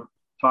 but to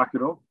talk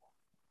it over.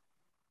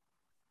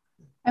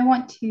 I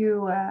want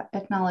to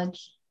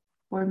acknowledge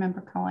Board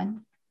Member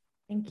Cohen.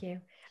 Thank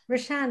you.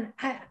 Rashawn,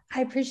 I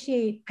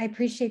appreciate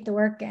the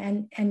work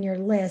and your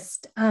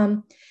list.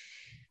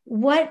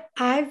 What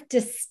I've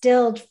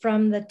distilled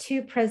from the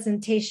two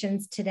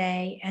presentations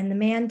today and the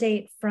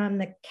mandate from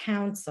the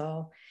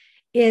council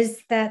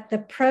is that the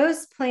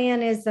PROS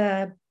plan is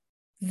a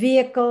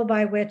vehicle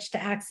by which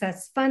to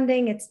access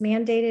funding. It's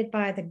mandated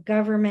by the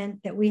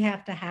government that we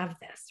have to have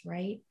this,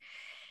 right?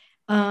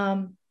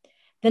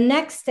 The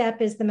next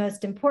step is the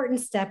most important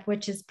step,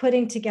 which is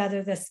putting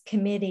together this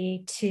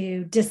committee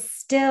to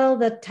distill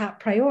the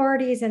top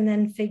priorities and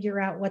then figure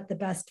out what the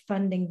best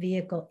funding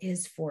vehicle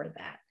is for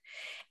that.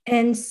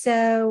 And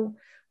so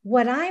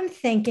what I'm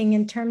thinking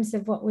in terms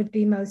of what would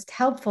be most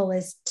helpful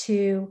is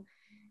to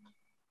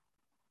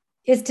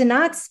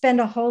not spend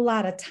a whole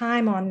lot of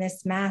time on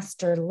this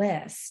master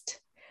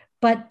list,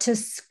 but to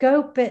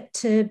scope it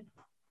to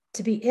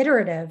be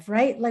iterative,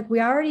 right? Like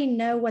we already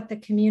know what the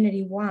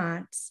community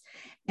wants.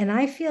 And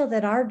I feel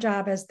that our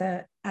job as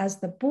the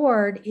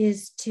board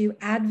is to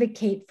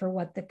advocate for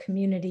what the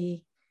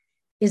community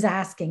is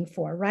asking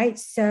for, right?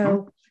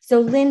 So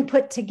Lynn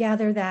put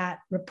together that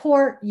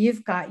report.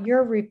 You've got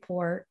your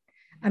report.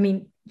 I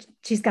mean,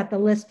 she's got the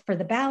list for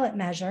the ballot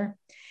measure.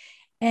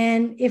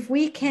 And if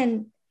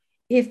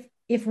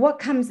what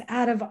comes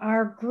out of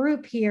our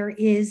group here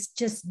is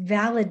just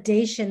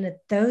validation that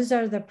those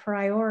are the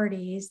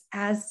priorities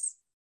as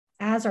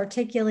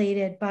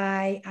articulated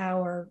by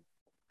our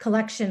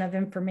collection of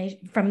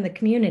information from the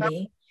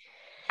community,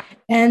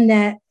 and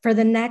that for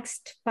the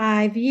next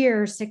 5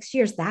 years, 6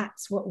 years,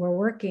 that's what we're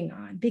working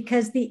on.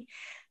 Because the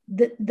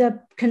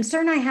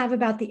concern I have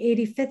about the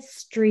 85th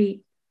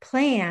Street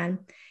plan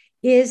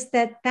is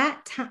that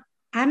time,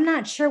 I'm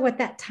not sure what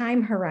that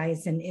time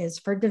horizon is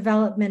for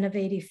development of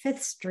 85th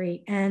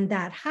Street and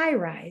that high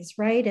rise,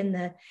 right? And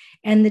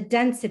the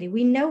density.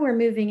 We know we're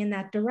moving in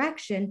that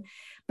direction,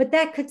 but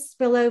that could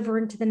spill over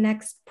into the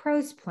next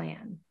PROS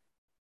plan,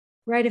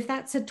 right? If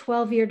that's a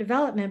 12-year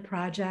development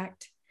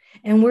project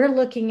and we're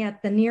looking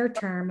at the near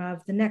term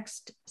of the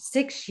next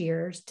 6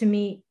 years to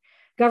meet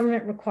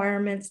government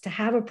requirements to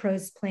have a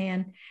PROS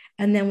plan,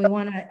 and then we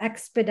want to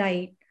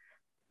expedite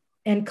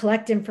and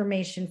collect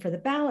information for the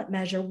ballot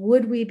measure,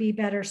 would we be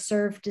better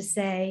served to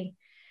say,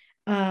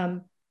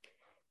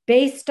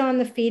 based on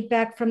the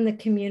feedback from the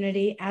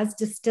community as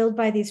distilled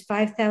by these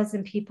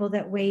 5,000 people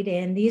that weighed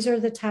in, these are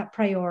the top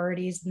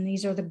priorities and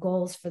these are the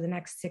goals for the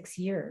next 6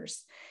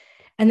 years.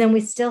 And then we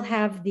still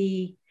have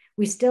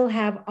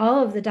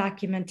all of the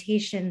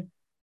documentation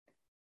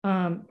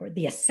or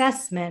the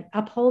assessment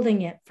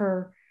upholding it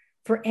for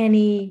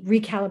any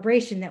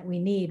recalibration that we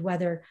need,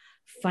 whether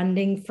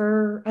funding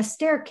for a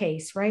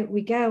staircase, right?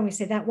 We go and we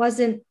say that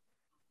wasn't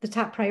the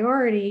top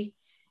priority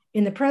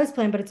in the PROS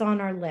plan, but it's on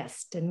our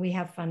list and we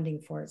have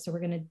funding for it. So we're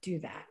going to do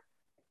that.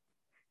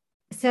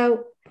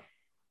 So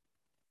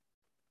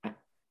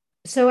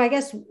I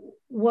guess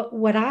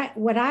what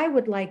I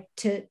would like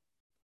to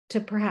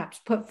perhaps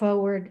put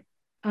forward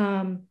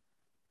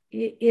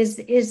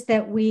is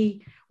that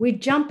we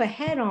jump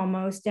ahead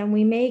almost and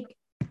we make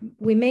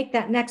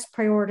that next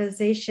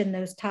prioritization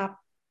those top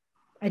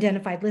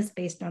identified lists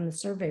based on the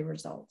survey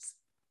results.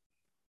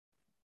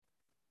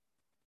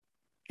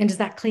 And does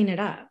that clean it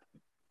up?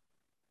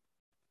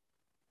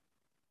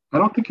 I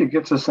don't think it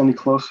gets us any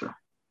closer,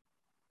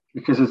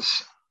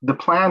 because the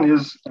plan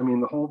is, I mean,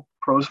 the whole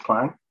PROS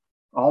plan,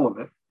 all of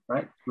it,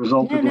 right?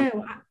 Resulted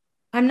No,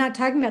 I'm not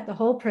talking about the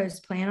whole PROS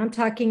plan. I'm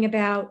talking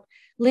about,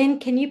 Lynn,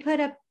 can you put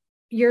up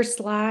your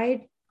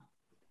slide?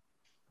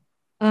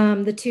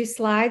 The 2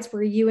 slides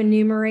where you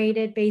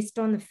enumerated based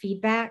on the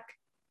feedback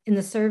in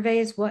the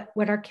surveys, what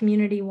our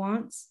community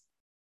wants.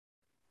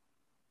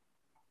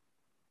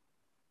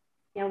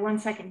 Yeah, 1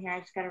 second here. I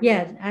just got to.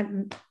 Yeah.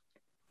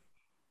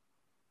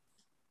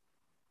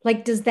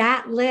 Like, does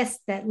that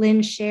list that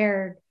Lynn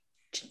shared,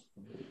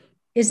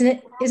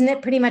 isn't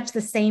it pretty much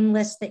the same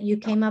list that you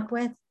came up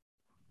with?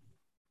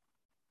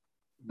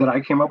 That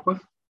I came up with?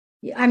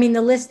 I mean,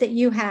 the list that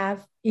you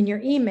have in your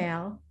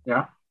email.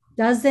 Yeah.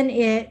 Doesn't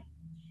it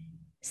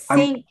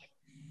sync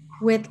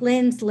with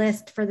Lynn's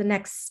list for the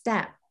next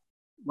step?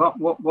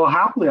 Well,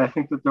 happily, I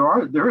think that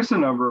there is a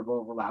number of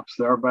overlaps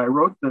there, but I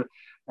wrote the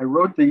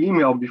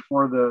email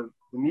before the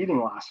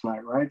meeting last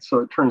night, right? So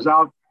it turns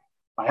out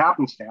by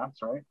happenstance,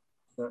 right,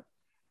 that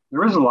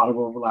there is a lot of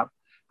overlap.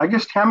 I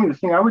guess, Tammy, the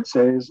thing I would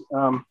say is,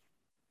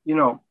 you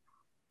know,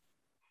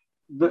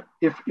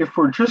 if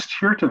we're just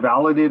here to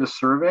validate a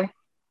survey,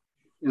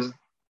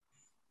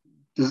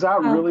 does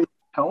that really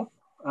help?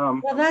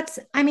 Well, that's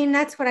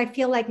what I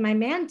feel like my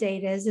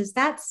mandate is if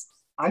that's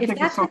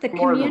what the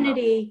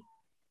community,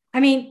 I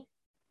mean,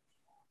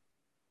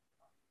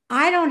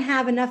 I don't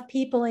have enough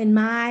people in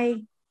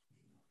my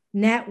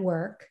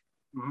network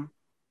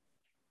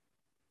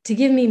to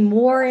give me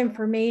more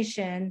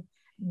information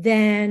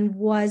than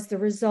was the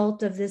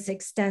result of this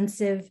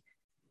extensive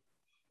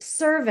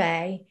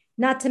survey,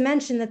 not to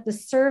mention that the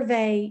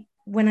survey,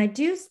 when I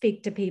do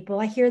speak to people,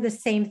 I hear the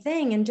same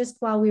thing. And just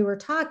while we were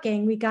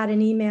talking, we got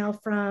an email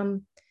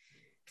from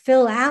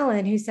Phil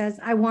Allen who says,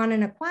 I want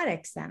an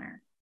aquatic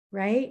center,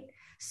 right?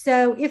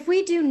 So if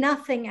we do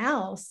nothing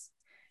else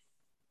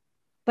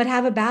but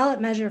have a ballot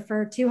measure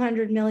for a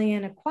 200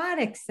 million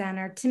aquatic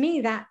center, to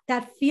me, that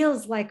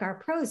feels like our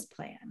PROS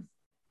plan.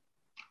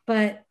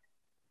 But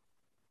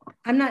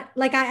I'm not,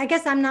 like, I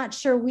guess I'm not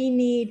sure we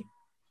need,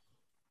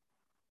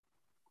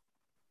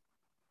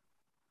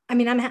 I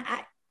mean,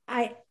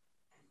 I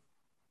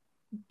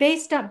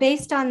based on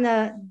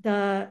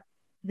the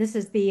this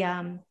is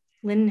the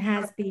Lynn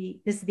has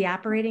this is the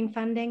operating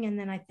funding, and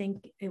then I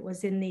think it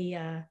was in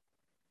the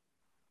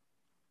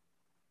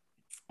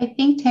I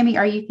think, Tammy,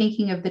 are you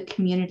thinking of the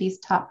community's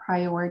top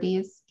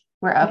priorities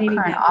where of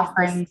current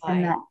offerings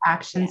and the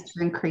actions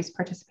to increase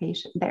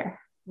participation there?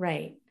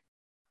 Right.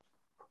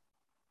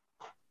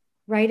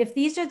 If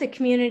these are the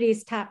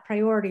community's top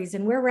priorities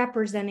and we're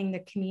representing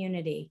the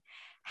community,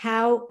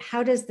 how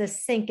does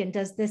this sync, and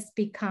does this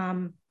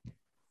become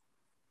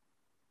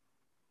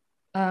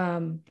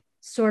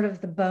sort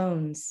of the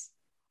bones?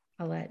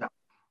 Let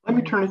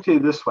me turn it to you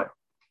this way.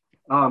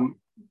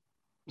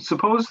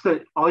 Suppose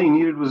that all you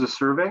needed was a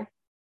survey,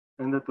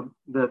 and that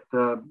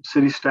the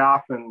city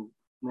staff and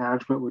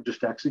management would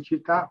just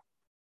execute that.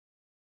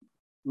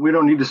 We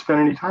don't need to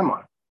spend any time on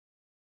it,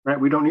 right?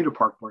 We don't need a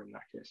park board in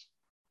that case.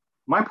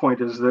 My point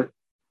is that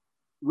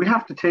we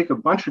have to take a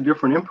bunch of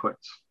different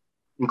inputs,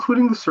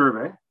 including the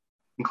survey,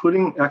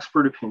 including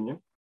expert opinion,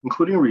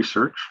 including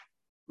research.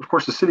 Of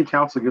course, the city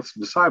council gets to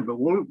decide, but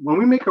when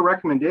we make a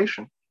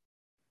recommendation,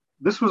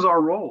 this was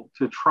our role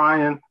to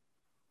try and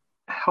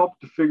help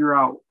to figure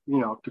out,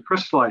 to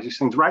crystallize these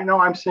things. Right now,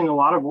 I'm seeing a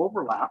lot of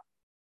overlap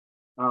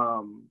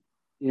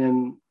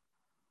in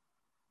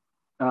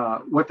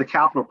what the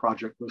capital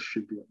project list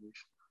should be, at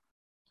least.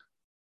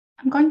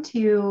 I'm going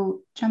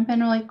to jump in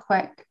really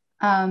quick,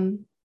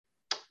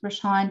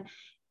 Rashawn.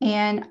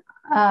 And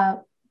I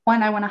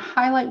want to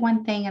highlight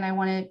one thing, and I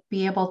want to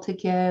be able to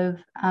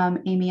give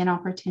Amy an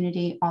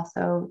opportunity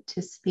also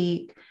to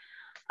speak.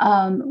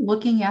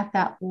 Looking at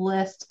that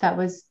list that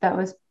was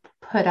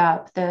put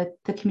up, the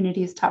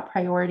community's top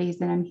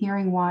priorities, and I'm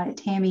hearing what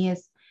Tammy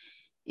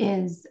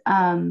is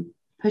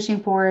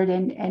pushing forward,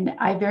 and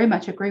I very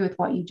much agree with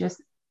what you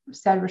just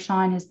said,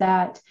 Rashawn, is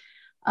that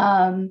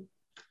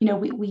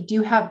we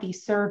do have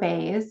these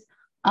surveys,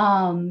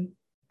 and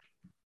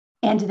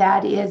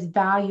that is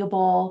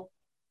valuable,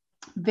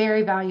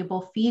 very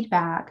valuable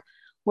feedback.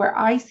 Where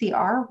I see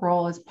our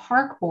role as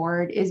park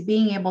board is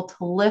being able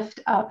to lift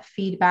up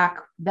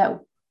feedback that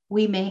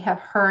we may have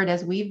heard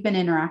as we've been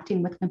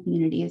interacting with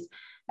communities,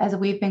 as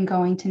we've been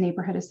going to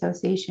neighborhood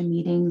association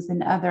meetings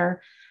and other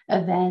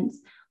events.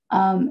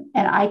 And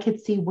I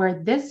could see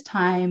where this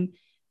time,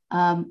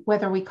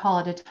 whether we call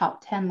it a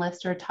top 10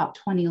 list or a top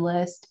 20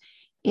 list,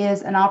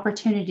 is an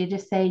opportunity to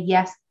say,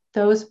 yes,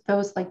 those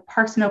like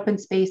parks and open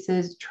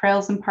spaces,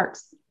 trails and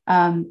parks,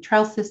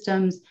 trail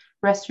systems,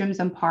 restrooms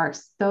and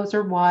parks, those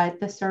are what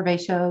the survey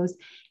shows.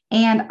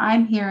 And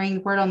I'm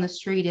hearing word on the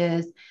street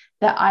is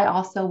that I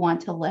also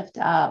want to lift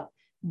up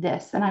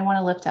this, and I want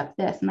to lift up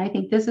this. And I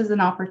think this is an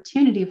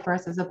opportunity for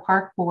us as a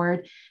park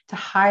board to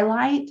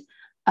highlight.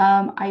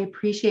 I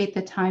appreciate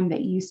the time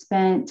that you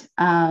spent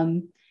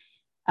crafting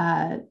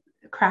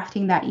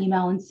that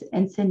email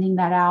and sending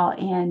that out.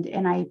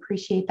 And I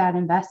appreciate that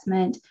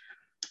investment.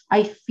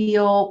 I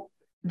feel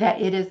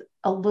that it is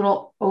a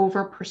little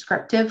over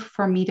prescriptive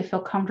for me to feel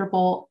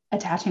comfortable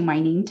attaching my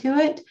name to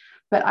it,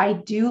 but I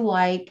do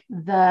like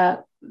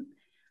the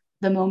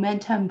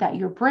momentum that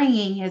you're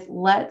bringing is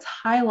let's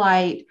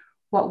highlight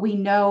what we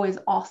know is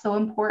also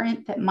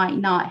important that might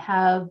not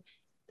have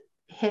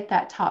hit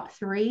that top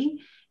 3,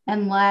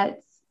 and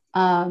let's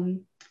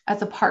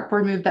as a park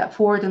board move that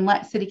forward and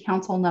let city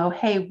council know,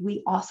 hey,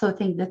 we also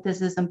think that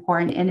this is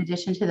important in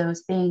addition to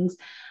those things.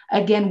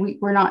 again,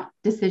 we're not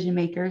decision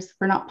makers,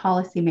 we're not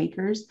policy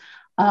makers.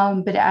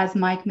 But as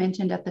Mike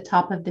mentioned at the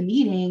top of the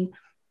meeting,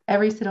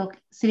 every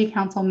city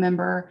council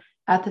member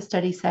at the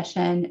study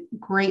session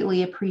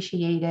greatly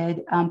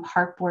appreciated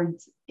Park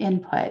Board's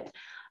input.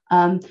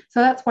 So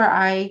that's where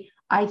I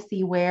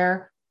see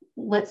where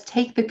let's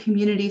take the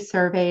community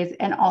surveys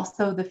and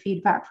also the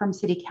feedback from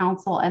city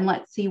council, and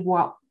let's see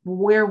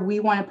where we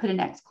want to put an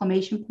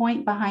exclamation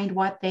point behind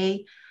what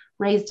they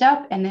raised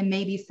up, and then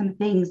maybe some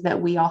things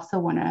that we also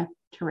want to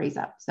raise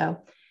up.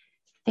 So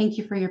thank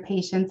you for your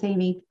patience.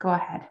 Amy, go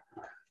ahead.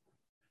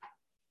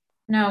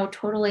 No,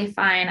 totally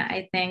fine.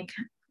 I think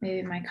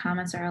maybe my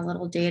comments are a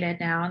little dated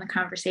now in the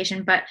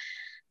conversation, but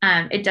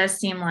it does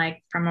seem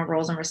like from a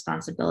roles and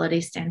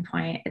responsibility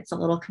standpoint, it's a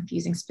little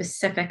confusing,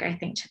 specific, I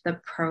think, to the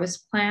pros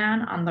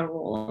plan on the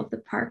role of the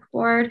park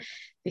board,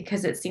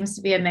 because it seems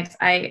to be a mix.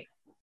 Tammy,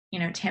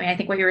 I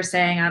think what you were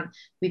saying,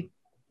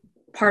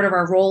 part of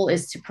our role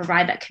is to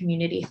provide that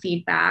community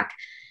feedback.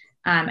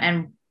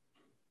 I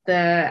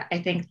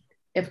think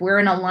if we're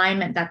in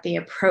alignment that the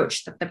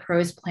approach that the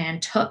pros plan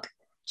took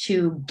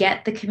to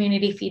get the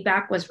community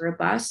feedback was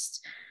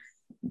robust,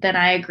 then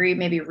I agree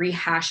maybe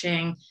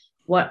rehashing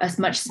what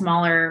a much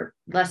smaller,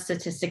 less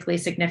statistically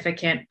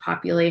significant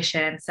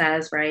population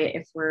says, right?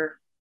 If we're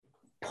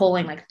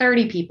polling like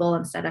 30 people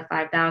instead of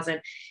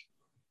 5,000,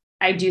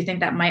 I do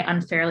think that might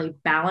unfairly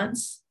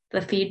balance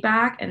the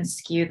feedback and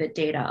skew the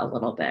data a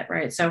little bit,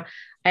 right? So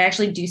I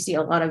actually do see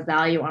a lot of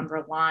value on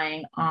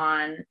relying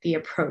on the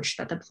approach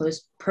that the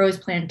pros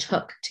plan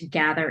took to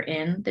gather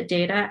in the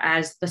data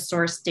as the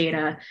source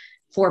data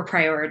for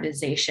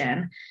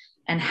prioritization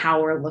and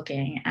how we're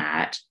looking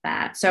at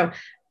that. So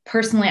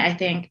personally, I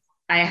think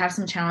I have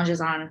some challenges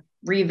on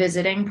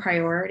revisiting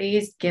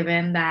priorities,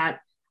 given that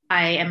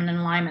I am in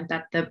alignment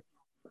that the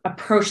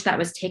approach that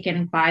was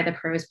taken by the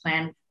pros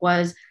plan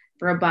was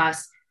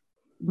robust,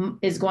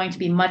 is going to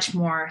be much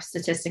more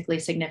statistically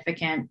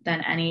significant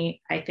than a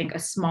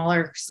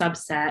smaller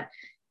subset.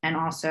 And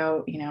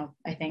also,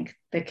 I think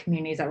the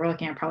communities that we're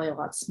looking at are probably a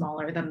lot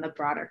smaller than the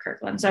broader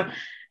Kirkland. So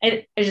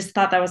I just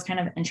thought that was kind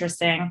of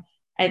interesting.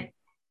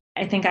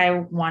 I think I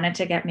wanted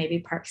to get maybe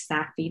park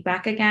staff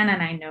feedback again.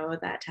 And I know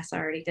that Tessa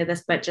already did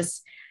this, but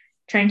just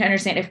trying to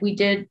understand if we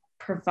did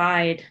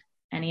provide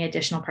any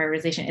additional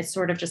prioritization, it's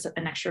sort of just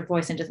an extra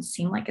voice and doesn't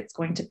seem like it's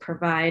going to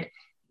provide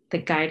the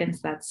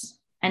guidance that's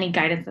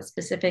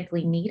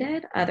specifically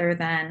needed other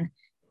than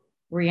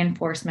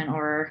reinforcement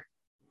or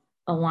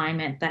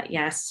alignment that,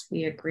 yes,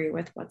 we agree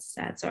with what's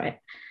said. So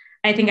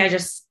I think I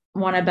just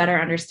want to better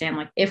understand,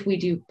 like, if we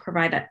do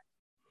provide that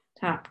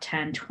top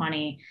 10,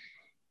 20,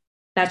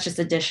 that's just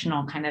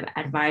additional kind of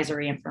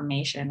advisory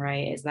information,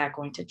 right? Is that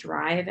going to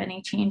drive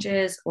any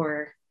changes,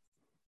 or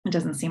it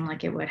doesn't seem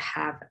like it would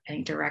have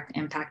any direct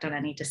impact on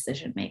any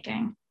decision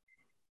making?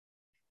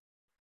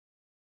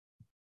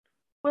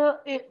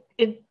 Well,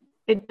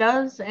 it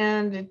does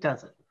and it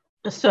doesn't.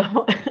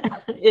 So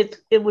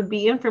it would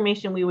be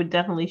information we would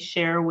definitely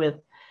share with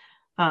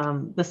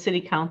the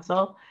city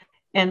council.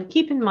 And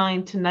keep in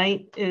mind,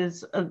 tonight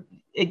is,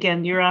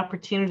 again, your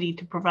opportunity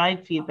to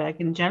provide feedback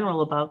in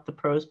general about the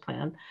pros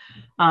plan.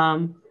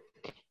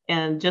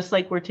 And just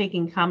like we're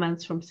taking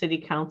comments from city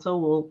council,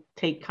 we'll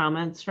take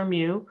comments from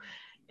you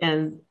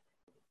and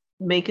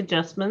make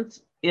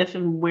adjustments if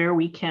and where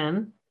we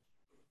can.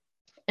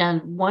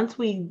 And once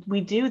we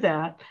do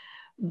that,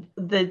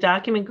 the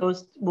document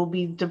will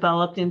be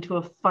developed into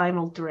a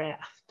final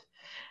draft.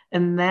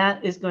 And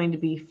that is going to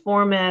be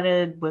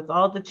formatted with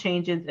all the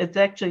changes. It's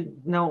actually,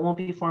 no, it won't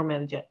be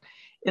formatted yet.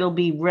 It'll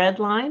be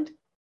redlined,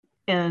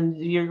 and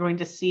you're going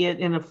to see it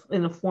in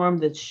a form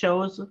that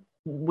shows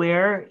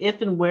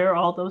if and where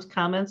all those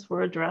comments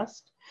were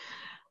addressed.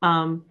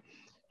 And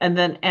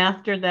then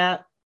after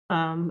that,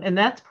 and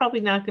that's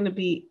probably not going to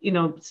be,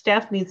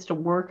 staff needs to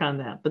work on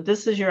that, but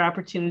this is your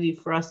opportunity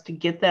for us to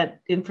get that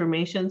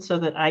information so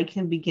that I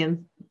can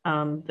begin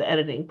the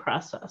editing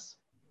process.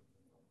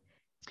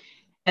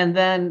 And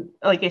then,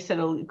 like I said,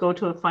 it'll go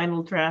to a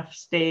final draft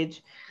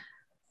stage,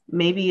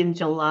 maybe in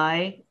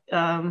July,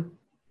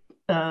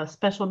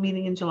 special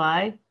meeting in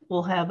July.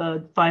 We'll have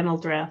a final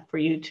draft for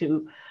you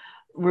to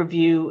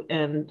review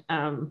and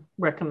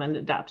recommend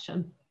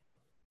adoption.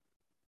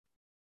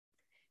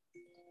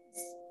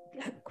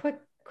 A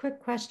quick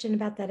question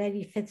about that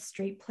 85th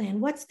Street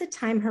plan. What's the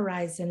time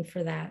horizon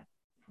for that?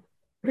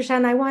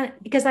 Rashawn,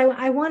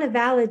 I want to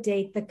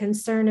validate the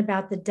concern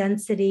about the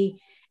density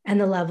and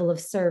the level of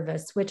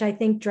service, which I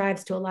think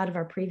drives to a lot of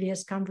our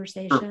previous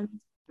conversations.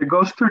 It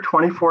goes through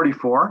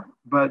 2044,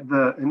 but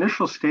the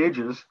initial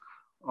stages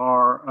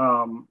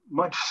are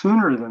much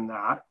sooner than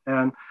that.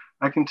 And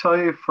I can tell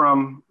you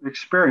from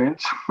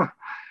experience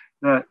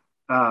that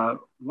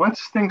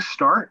once things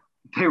start,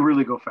 they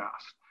really go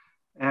fast.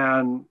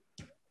 And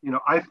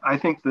I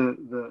think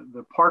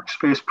the park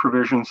space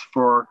provisions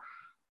for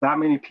that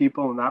many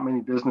people and that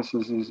many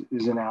businesses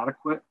is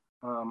inadequate.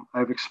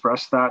 I've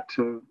expressed that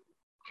to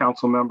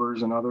council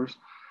members and others,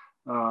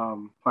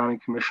 planning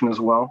commission as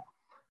well.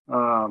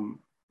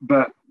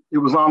 But it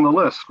was on the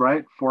list,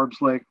 right?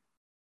 Forbes Lake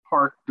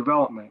park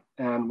development.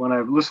 And when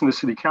I've listened to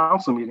city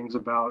council meetings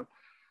about,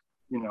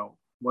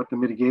 what the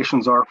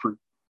mitigations are for,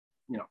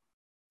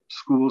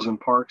 schools and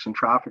parks and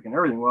traffic and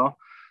everything, well,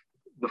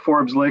 the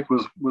Forbes Lake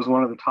was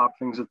one of the top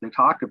things that they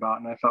talked about.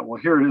 And I thought,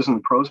 well, here it is in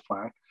the pros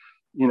plan.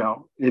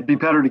 It'd be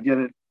better to get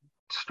it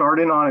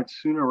started on it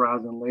sooner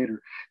rather than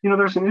later.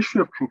 There's an issue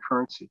of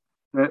concurrency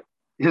that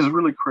is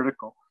really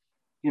critical.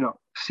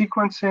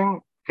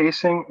 Sequencing,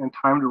 pacing, and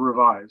time to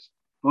revise,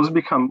 those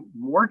become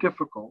more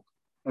difficult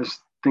as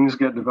things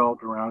get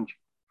developed around you.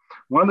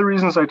 One of the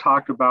reasons I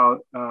talked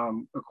about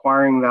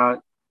acquiring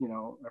that,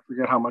 I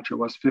forget how much it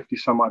was, 50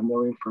 some odd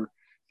million for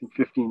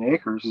 15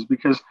 acres, is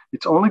because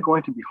it's only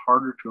going to be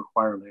harder to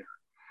acquire later.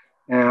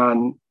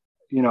 And,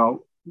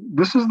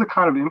 this is the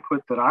kind of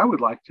input that I would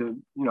like to,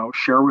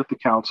 share with the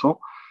council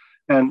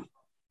and,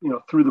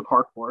 through the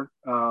park board.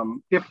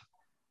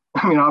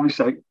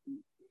 Obviously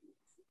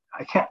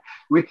I can't,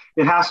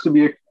 it has to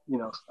be a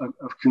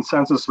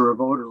consensus or a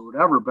vote or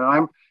whatever,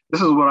 but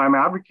this is what I'm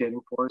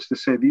advocating for, is to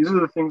say, these are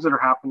the things that are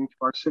happening to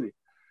our city.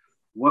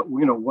 What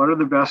are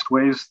the best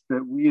ways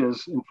that we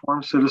as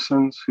informed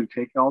citizens who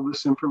take all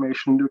this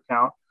information into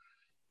account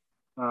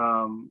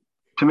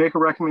to make a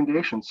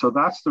recommendation. So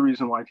that's the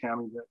reason why,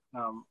 Tammy, that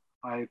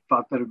I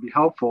thought that it'd be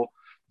helpful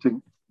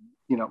to,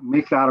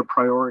 make that a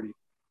priority.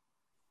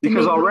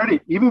 Because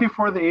already, even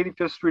before the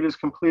 85th Street is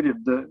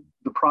completed,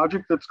 the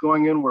project that's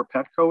going in where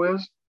Petco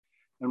is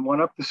and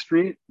one up the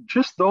street,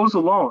 just those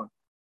alone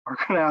are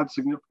going to add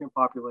significant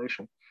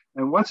population.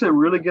 And once it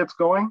really gets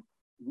going,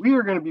 we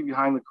are going to be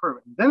behind the curve.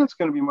 And then it's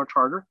going to be much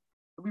harder.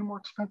 It'll be more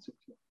expensive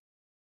too.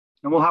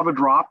 And we'll have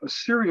a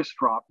serious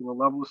drop in the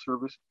level of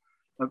service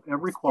of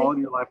every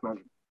quality of life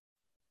measure.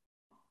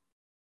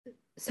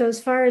 So as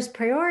far as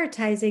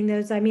prioritizing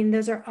those, I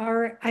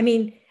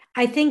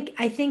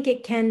think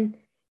it can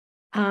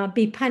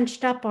be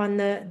punched up on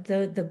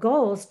the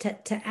goals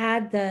to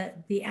add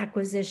the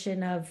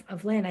acquisition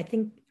of land.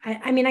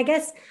 I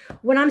guess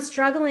what I'm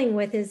struggling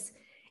with is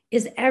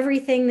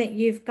everything that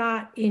you've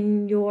got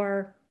in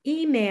your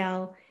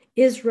email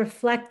is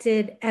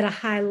reflected at a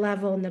high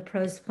level in the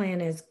pros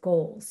plan as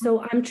goals.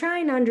 So I'm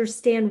trying to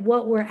understand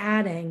what we're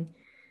adding,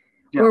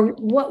 or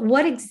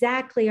what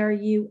exactly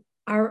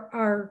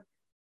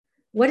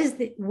what is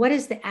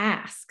the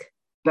ask?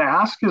 The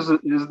ask is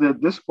that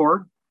this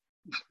board,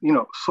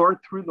 sort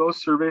through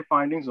those survey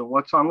findings and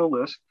what's on the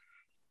list,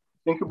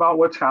 think about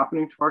what's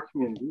happening to our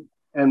community,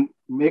 and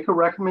make a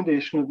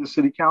recommendation of the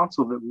city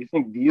council that we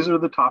think these are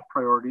the top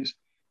priorities.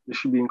 This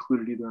should be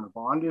included either in a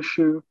bond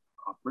issue,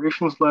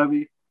 operations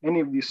levy, any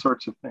of these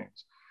sorts of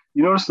things.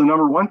 You notice the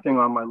number one thing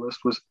on my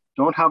list was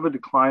don't have a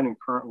decline in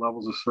current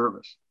levels of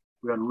service.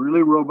 We had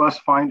really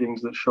robust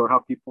findings that showed how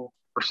people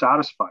are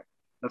satisfied.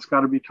 That's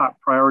got to be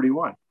top priority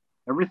one.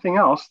 Everything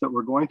else that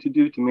we're going to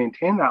do to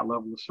maintain that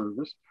level of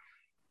service,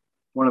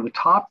 one of the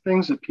top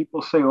things that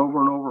people say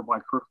over and over by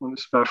Kirkland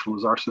is special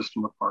is our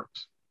system of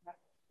parks.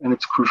 And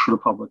it's crucial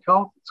to public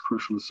health. It's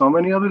crucial to so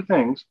many other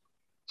things.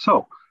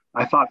 So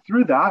I thought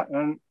through that,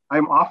 and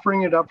I'm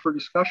offering it up for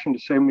discussion to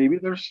say maybe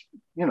there's,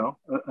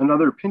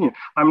 another opinion.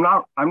 I'm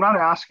not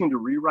asking to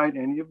rewrite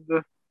any of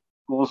the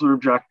goals or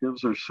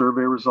objectives or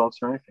survey results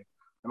or anything.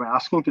 I'm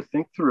asking to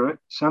think through it,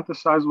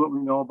 synthesize what we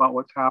know about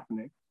what's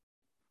happening,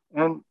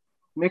 and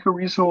make a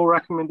reasonable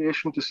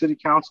recommendation to city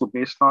council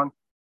based on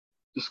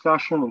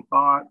discussion and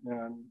thought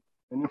and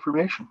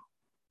information.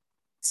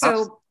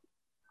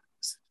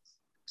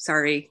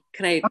 Sorry,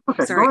 can I,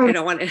 okay, sorry, I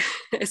don't want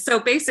to. So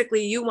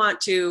basically you want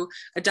to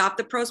adopt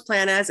the pros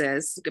plan as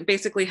is,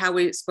 basically how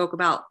we spoke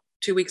about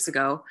 2 weeks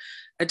ago,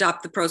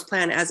 adopt the pros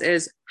plan as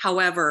is.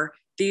 However,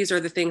 these are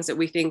the things that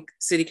we think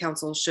city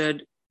council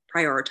should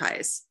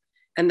prioritize.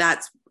 And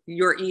that's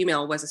your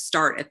email was a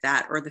start at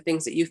that, or the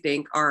things that you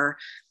think are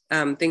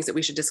things that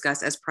we should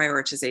discuss as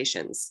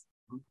prioritizations.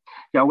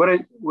 Yeah,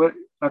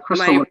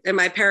 Crystal, am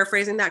I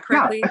paraphrasing that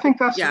correctly? Yeah, I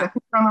think I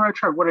think we're on the right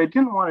track. What I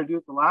didn't want to do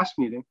at the last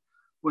meeting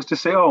was to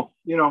say,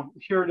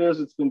 here it is,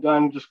 it's been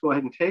done, just go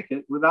ahead and take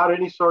it, without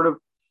any sort of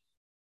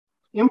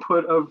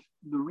input of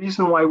the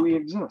reason why we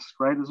exist,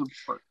 right, as a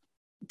board.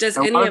 Does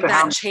any of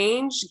that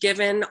change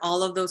given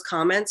all of those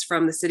comments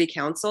from the city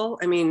council?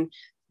 I mean,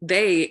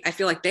 I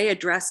feel like they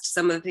addressed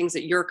some of the things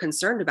that you're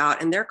concerned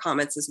about in their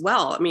comments as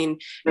well. I mean,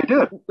 they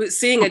did.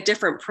 Seeing a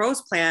different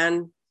pros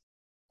plan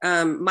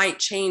might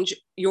change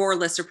your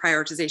list of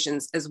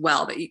prioritizations as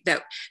well.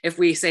 That if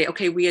we say,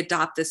 okay, we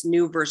adopt this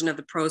new version of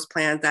the pros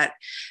plan that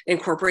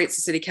incorporates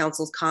the city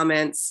council's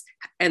comments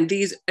and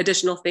these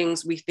additional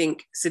things we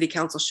think city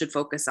council should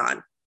focus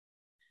on.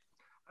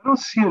 I don't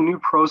see a new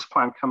pros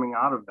plan coming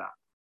out of that.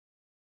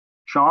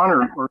 John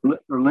or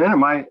Lynn,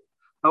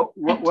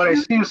 what I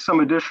see is some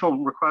additional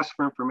requests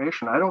for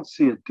information. I don't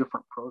see a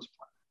different pros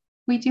plan.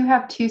 We do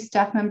have 2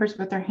 staff members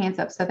with their hands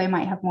up, so they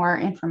might have more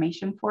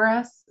information for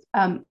us.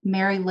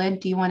 Mary Lynn,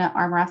 do you want to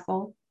arm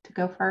wrestle to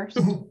go first?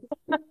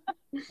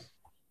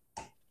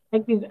 I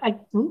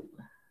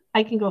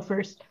can go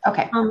first.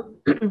 Okay.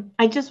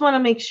 I just want to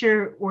make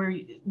sure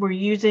we're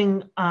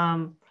using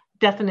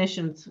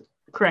definitions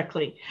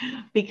correctly,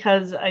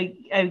 because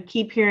I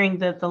keep hearing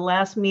that the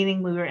last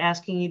meeting we were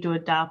asking you to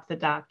adopt the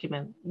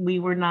document. We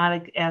were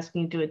not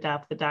asking you to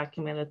adopt the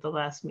document at the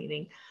last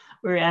meeting.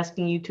 We were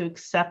asking you to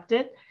accept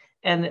it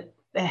and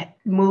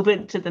move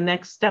it to the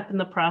next step in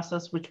the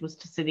process, which was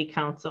to City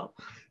Council.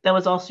 That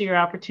was also your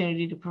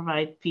opportunity to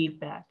provide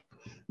feedback.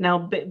 Now,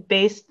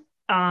 based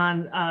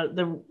on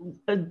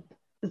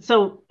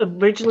so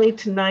originally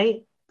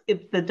tonight,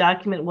 if the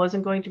document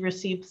wasn't going to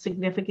receive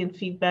significant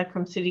feedback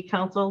from City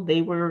Council,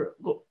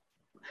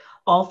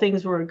 all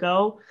things were a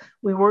go.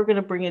 We were going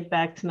to bring it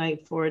back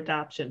tonight for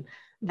adoption.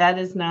 That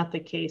is not the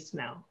case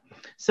now.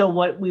 So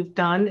what we've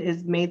done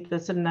is made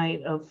this a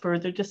night of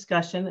further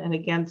discussion, and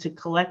again, to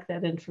collect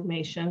that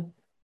information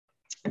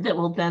that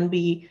will then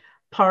be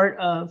part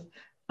of,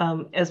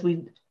 as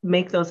we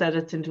make those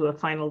edits into a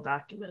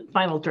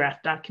final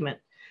draft document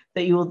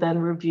that you will then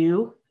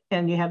review,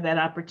 and you have that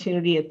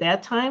opportunity at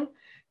that time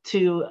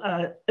to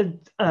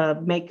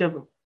make a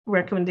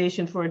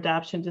recommendation for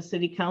adoption to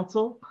City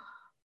Council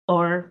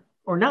or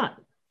not.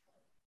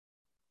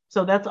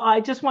 So that's all.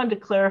 I just wanted to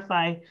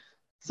clarify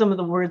some of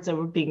the words that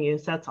were being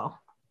used. That's all.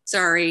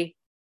 Sorry.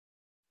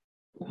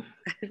 I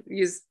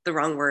used the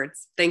wrong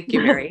words. Thank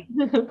you, Mary.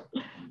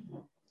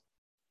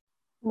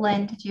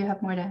 Lynn, did you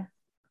have more to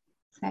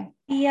say?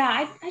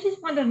 Yeah, I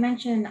just wanted to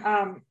mention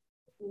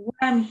what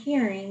I'm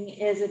hearing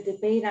is a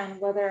debate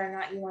on whether or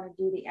not you want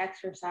to do the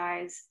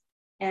exercise.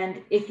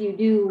 And if you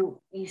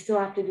do, you still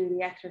have to do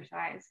the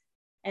exercise.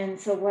 And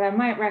so what I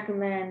might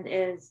recommend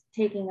is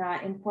taking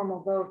an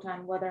informal vote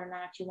on whether or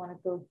not you want to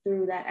go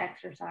through that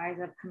exercise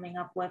of coming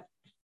up with,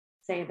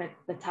 say,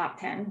 the top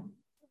 10.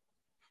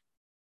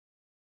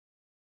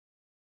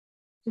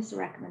 Just a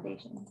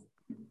recommendation.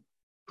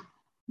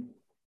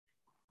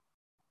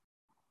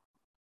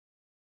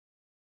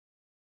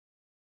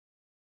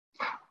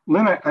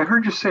 Lynn, I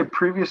heard you say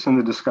previous in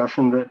the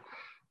discussion that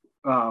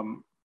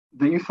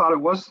that you thought it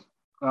was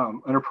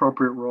an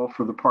appropriate role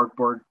for the park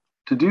board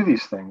to do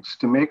these things,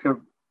 to make a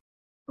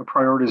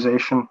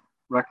prioritization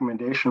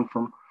recommendation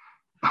from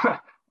a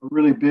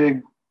really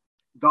big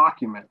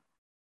document,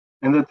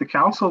 and that the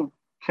council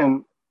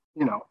can,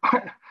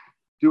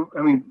 do.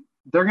 I mean,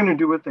 they're going to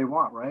do what they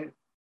want, right?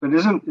 But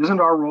isn't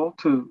our role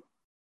to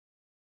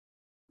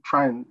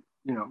try and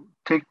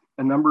take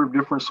a number of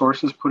different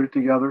sources, put it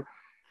together,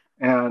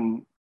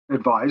 and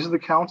advise the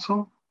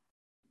council?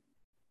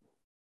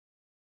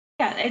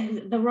 Yeah,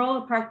 the role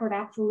of park board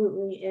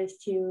absolutely is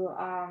to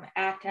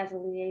act as a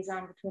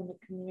liaison between the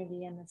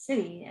community and the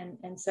city.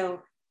 And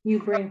so you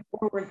bring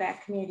forward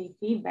that community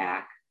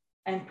feedback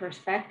and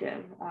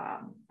perspective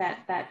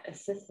that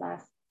assists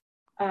us.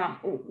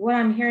 What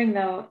I'm hearing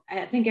though,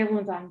 I think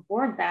everyone's on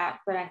board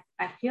that, but I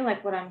feel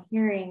like what I'm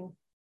hearing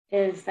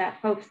is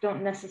that folks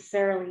don't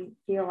necessarily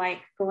feel like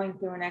going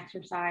through an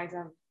exercise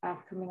of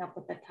coming up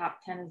with the top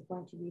 10 is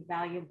going to be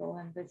valuable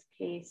in this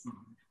case,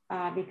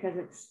 because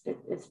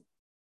it's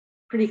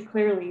pretty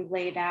clearly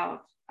laid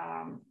out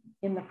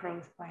in the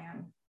pros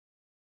plan.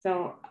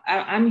 So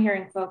I'm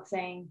hearing folks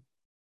saying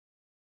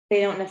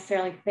they don't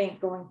necessarily think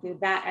going through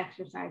that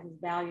exercise is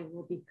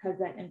valuable because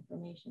that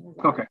information is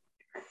okay.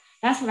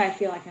 That's what I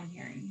feel like I'm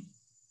hearing.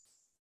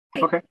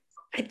 Okay.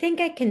 I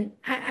think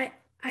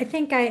I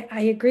think I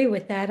agree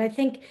with that. I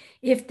think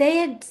if they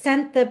had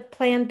sent the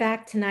plan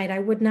back tonight, I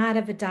would not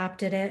have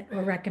adopted it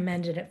or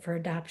recommended it for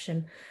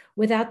adoption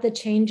without the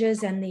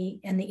changes and the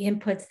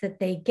inputs that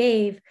they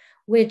gave,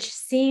 which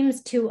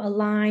seems to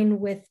align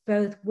with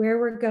both where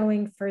we're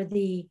going for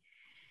the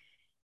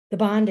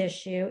bond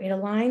issue. It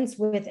aligns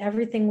with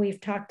everything we've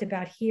talked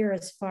about here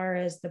as far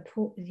as the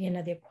pool,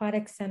 the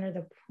aquatic center,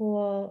 the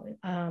pool,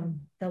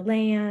 the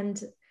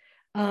land,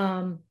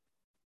 and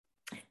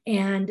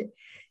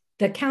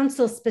the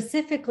council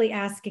specifically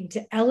asking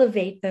to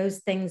elevate those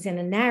things in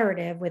a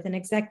narrative with an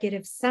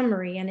executive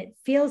summary. And it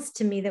feels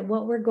to me that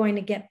what we're going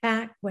to get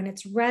back when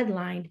it's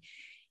redlined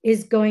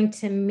is going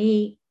to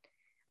meet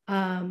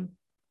what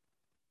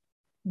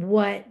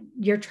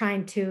we're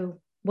trying to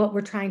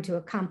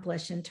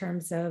accomplish in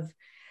terms of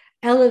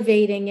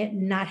elevating it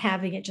and not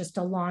having it just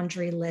a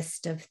laundry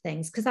list of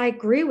things. Because I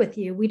agree with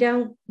you.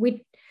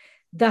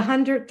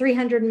 The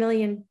 300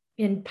 million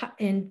in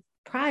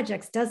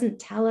projects doesn't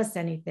tell us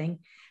anything.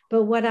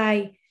 But what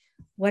I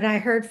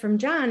heard from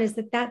John is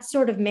that that's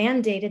sort of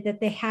mandated that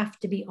they have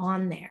to be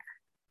on there.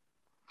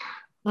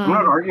 I'm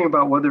not arguing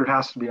about whether it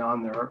has to be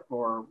on there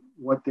or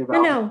what they've.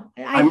 No,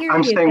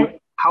 I'm saying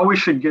how we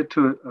should get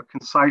to a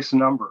concise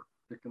number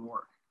that can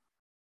work.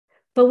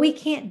 But we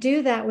can't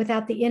do that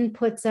without the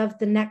inputs of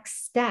the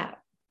next step,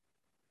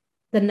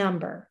 the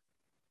number,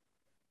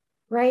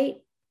 right?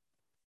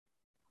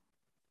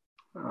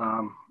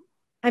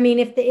 I mean,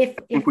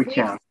 if we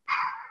can.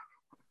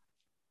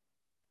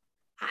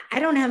 I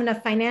don't have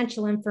enough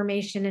financial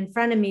information in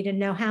front of me to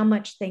know how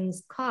much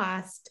things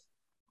cost.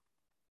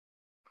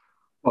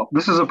 Well,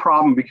 this is a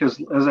problem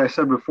because, as I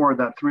said before,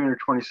 that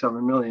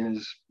 327 million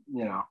is,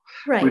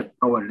 right. We don't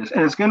know what it is.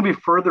 And it's going to be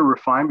further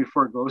refined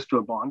before it goes to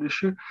a bond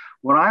issue.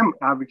 What I'm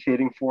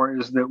advocating for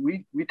is that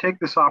we take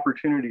this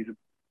opportunity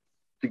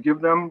to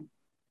give them,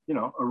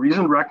 a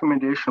reasoned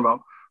recommendation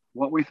about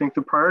what we think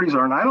the priorities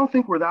are. And I don't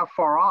think we're that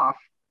far off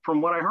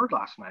from what I heard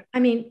last night. I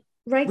mean,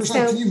 right. Rashad,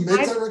 So can you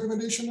make that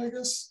recommendation, I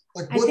guess?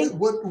 Like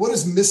what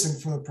is missing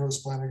from the pros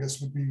plan, I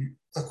guess, would be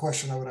a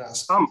question I would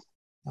ask. John,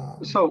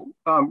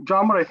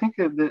 what I think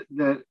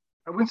that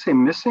I wouldn't say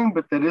missing,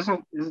 but that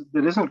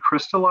isn't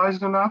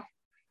crystallized enough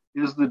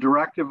is the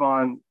directive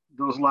on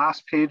those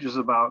last pages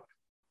about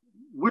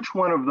which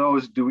one of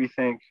those do we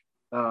think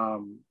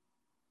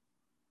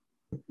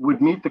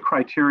would meet the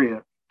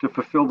criteria to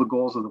fulfill the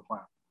goals of the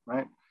plan,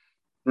 right?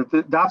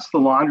 That's the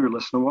laundry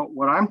list. And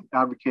what I'm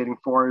advocating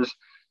for is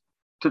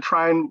to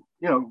try and,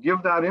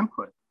 give that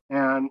input.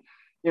 And,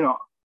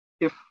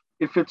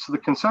 if it's the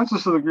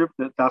consensus of the group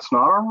that that's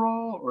not our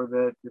role or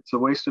that it's a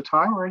waste of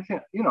time or anything,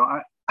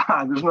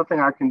 there's nothing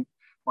I can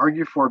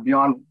argue for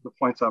beyond the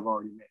points I've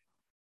already made.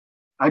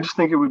 I just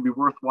think it would be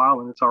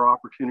worthwhile, and it's our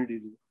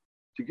opportunity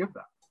to give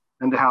that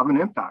and to have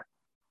an impact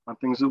on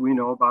things that we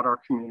know about our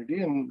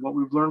community and what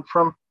we've learned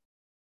from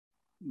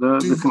the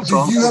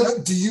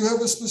consultants. Do you have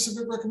a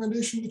specific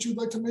recommendation that you'd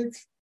like to make?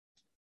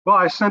 Well,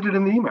 I sent it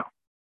in the email.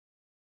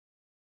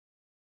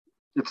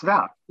 It's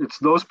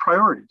those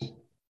priorities.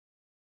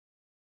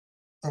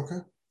 Okay.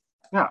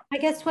 Yeah. I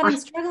guess what I'm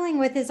struggling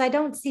with is I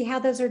don't see how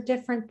those are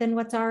different than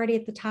what's already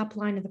at the top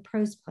line of the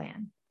pros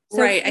plan.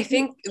 So right. I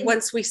think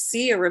once we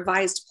see a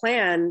revised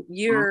plan,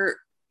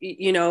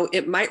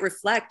 it might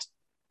reflect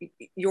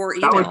your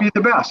email. That would be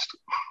the best.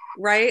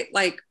 Right?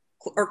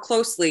 Or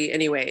closely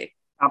anyway.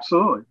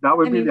 Absolutely. That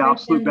would be the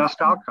absolute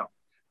best outcome.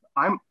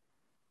 I'm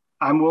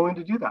willing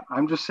to do that.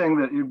 I'm just saying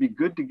that it would be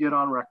good to get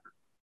on record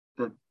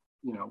that,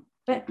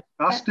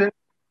 discussed it.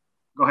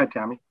 Go ahead,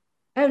 Tammy.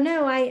 Oh,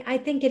 no, I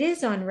think it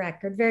is on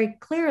record very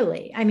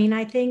clearly. I mean,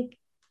 I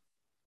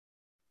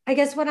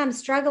guess what I'm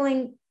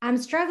struggling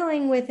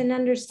with and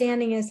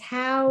understanding is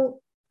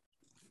how,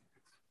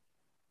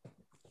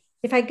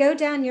 if I go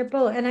down your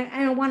bullet, and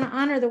I want to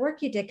honor the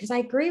work you did, because I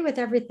agree with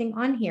everything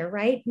on here,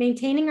 right?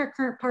 Maintaining our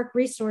current park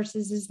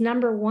resources is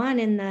number one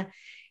in the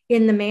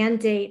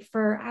mandate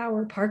for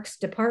our parks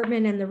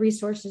department and the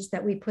resources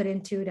that we put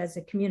into it as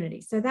a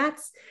community. So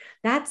that's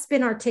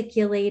been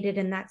articulated,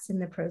 and that's in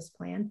the pros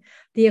plan.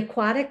 The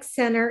aquatic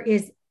center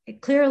is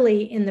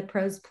clearly in the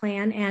pros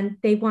plan, and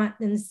they want,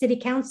 in the city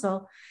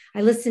council,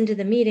 I listened to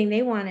the meeting,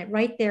 they want it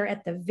right there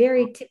at the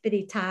very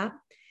tippity top.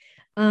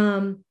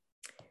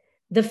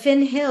 The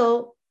Finn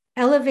Hill,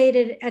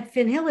 elevated at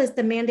Finn Hill, is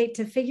the mandate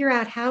to figure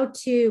out how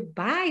to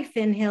buy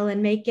Finn Hill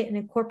and make it and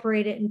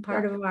incorporate it in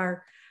part of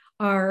our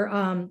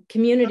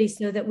community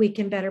so that we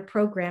can better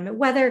program it.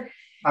 Whether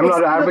I'm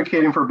not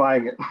advocating for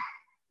buying it.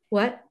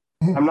 What?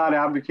 I'm not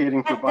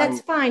advocating for buying.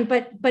 That's fine,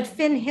 but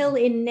Finn Hill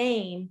in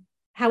name,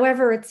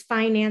 however it's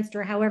financed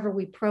or however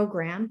we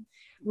program,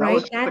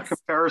 right? That's a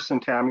comparison,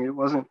 Tammy. It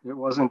wasn't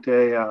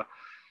a.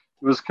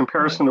 It was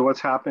comparison to what's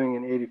happening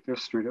in 85th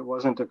Street. It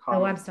wasn't a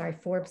comment. Oh, I'm sorry,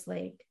 Forbes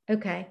Lake.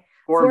 Okay.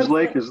 Forbes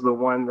Lake is the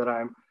one that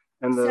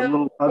and the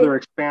little other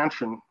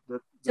expansion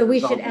that. So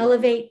we should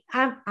elevate.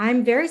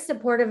 I'm very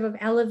supportive of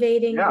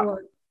elevating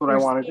or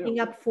speeding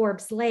up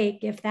Forbes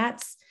Lake if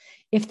that's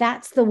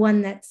the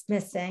one that's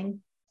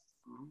missing.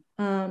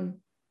 I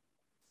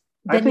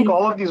think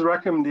all of these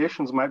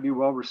recommendations might be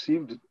well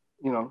received.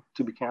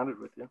 To be candid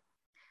with you.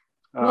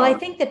 Well, I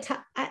think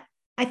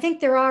I think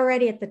they're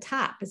already at the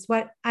top. Is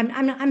what I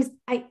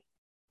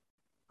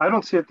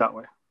don't see it that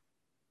way.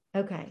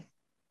 Okay.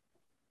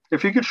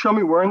 If you could show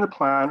me where in the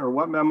plan or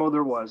what memo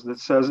there was that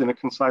says in a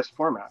concise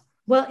format.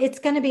 Well, it's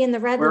going to be in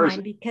the red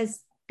line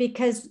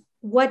because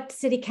what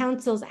city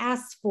council's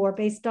asked for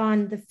based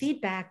on the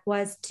feedback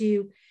was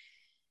to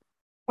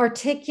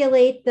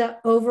articulate the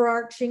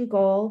overarching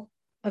goal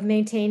of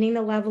maintaining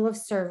the level of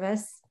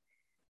service,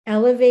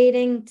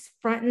 elevating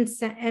front and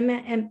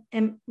center.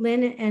 And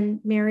Lynn and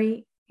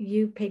Mary,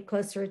 you paid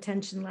closer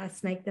attention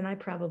last night than I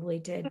probably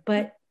did,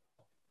 but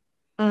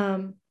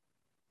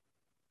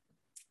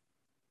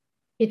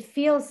it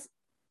feels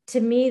to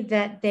me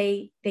that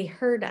they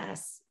heard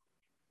us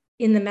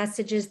in the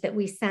messages that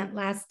we sent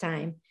last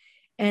time,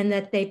 and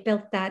that they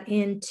built that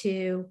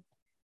into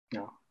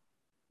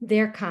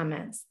their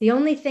comments. The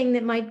only thing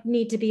that might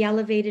need to be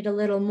elevated a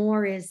little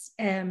more is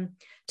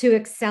to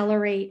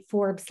accelerate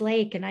Forbes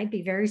Lake, and I'd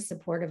be very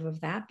supportive of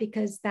that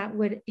because that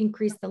would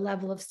increase the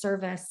level of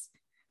service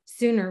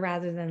sooner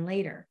rather than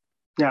later.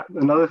 Yeah,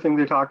 another thing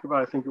they talked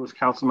about, I think it was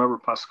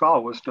Councilmember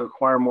Pascal, was to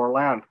acquire more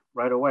land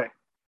right away.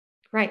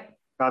 Right.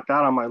 Got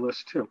that on my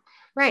list too.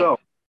 Right.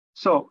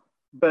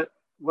 But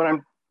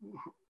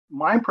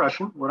my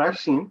impression, what I've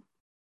seen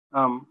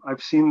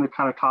the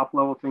kind of top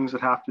level things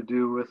that have to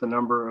do with a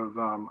number of,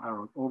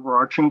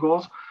 overarching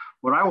goals.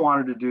 What I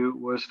wanted to do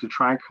was to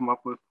try and come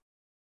up with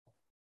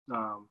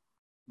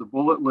the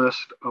bullet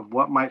list of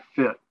what might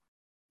fit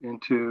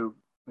into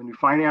a new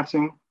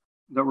financing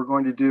that we're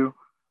going to do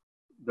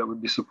that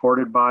would be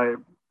supported by,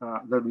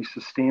 that would be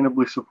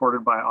sustainably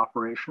supported by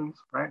operations,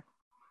 right?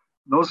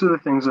 Those are the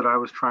things that I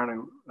was trying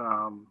to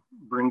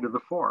bring to the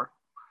fore.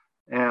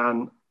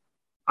 And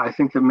I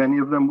think that many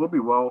of them will be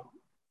well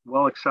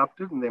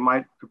accepted, and they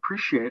might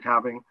appreciate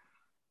having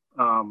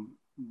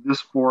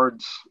this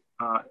board's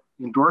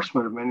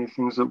endorsement of many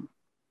things that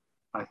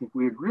I think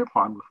we agree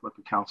upon with what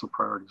the council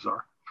priorities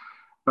are.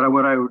 But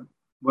what I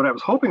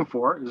was hoping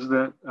for is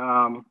that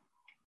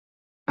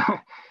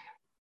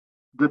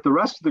that the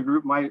rest of the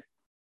group might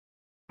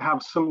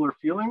have similar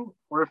feeling,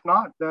 or if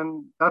not,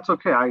 then that's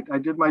okay. I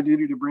did my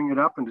duty to bring it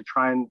up and to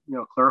try and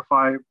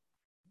clarify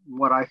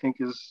what I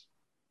think are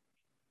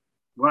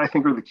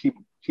the key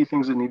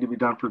things that need to be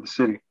done for the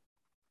city.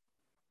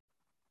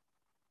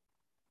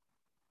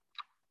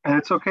 And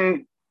it's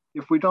okay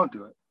if we don't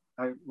do it.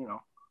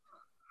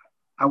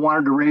 I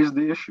wanted to raise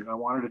the issue. I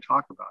wanted to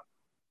talk about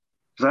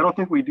it because I don't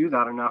think we do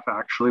that enough.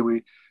 Actually,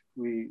 we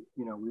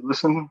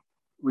listen,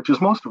 which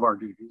is most of our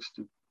duties,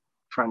 to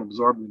try and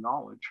absorb the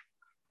knowledge.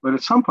 But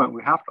at some point,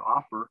 we have to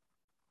offer,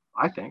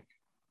 I think,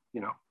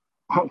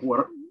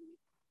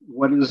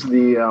 what is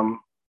the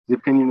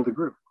opinion of the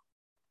group.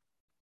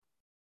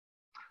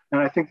 And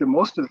I think that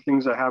most of the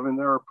things I have in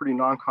there are pretty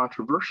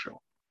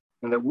non-controversial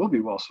and that will be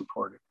well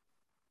supported.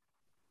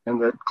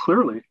 And that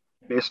clearly,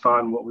 based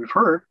on what we've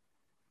heard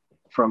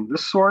from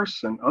this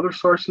source and other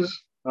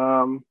sources,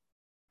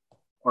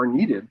 are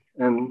needed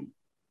and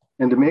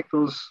to make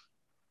those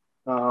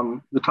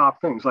the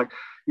top things. Like,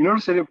 you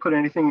notice they didn't put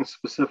anything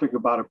specific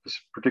about a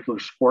particular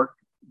sport,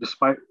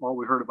 despite all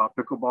we heard about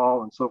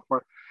pickleball and so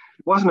forth.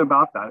 It wasn't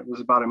about that. It was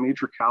about a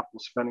major capital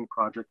spending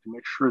project to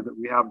make sure that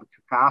we have the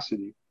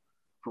capacity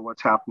for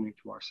what's happening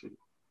to our city.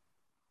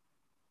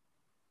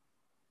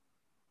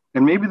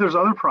 And maybe there's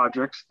other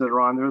projects that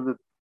are on there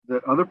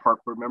that other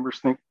park board members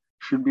think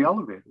should be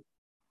elevated,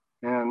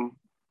 and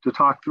to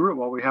talk through it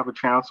while we have a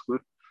chance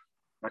with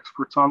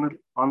experts on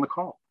the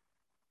call.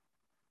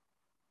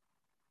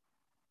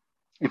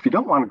 If you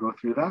don't want to go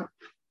through that,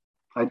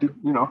 I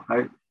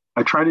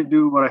try to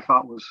do what I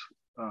thought was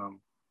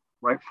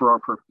right for our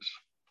purpose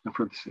and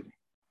for the city.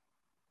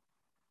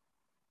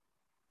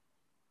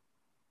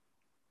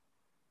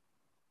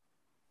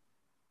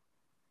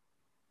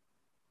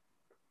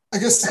 I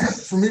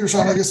guess for me,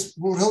 Rashawn,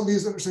 what would help me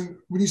is understand,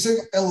 when you say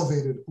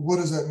elevated, what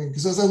does that mean?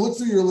 Because as I look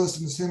through your list,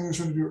 and the same we were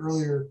trying to do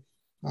earlier,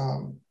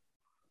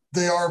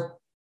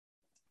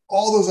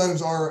 all those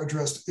items are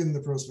addressed in the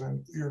pros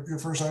plan. Your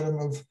first item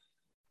of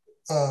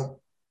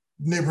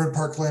neighborhood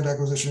park land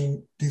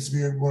acquisition needs to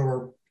be one of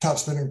our top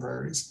spending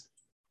priorities.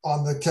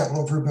 On the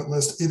capital improvement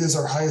list, it is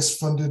our highest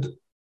funded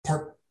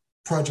park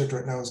project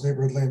right now, is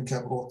neighborhood land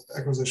capital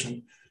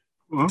acquisition.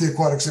 Mm-hmm. The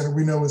aquatic center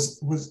we know is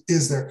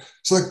there.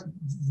 So, like,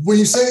 when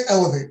you say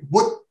elevate,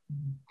 what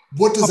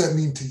does that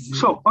mean to you?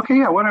 So, okay,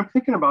 yeah, what I'm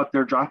thinking about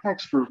there, John,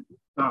 thanks for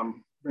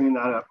bringing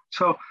that up.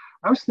 So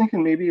I was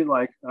thinking maybe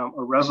like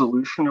a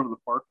resolution of the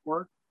park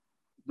board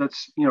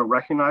that's,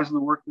 recognizes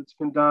the work that's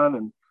been done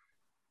and,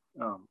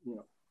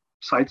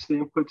 cites the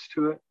inputs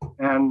to it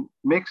and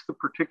makes the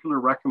particular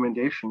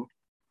recommendation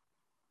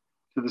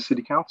to the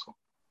city council.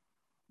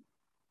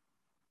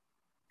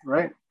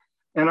 Right?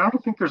 And I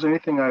don't think there's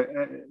anything,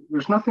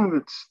 there's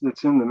nothing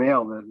that's in the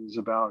mail that is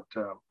about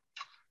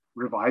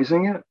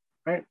revising it,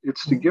 right?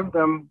 It's to give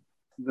them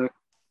the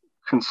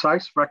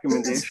concise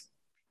recommendation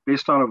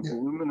based on a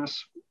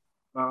voluminous,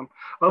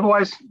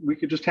 otherwise we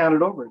could just hand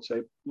it over and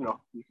say,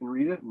 you can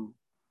read it and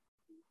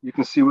you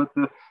can see what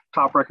the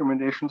top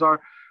recommendations are.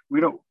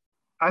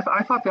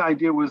 I thought the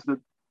idea was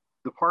that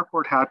the park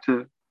board had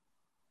to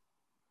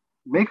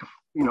make,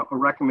 a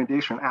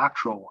recommendation,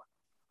 actual one.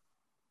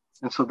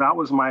 And so that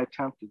was my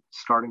attempt at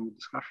starting the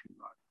discussion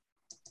about it.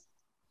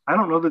 I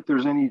don't know that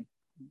there's any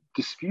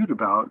dispute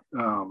about,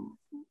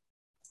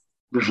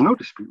 there's no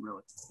dispute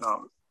really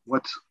about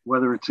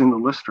whether it's in the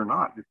list or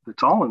not.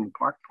 It's all in the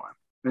park plan,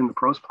 in the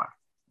pros plan.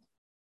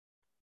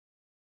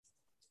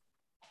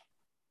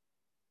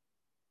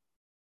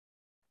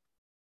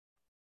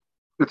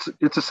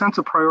 It's a sense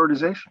of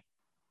prioritization,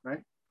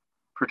 right?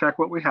 Protect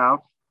what we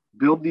have,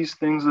 build these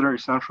things that are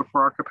essential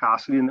for our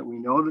capacity and that we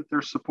know that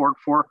there's support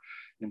for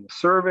in the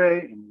survey,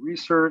 in the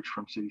research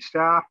from city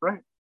staff,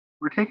 right?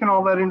 We're taking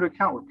all that into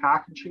account. We're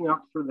packaging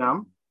up for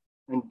them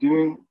and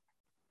doing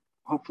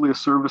hopefully a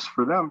service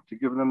for them to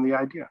give them the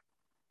idea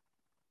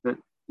that,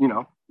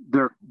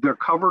 they're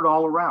covered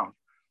all around,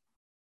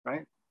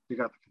 right? They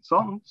got the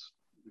consultants,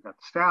 they got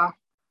the staff,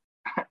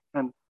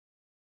 and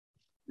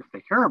if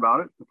they care about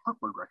it, the park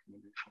board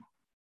recommendation.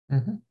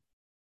 Mm-hmm.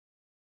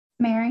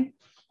 Mary?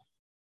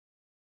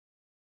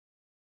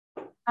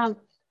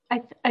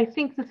 I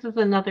think this is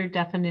another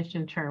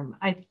definition term.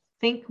 I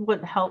think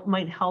what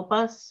might help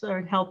us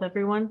or help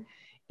everyone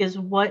is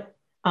what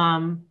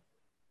do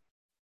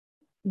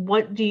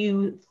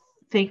you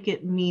think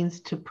it means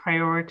to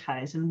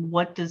prioritize, and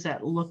what does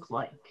that look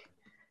like?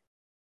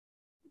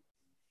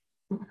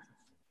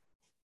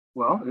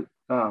 Well,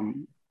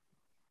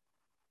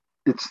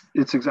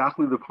 it's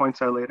exactly the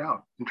points I laid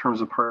out in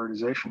terms of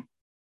prioritization.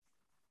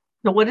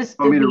 So what does it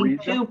mean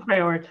to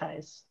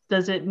prioritize?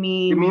 Does it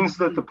mean? It means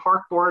that the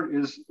park board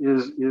is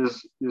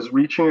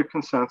reaching a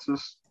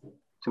consensus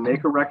to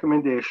make a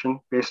recommendation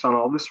based on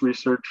all this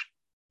research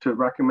to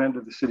recommend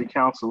to the city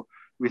council.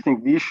 We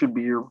think these should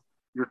be your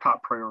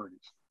top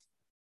priorities.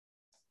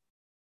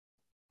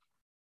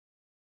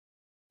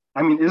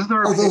 I mean, is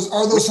there are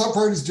those top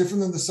priorities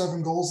different than the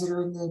 7 goals that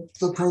are in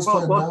the pros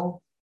plan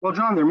now? Well,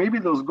 John, there may be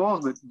those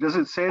goals, but does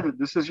it say that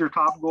this is your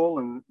top goal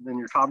and then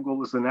your top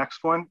goal is the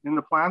next one in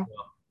the plan?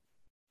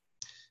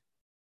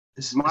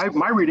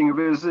 My reading of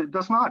it is it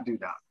does not do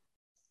that.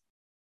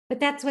 But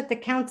that's what the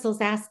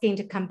council's asking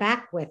to come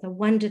back with, a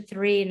 1 to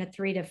 3 and a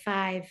 3 to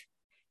 5.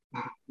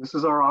 This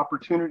is our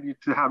opportunity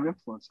to have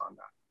influence on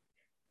that.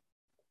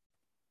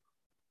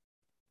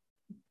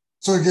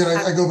 So again,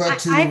 I go back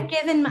to,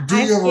 do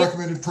you have a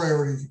recommended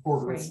priority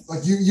order? Right.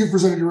 Like you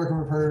presented your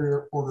recommended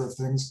priority order of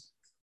things.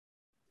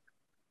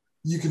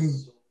 You can,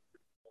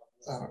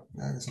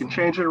 you can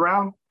change it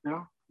around,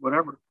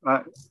 whatever.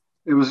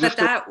 It was but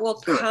that will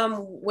come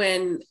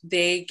when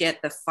they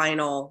get the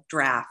final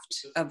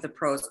draft of the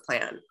pros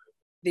plan.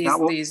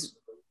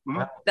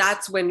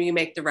 That's when you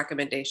make the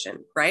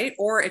recommendation, right?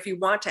 Or if you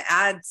want to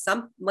add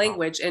some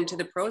language into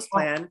the pros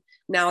plan,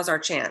 now is our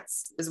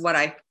chance.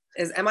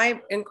 Am I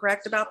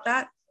incorrect about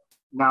that?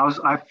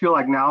 I feel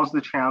like now is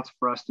the chance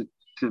for us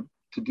to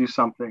do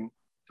something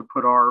to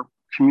put our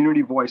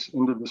community voice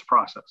into this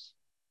process.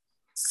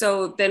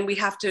 So then we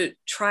have to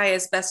try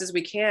as best as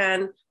we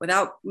can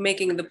without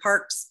making the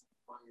parks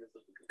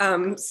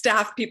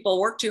staff people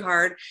work too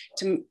hard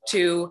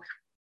to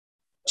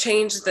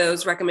change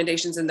those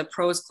recommendations in the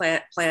pros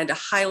plan to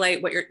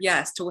highlight what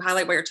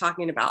you're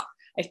talking about.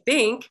 I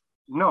think.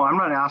 No, I'm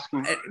not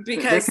asking.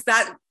 Because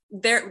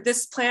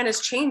this plan is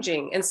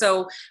changing. And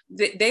so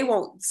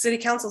city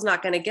council's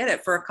not going to get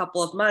it for a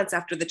couple of months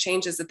after the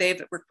changes that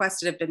they've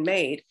requested have been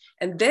made.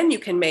 And then we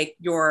can make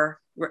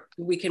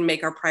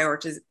our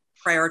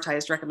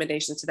prioritized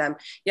recommendations to them.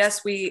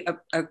 Yes, we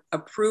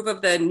approve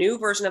of the new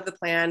version of the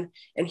plan.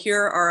 And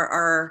here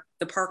are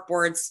the park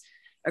board's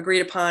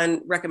agreed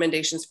upon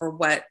recommendations for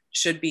what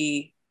should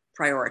be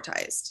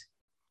prioritized.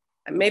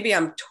 Maybe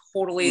I'm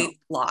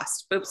totally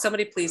lost, but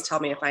somebody please tell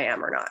me if I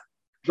am or not.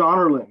 John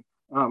or Lynn,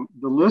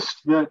 the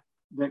list that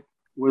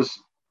was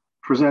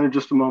presented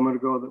just a moment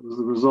ago, that was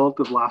the result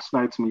of last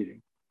night's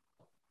meeting.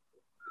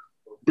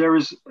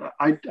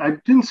 I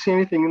didn't see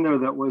anything in there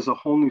that was a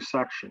whole new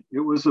section. It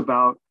was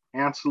about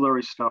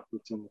ancillary stuff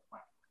that's in the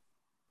plan.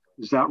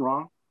 Is that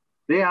wrong?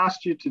 They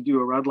asked you to do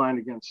a red line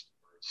against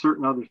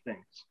certain other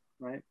things,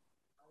 right?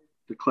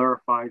 To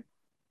clarify.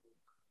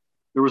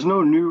 There was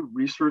no new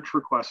research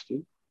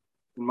requested,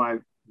 in my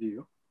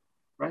view,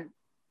 right?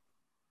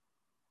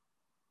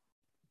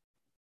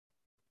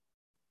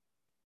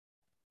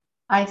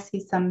 I see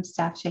some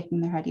staff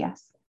shaking their head,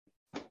 yes.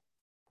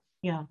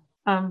 Yeah.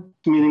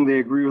 Meaning they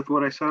agree with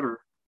what I said, or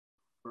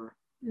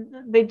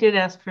they did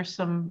ask for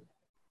some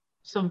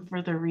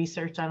further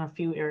research on a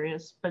few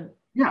areas, but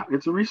yeah,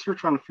 it's a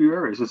research on a few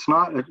areas. It's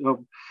not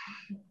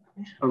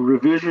a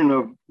revision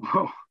of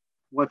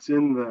what's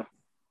in the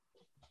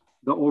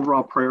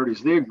overall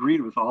priorities. They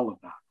agreed with all of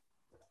that,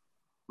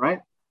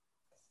 right?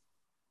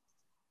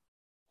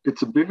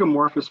 It's a big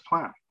amorphous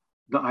plan.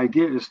 The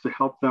idea is to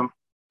help them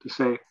to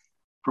say,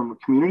 from a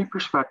community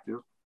perspective,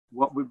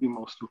 what would be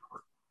most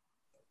important.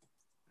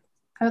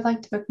 I would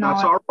like to acknowledge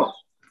that's our role.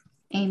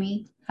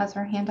 Amy has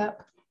her hand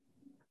up.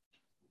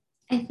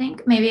 I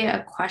think maybe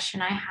a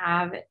question I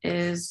have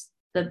is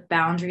the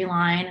boundary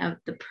line of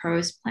the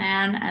pros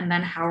plan, and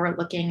then how we're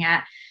looking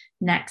at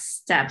next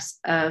steps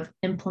of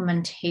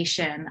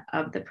implementation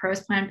of the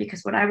pros plan.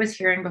 Because what I was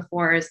hearing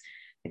before is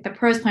like the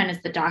pros plan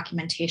is the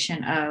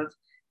documentation of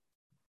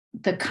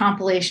the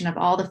compilation of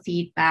all the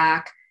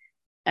feedback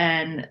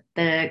and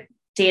the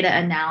data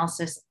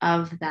analysis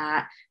of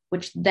that,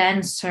 which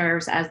then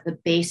serves as the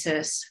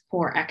basis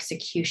for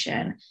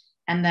execution.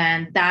 And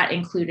then that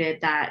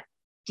included that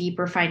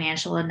deeper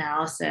financial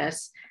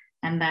analysis,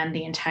 and then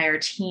the entire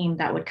team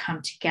that would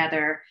come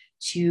together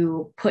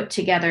to put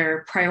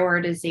together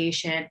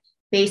prioritization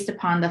based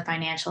upon the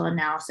financial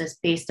analysis,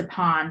 based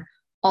upon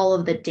all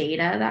of the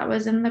data that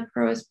was in the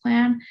pros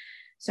plan.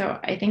 So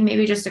I think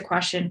maybe just a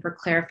question for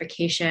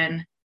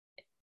clarification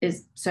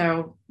is,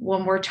 so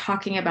when we're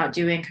talking about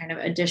doing kind of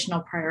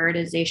additional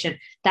prioritization,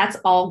 that's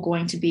all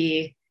going to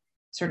be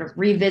sort of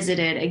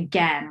revisited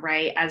again,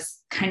 right, as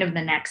kind of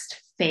the next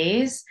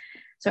phase.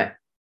 So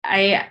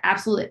I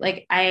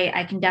absolutely,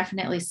 I can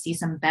definitely see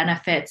some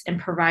benefits in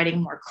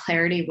providing more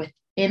clarity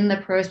within the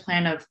pros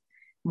plan of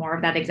more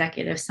of that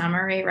executive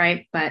summary,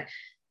 right? But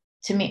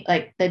to me,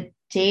 like the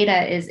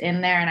data is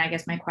in there. And I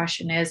guess my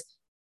question is,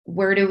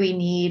 where do we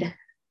need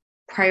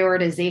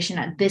prioritization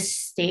at this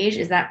stage?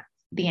 Is that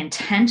the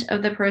intent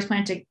of the pros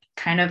plan to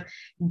kind of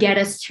get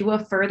us to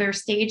a further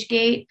stage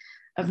gate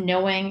of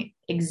knowing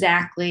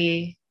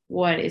exactly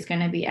what is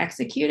going to be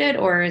executed?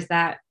 Or is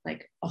that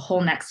like a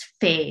whole next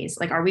phase?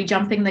 Like, are we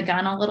jumping the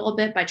gun a little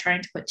bit by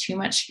trying to put too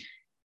much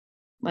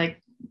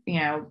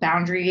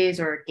boundaries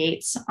or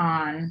gates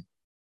on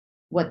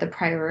what the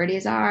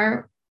priorities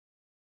are?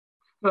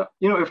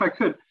 If I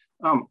could,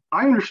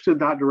 I understood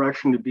that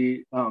direction to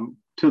be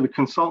to the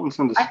consultants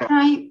and the staff.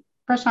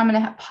 First, I'm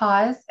going to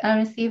pause. I'm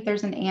going to see if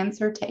there's an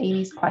answer to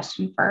Amy's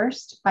question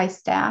first by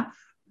staff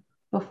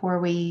before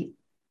we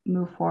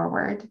move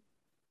forward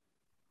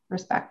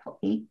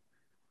respectfully.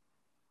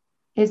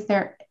 Is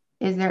there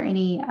is there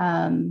any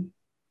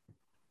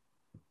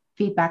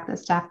feedback that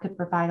staff could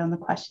provide on the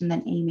question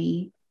that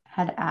Amy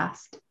had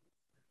asked?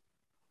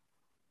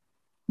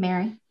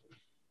 Mary?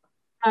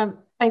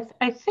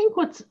 I think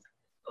what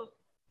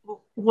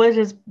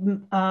is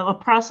a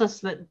process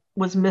that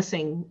was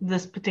missing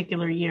this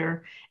particular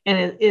year, and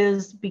it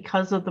is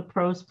because of the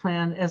PROS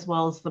plan as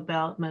well as the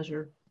ballot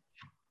measure,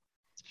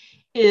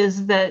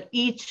 is that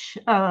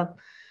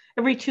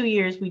every 2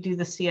 years we do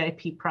the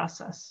CIP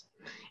process,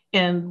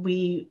 and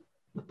we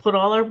put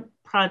all our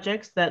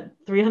projects, that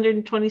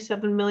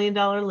 $327 million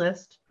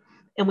list,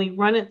 and we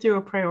run it through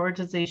a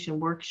prioritization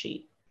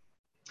worksheet.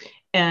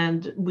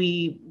 And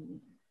we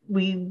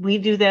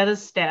do that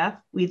as staff.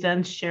 We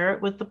then share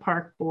it with the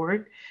park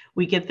board.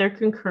 We get their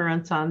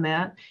concurrence on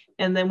that.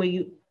 And then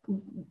we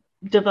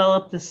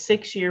develop the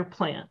 6-year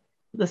plan,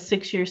 the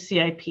 6-year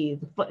CIP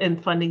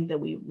and funding that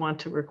we want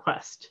to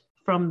request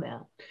from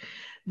that.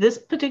 This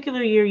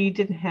particular year, you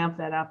didn't have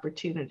that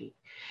opportunity.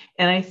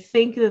 And I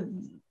think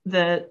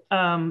that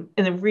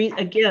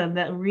again,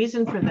 that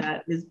reason for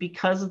that is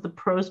because of the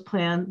PROS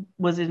plan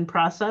was in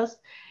process,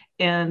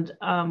 and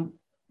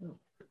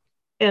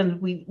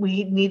we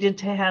needed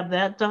to have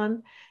that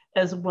done,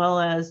 as well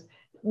as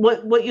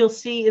what you'll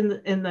see in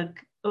the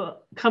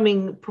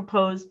coming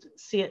proposed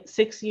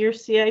 6-year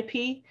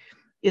CIP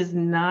is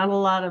not a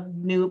lot of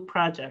new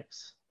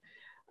projects.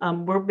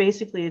 We're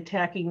basically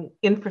attacking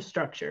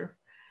infrastructure,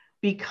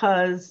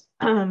 because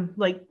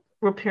like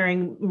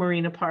repairing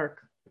Marina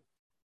Park.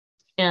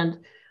 And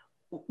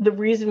the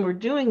reason we're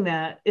doing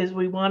that is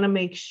we want to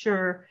make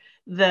sure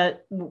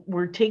that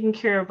we're taking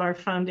care of our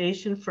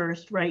foundation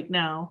first right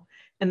now,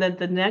 and that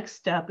the next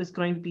step is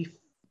going to be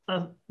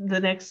the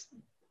next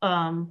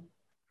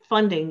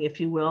funding, if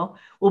you will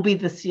be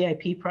the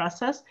CIP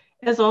process,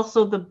 as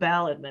also the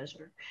ballot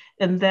measure.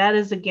 And that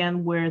is,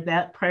 again, where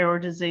that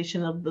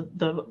prioritization of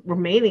the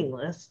remaining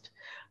list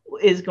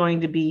is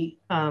going to be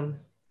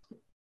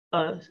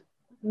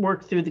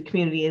worked through the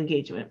community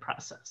engagement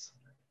process.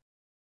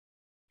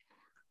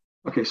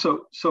 Okay,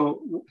 so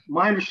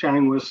my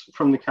understanding was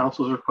from the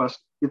council's request,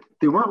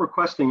 they weren't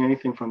requesting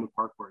anything from the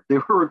park board. They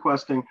were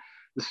requesting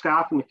the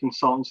staff and the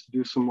consultants to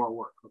do some more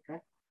work, okay?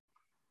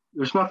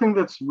 There's nothing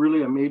that's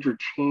really a major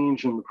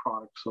change in the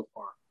product so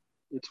far.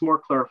 It's more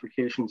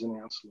clarifications and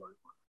ancillary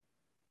work,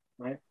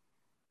 right?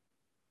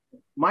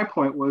 My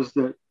point was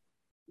that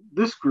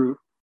this group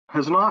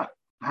has not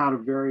had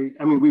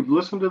we've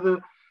listened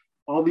to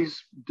all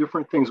these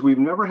different things. We've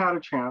never had a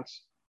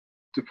chance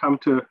to come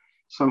to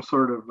some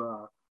sort of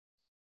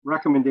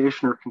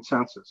recommendation or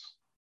consensus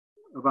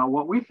about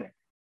what we think,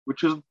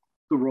 which is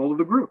the role of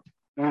the group.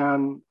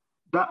 And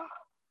that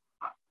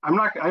I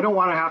don't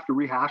want to have to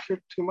rehash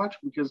it too much,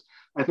 because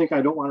I think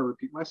I don't want to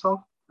repeat myself.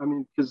 I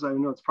mean, because I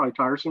know it's probably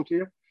tiresome to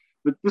you,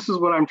 but this is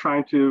what I'm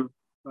trying to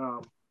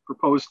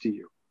propose to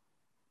you,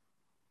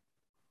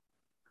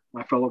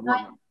 my fellow board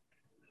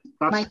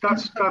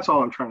members. That's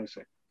all I'm trying to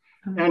say.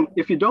 And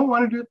if you don't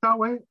want to do it that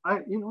way,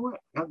 you know what,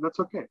 that's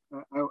okay.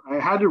 I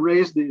had to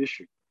raise the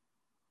issue.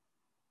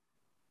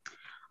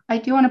 I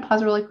do want to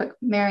pause really quick.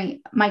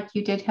 Mary, Mike,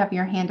 you did have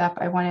your hand up.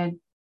 I want to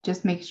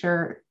just make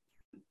sure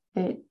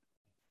that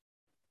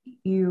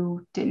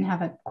you didn't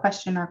have a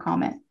question or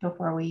comment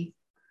before we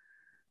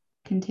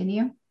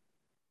continue.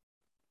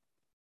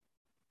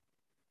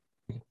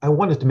 I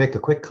wanted to make a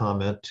quick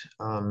comment.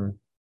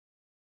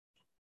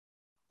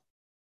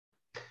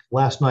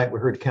 Last night we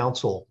heard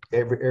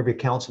every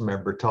council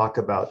member talk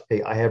about,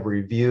 hey, I have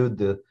reviewed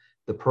the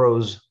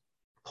PROS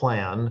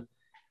plan,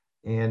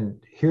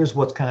 and here's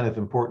what's kind of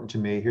important to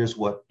me. Here's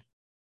what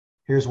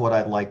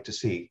I'd like to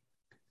see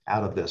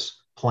out of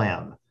this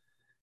plan.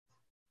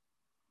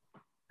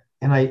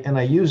 And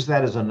I use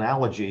that as an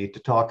analogy to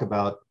talk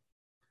about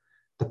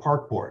the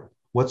park board.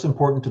 What's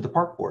important to the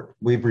park board?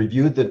 We've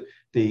reviewed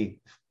the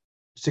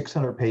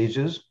 600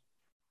 pages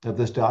of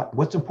this doc.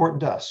 What's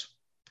important to us?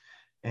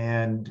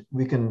 And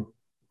we can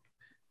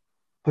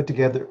put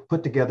together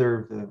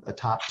a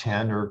top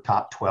 10 or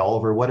top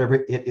 12 or whatever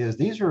it is.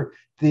 These are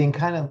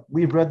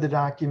we've read the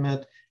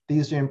document.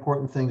 These are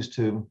important things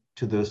to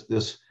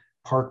this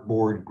park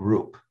board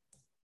group.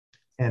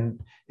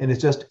 And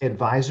it's just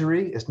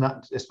advisory. It's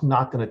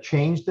not going to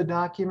change the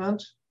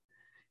document.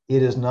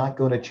 It is not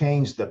going to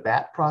change the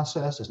BAT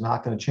process. It's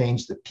not going to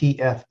change the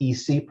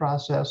PFEC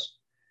process.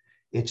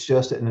 It's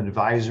just an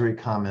advisory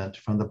comment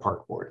from the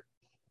park board.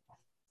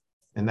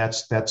 And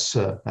that's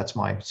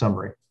my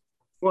summary.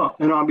 Well,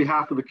 and on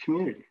behalf of the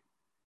community,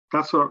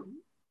 that's what,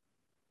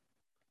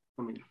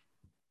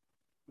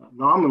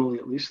 nominally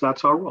at least,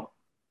 that's our role.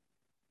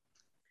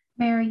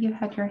 Mary, you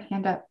had your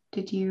hand up.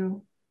 Did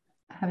you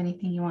have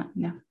anything you want?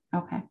 No.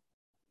 Okay.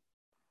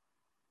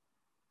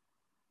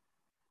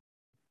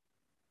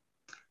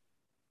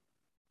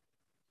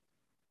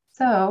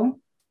 So,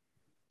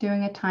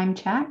 doing a time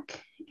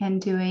check and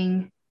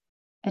doing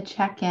a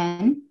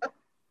check-in.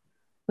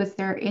 Was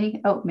there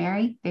any? Oh,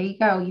 Mary, there you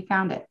go. You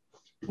found it.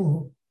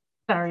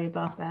 Sorry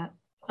about that.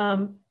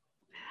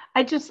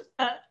 I just,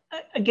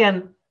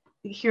 again,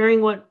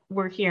 hearing what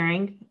we're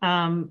hearing,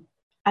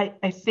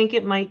 I think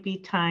it might be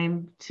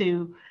time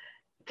to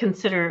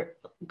consider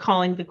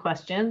calling the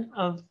question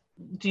of,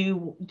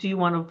 do you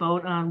want to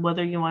vote on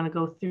whether you want to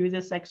go through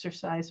this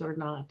exercise or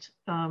not?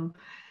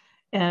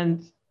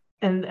 And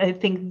I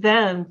think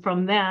then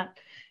from that,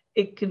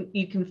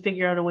 you can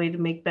figure out a way to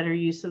make better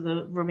use of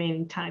the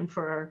remaining time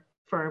for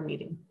our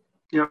meeting.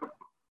 Yep.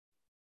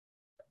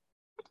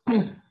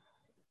 Do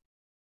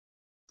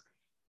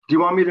you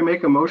want me to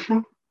make a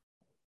motion?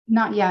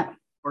 Not yet.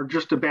 Or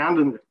just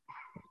abandon it?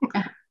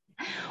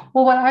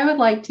 Well, what I would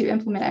like to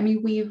implement, I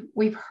mean,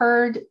 we've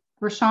heard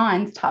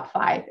Rashawn's top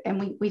 5,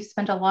 and we've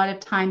spent a lot of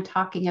time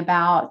talking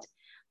about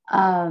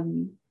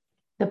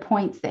the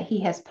points that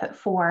he has put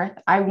forth.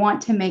 I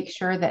want to make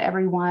sure that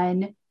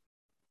everyone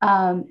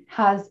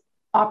has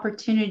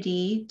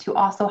opportunity to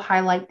also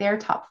highlight their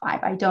top 5.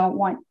 I don't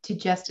want to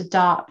just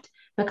adopt,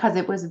 because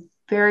it was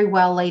very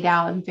well laid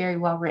out and very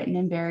well written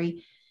and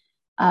very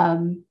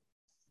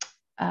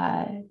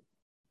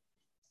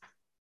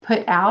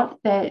put out,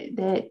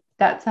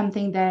 that's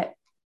something that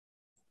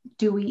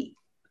do we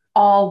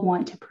all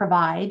want to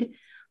provide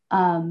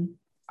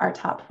our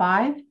top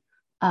 5.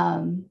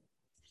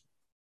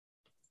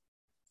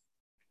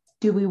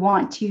 Do we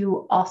want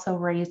to also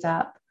raise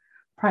up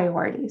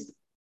priorities?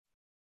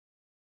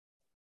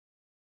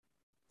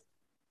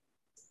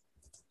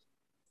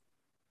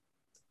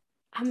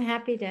 I'm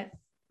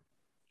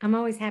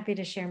always happy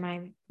to share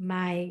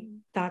my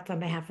thoughts on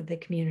behalf of the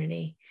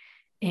community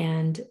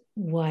and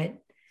what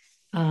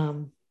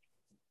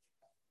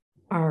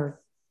are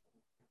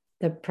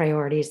the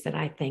priorities that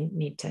I think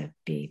need to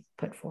be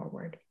put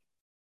forward.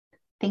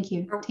 Thank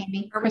you,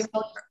 Tammy.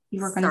 Crystal,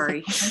 you were going to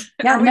say something?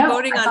 Yeah,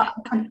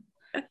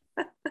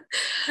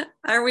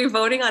 are we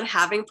voting on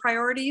having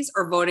priorities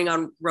or voting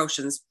on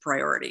Roshan's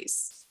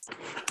priorities?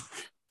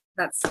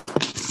 I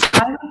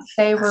would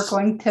say we're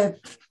going to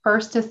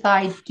first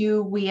decide,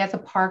 do we as a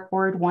park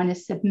board want to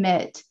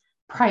submit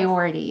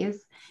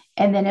priorities?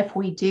 And then if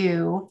we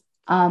do,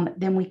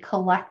 then we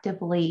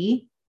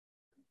collectively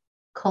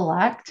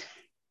collect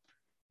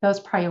those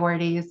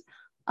priorities,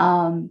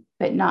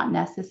 but not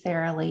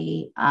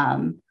necessarily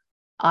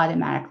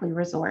automatically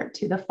resort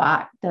to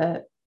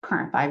the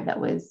current 5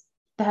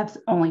 that have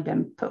only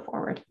been put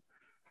forward.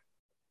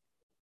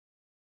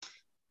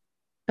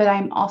 But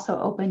I'm also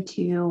open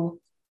to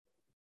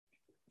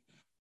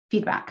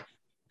feedback.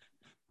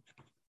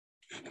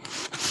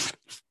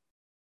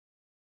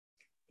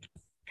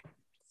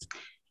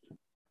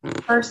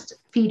 First,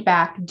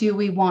 feedback. Do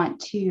we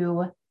want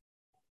to,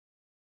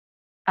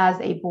 as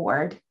a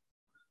board,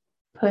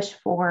 push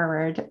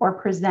forward or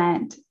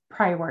present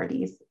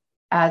priorities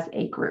as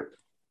a group?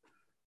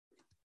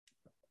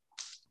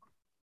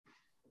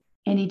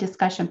 Any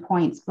discussion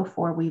points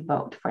before we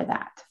vote for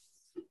that?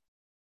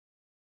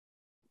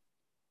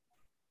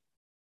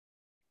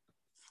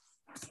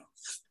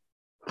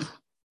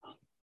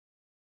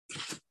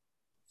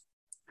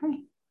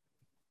 Okay.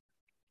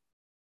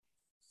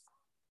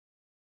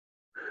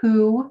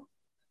 Who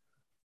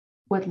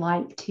would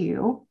like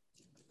to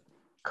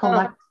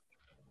collect?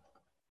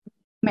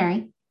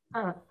 Mary?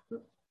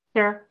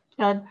 Sarah,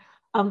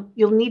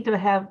 you'll need to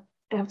have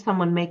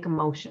someone make a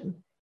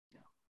motion.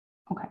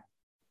 Okay.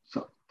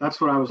 So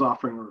that's what I was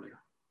offering earlier,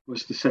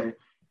 was to say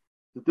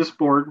that this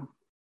board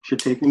should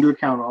take into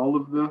account all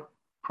of the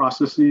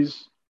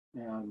processes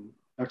and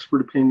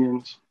expert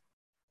opinions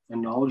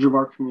and knowledge of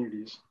our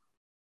communities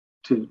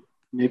to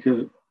make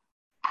a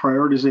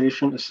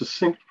prioritization, a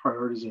succinct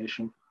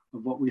prioritization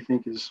of what we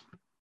think is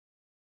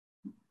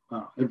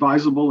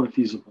advisable and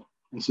feasible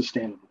and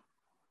sustainable.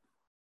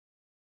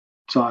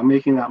 So I'm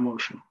making that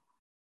motion.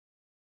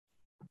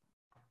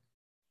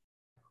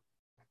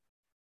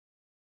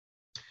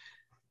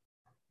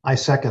 I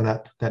second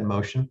that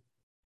motion.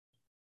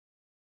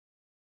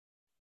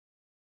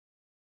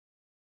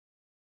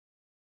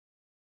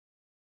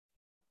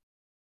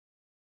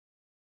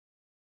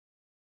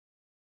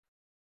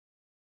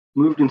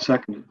 Moved and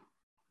seconded.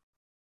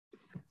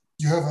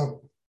 You have a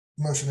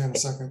motion and a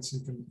second, so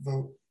you can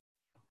vote.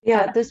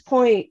 Yeah, at this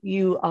point,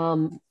 you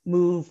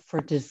move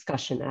for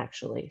discussion,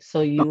 actually.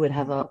 So you would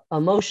have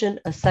a motion,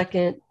 a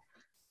second,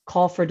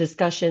 call for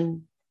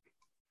discussion.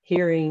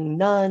 Hearing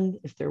none,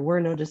 if there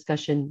were no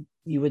discussion,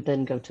 you would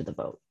then go to the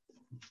vote.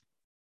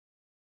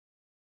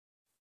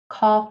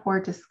 Call for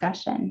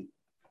discussion.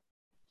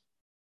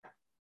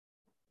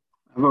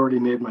 I've already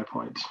made my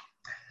points.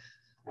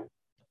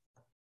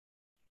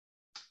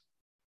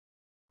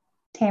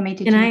 Tammy,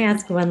 Can I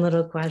ask one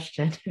little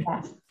question?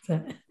 Yes.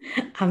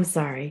 I'm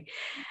sorry.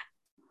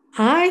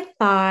 I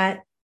thought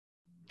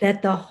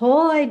that the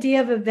whole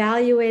idea of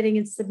evaluating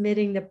and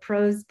submitting the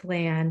PROS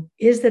plan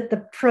is that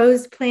the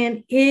PROS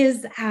plan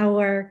is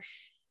our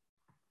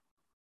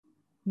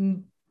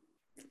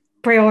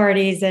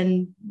priorities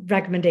and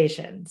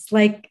recommendations.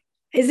 Like,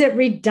 is it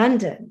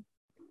redundant?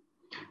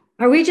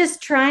 Are we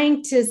just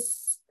trying to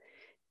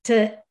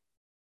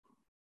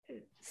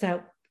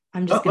so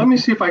I'm just let me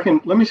see if I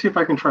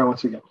can try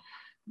once again.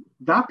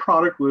 That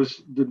product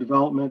was the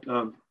development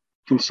of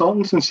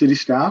consultants and city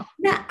staff.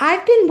 Yeah,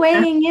 I've been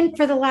weighing in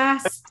for the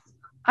last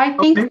I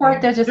think Okay. for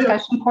the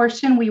discussion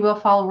portion, we will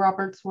follow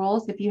Robert's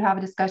rules. If you have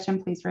a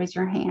discussion, please raise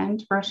your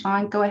hand.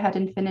 Roshan, go ahead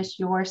and finish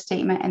your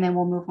statement, and then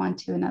we'll move on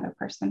to another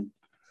person.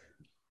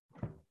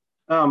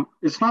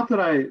 It's not that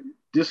I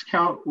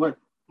discount what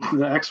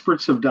the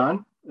experts have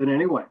done in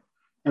any way,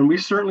 and we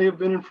certainly have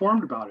been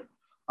informed about it.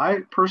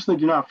 I personally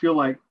do not feel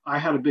like I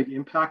had a big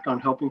impact on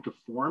helping to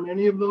form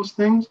any of those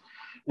things.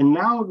 And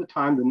now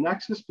the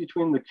nexus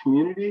between the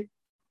community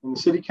and the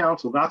city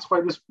council, that's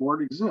why this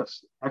board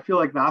exists. I feel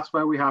like that's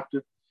why we have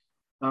to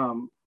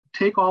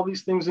take all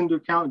these things into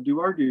account,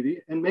 do our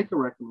duty, and make a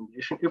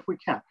recommendation if we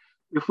can.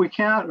 If we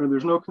can't, or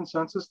there's no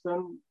consensus,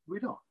 then we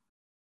don't.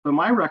 But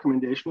my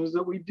recommendation is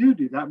that we do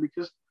that,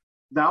 because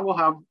that will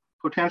have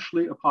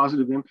potentially a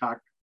positive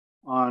impact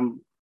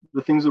on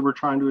the things that we're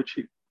trying to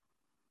achieve.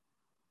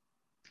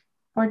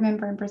 Board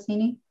Member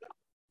Ambrosini.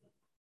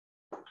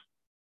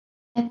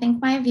 I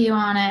think my view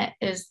on it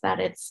is that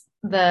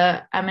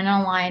I'm in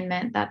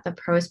alignment that the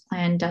PROS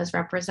plan does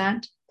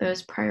represent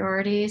those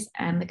priorities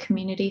and the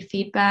community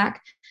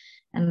feedback,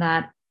 and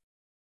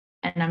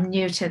I'm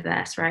new to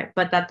this, right?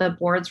 But that the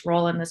board's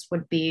role in this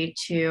would be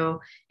to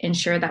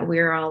ensure that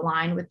we're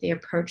aligned with the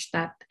approach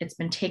that it's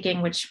been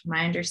taking, which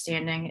my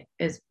understanding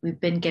is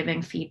we've been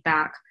giving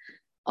feedback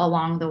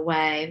along the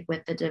way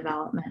with the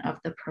development of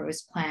the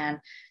PROS plan.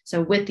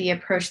 So with the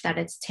approach that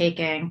it's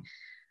taking,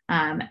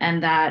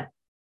 and that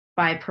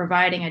by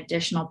providing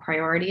additional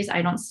priorities,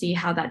 I don't see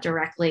how that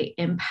directly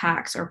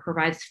impacts or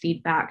provides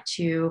feedback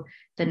to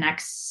the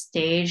next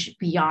stage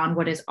beyond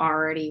what is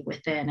already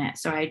within it.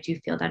 So I do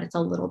feel that it's a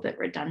little bit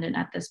redundant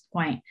at this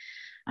point.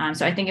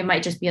 So I think it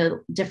might just be a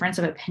difference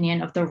of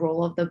opinion of the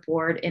role of the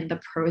board in the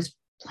PROS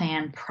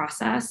plan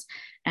process,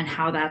 and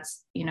how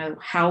that's,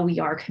 how we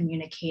are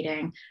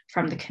communicating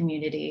from the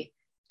community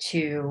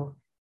to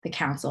the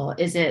council.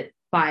 Is it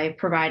by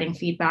providing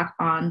feedback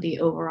on the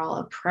overall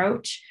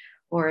approach,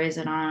 or is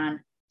it on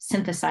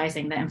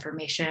synthesizing the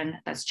information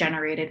that's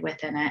generated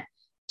within it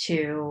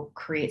to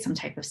create some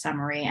type of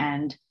summary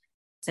and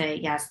say,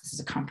 yes, this is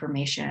a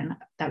confirmation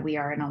that we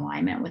are in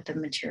alignment with the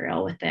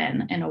material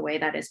within in a way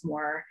that is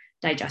more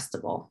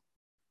digestible?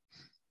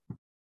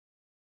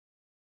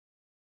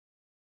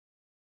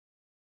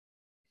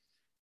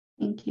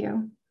 Thank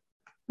you.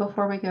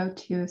 Before we go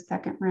to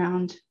second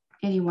round,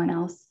 anyone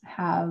else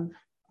have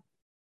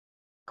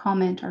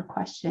comment or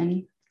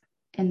question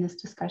in this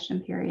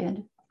discussion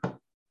period?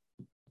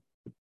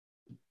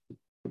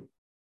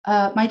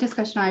 My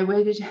discussion I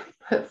would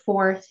put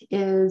forth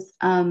is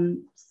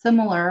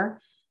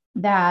similar,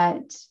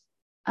 that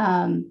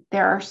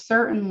there are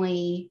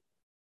certainly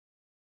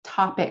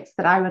topics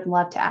that I would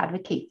love to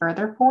advocate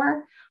further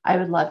for. I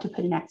would love to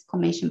put an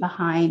exclamation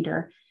behind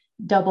or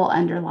double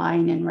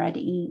underline in red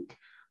ink.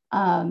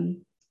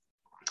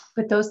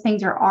 But those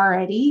things are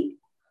already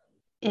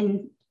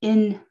in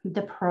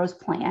the PROS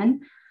plan.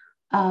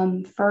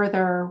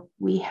 Further,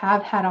 we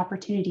have had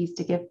opportunities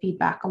to give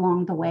feedback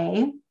along the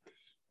way.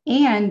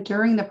 And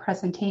during the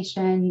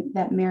presentation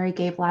that Mary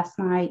gave last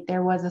night,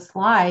 there was a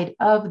slide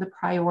of the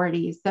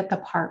priorities that the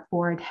park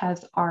board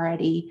has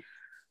already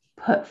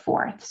put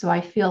forth. So I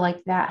feel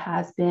like that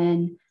has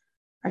been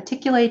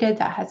articulated,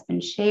 that has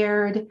been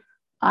shared.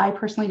 I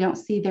personally don't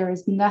see there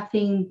is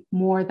nothing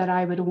more that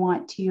I would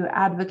want to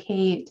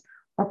advocate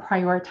or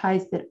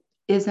prioritize that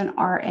isn't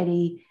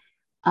already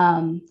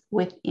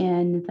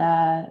within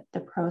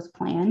the PROS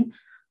plan.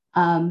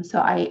 So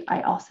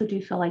I also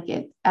do feel like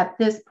at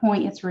this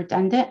point it's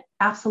redundant.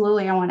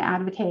 Absolutely, I want to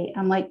advocate.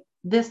 I'm like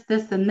this,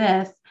 and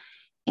this,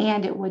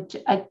 and it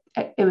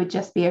would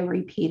just be a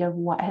repeat of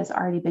what has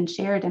already been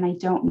shared. And I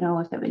don't know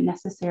if it would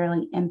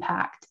necessarily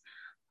impact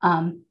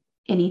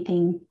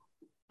anything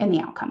in the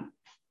outcome.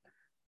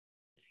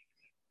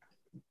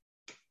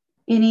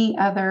 Any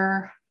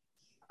other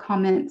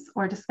comments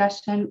or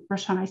discussion?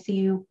 Roshan, I see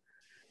you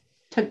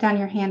took down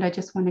your hand. I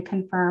just want to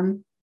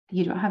confirm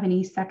you don't have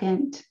any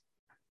second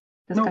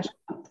discussion.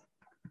 Nope.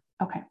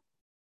 Okay.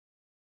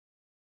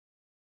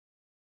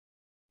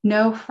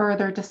 No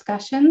further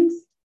discussions.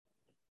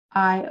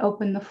 I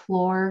open the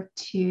floor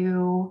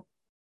to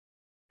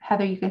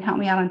Heather. You can help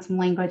me out on some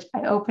language.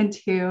 I open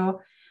to,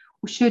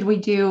 should we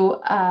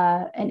do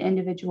an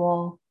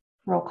individual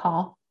roll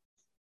call?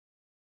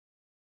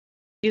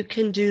 You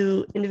can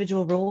do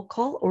individual roll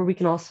call, or we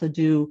can also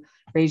do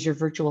raise your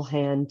virtual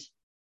hand.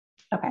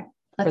 Okay.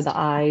 For the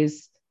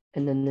ayes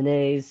and then the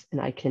nays,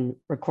 and I can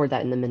record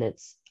that in the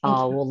minutes.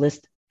 We'll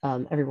list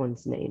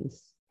everyone's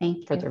names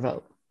for their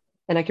vote,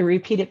 and I can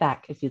repeat it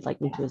back if you'd like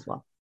me to as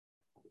well.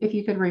 If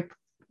you could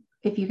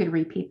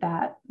repeat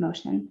that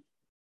motion.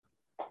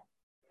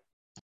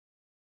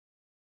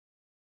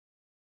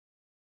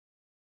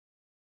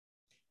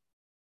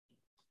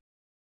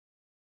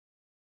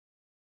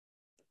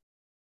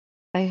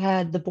 I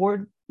had the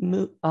board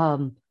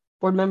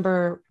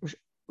member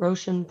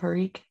Roshan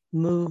Parikh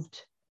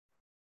moved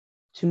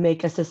to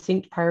make a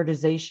succinct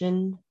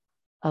prioritization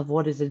of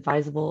what is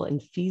advisable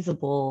and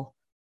feasible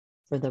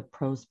for the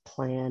PROS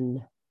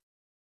plan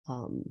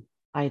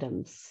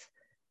items.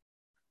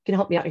 You can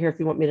help me out here if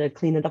you want me to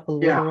clean it up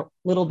a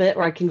little bit,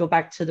 or I can go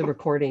back to the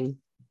recording.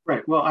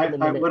 Right. Well,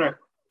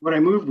 what I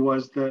moved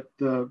was that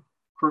the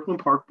Kirkland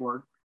Park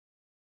Board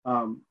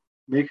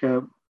make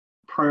a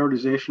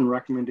prioritization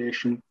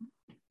recommendation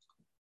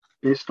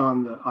based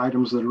on the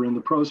items that are in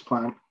the pros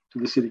plan to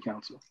the City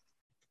Council.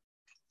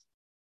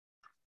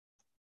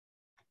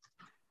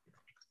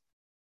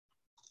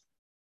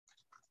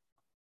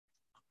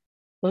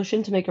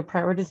 Motion to make a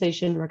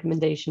prioritization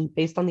recommendation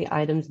based on the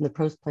items in the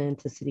pros plan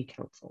to City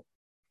Council.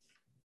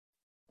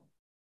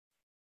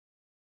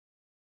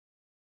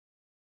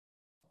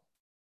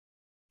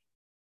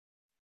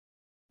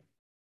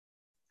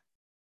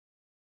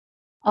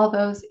 All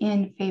those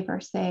in favor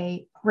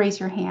say, raise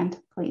your hand,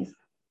 please.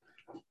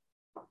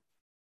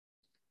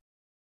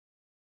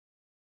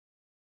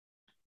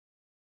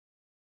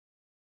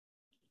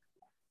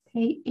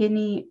 Okay,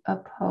 any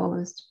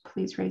opposed,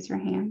 please raise your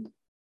hand.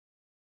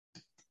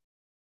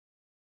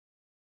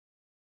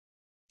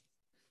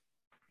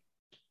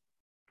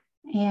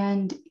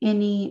 And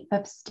any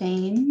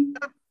abstain,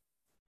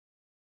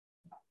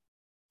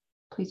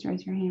 please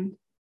raise your hand.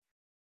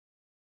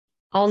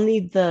 I'll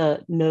need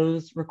the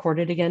no's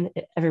recorded again.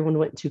 Everyone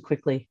went too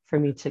quickly for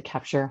me to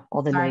capture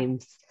all the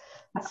names.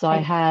 So I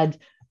had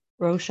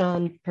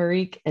Roshan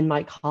Parikh and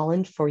Mike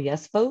Holland for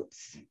yes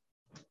votes.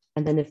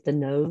 And then if the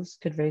no's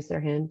could raise their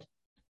hand.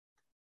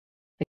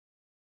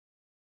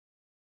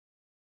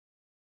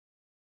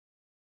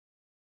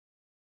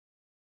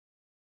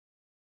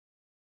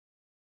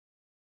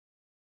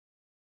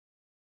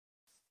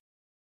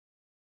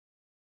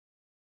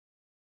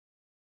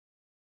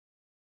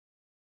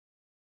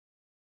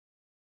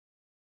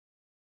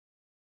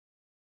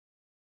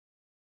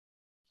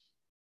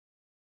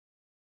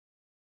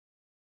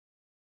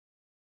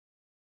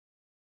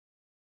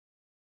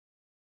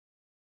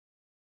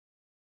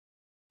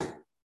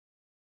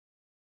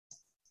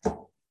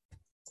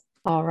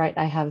 All right,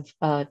 I have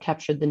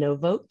captured the no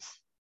votes.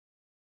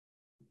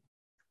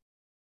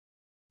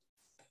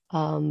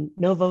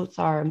 No votes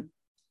are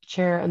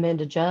Chair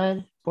Amanda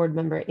Judd, Board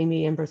Member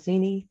Amy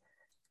Ambrosini,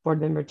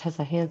 Board Member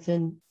Tessa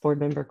Hansen, Board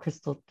Member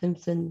Crystal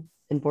Simpson,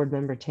 and Board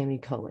Member Tammy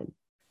Cohen.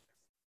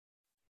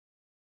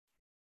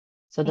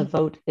 So the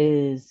vote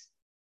is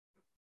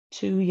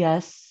 2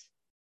 yes,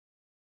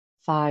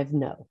 5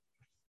 no.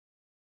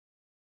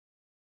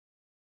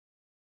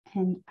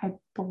 And I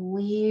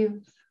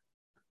believe,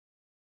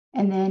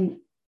 and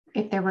then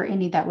if there were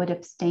any that would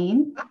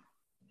abstain,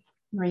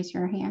 raise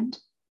your hand.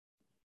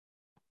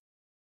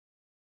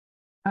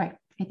 All right,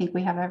 I think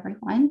we have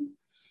everyone.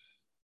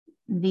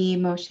 The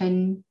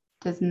motion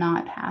does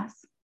not pass.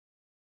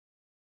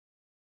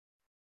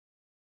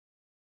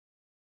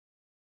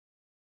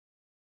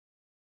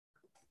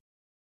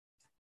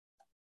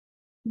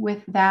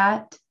 With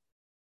that,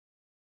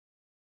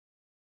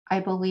 I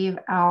believe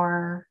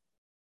our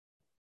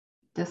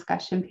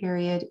discussion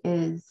period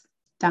is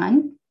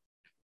done.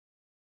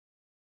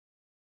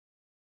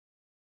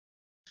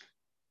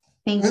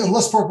 Thank you.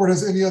 Unless Park Board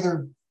has any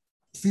other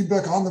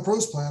feedback on the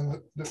pros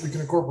plan that we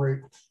can incorporate.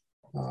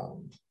 But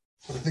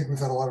I think we've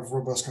had a lot of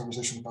robust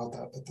conversation about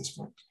that at this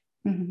point.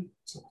 Mm-hmm.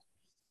 So,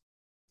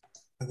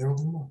 and there will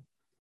be more.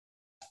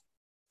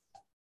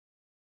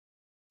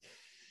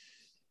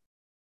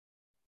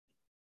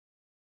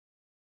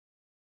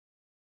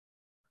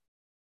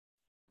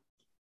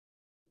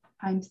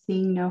 I'm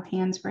seeing no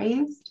hands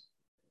raised.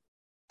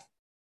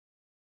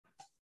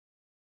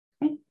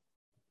 Okay.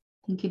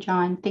 Thank you,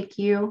 John. Thank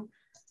you,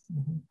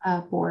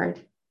 board,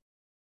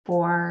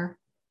 for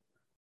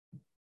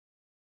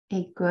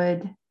a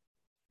good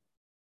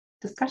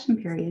discussion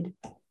period.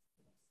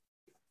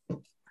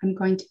 I'm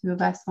going to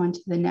move us on to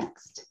the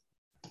next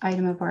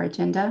item of our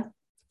agenda,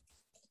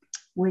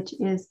 which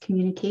is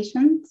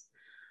communications.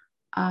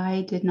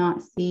 I did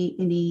not see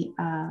any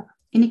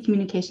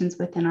communications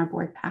within our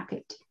board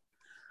packet.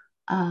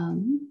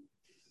 I'm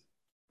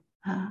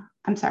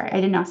sorry, I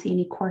did not see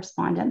any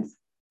correspondence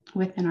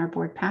within our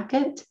board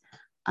packet.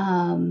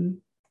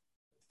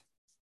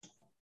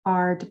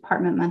 Our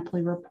department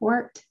monthly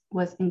report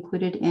was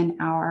included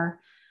in our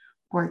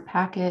board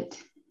packet.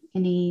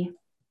 Any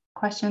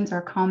questions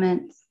or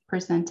comments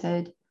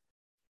presented?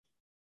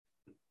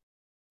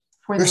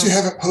 We actually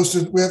haven't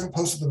posted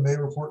the May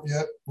report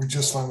yet. We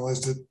just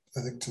finalized it,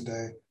 I think,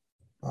 today.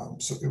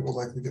 So it will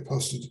likely get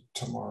posted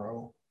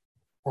tomorrow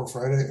or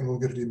Friday, and we'll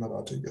get an email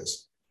out to you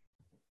guys.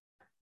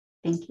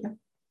 Thank you.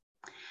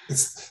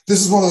 This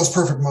is one of those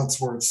perfect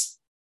months where it's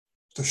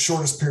the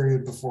shortest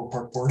period before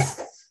Park Board.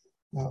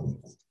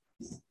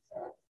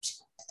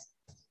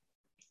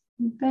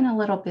 We've been a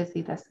little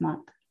busy this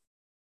month.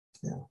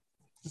 Yeah,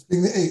 just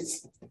being the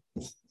 8th,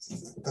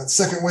 that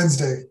second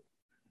Wednesday.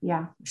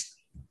 Yeah.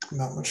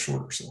 Not much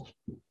shorter. So,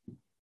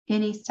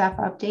 any staff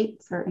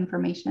updates or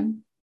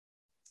information?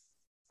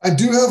 I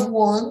do have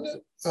one.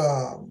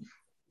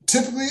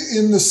 Typically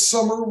in the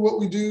summer, what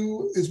we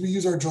do is we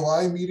use our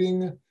July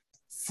meeting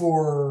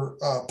for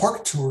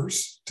park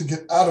tours to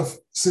get out of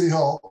City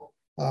Hall.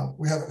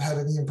 We haven't had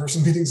any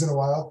in-person meetings in a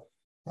while.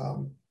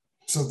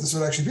 So this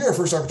would actually be our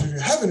first opportunity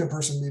to have an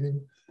in-person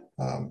meeting.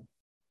 And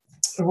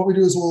what we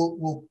do is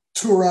we'll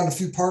tour around a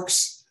few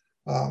parks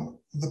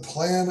The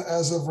plan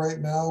as of right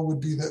now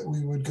would be that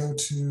we would go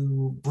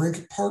to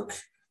Brink Park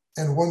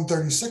and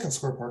 132nd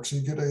Square Park. So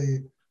you get a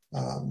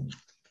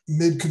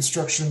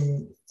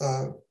mid-construction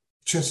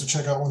chance to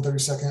check out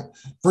 132nd.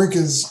 Brink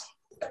is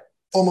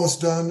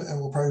almost done and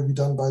will probably be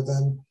done by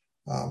then,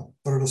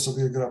 but it'll still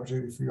be a good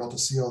opportunity for you all to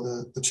see all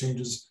the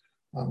changes.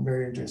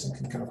 Mary and Jason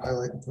can kind of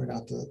highlight and point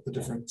out the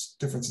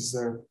differences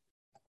there.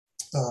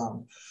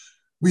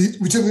 We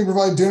typically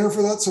provide dinner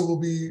for that, so we'll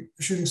be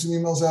shooting some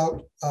emails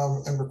out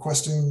and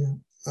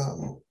requesting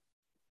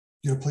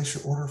you to place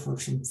your order for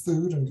some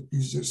food and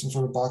use some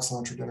sort of box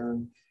lunch or dinner,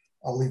 and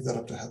I'll leave that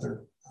up to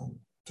Heather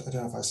to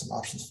identify some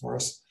options for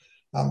us.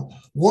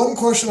 One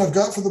question I've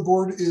got for the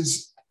board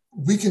is,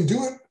 we can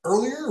do it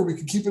earlier or we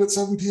can keep it at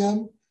 7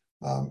 p.m.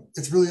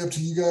 It's really up to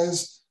you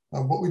guys.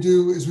 What we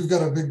do is we've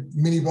got a big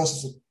mini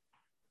bus, it's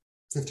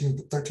a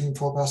 15, 13,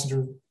 12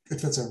 passenger,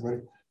 it fits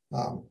everybody.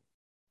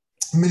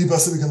 Mini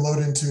bus that we can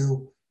load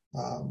into,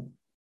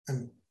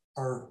 and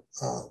our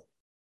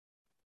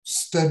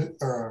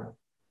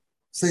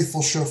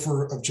faithful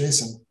chauffeur of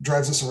Jason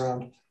drives us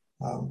around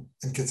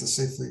and gets us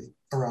safely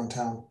around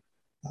town,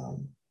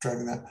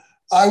 driving that.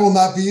 I will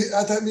not be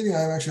at that meeting.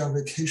 I'm actually on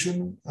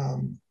vacation,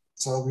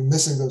 so I'll be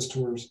missing those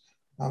tours.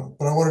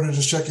 But I wanted to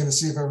just check in to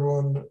see if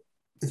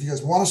you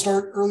guys want to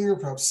start earlier,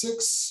 perhaps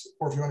 6,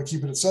 or if you want to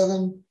keep it at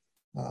 7.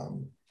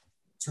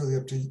 It's really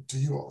up to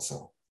you all.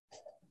 So.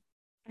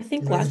 I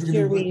think last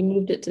year we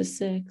moved it to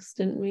 6,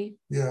 didn't we?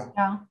 Yeah.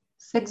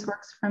 6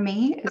 works for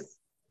me.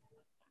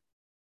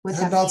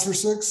 Head nods for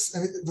 6,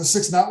 and the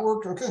 6 not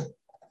work. Okay.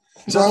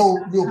 So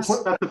we'll play.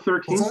 That's the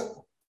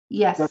 13th.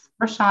 Yes,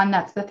 for Sean,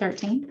 that's the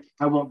 13th.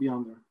 I won't be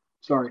on there.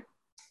 Sorry.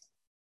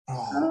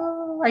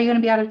 Oh, are you going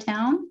to be out of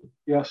town?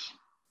 Yes.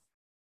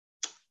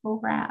 Oh,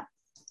 rats.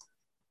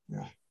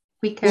 Yeah.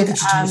 We could. At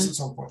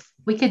some point.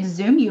 We could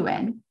Zoom you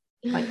in.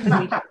 Like,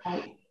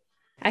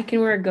 I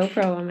can wear a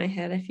GoPro on my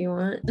head if you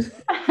want.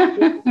 I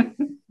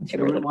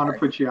don't want to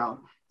put you out.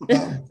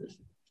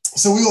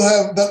 So we will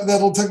have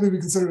that'll technically be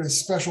considered a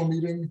special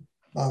meeting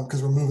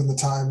because we're moving the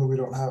time, and we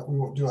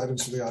won't do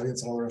items for the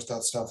audience and all the rest of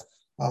that stuff.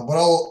 But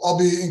I'll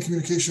be in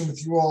communication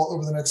with you all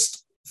over the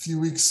next few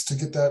weeks to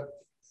get that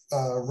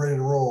ready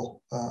to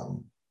roll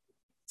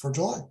for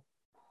July.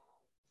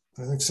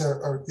 I think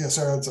Sarah had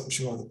something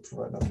she wanted to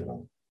provide an update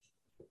on.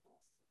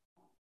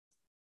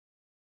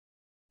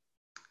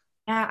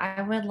 Yeah,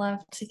 I would love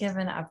to give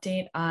an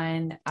update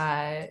on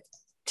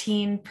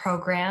teen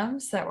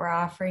programs that we're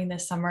offering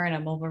this summer and a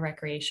mobile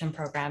recreation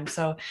program.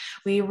 So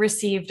we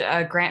received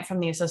a grant from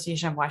the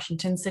Association of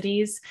Washington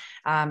Cities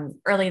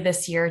early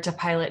this year to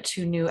pilot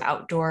 2 new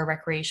outdoor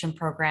recreation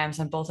programs.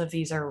 And both of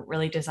these are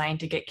really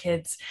designed to get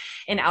kids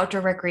in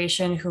outdoor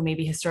recreation who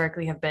maybe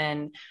historically have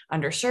been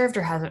underserved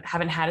or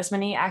haven't had as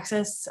many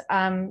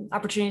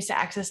opportunities to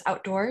access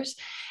outdoors.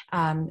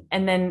 And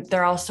then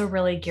they're also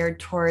really geared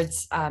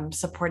towards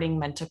supporting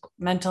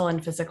mental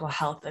and physical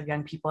health of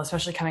young people,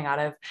 especially coming out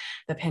of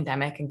the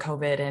pandemic and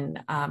COVID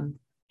and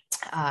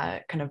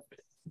kind of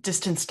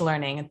distanced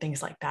learning and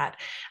things like that.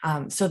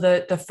 So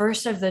the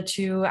first of the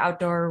 2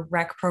 outdoor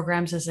rec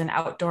programs is an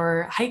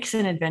outdoor hikes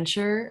and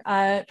adventure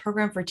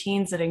program for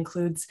teens that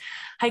includes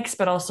hikes,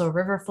 but also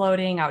river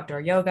floating, outdoor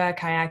yoga,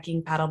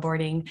 kayaking,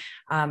 paddleboarding.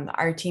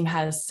 Our team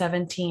has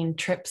 17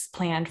 trips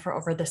planned for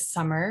over the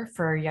summer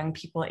for young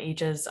people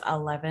ages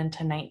 11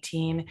 to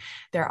 19.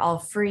 They're all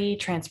free.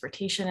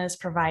 Transportation is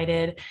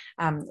provided.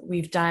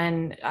 We've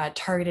done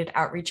targeted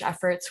outreach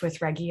efforts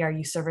with Reggie, our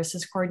youth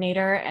services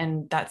coordinator,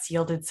 and that's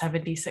yielded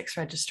 76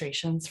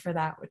 registrations for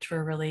that, which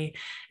we're really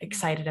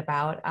excited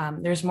about.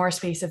 There's more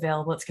space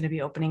available. It's going to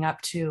be opening up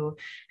to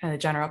kind of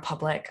the general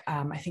public.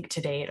 I think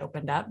today it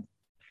opened up.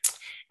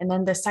 And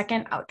then the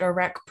second outdoor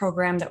rec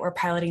program that we're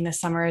piloting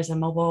this summer is a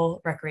mobile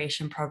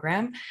recreation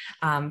program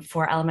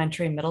for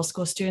elementary and middle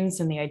school students.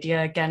 And the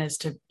idea, again, is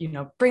to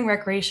bring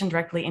recreation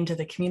directly into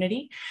the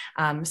community.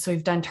 So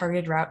we've done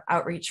targeted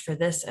outreach for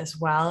this as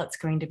well. It's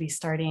going to be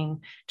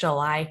starting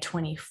July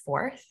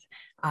 24th.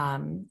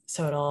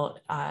 So it'll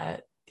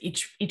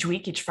each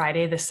week, each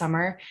Friday this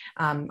summer,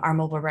 our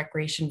mobile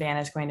recreation van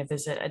is going to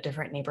visit a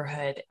different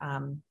neighborhood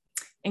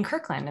in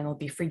Kirkland, and there'll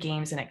be free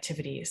games and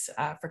activities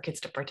for kids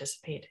to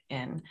participate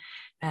in.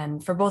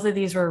 And for both of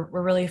these, we're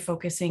really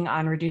focusing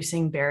on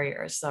reducing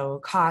barriers. So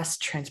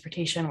cost,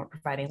 transportation, we're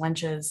providing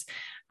lunches,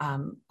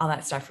 all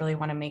that stuff. Really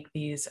want to make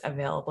these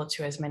available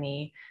to as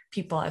many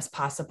people as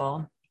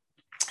possible.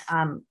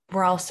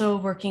 We're also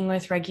working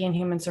with Reggie and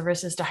Human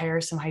Services to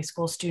hire some high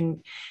school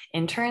student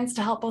interns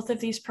to help both of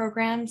these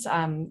programs.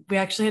 We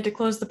actually had to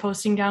close the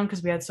posting down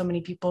because we had so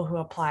many people who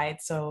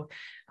applied. So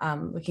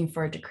looking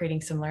forward to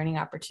creating some learning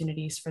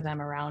opportunities for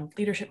them around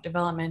leadership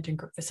development and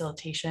group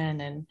facilitation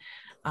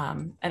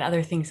and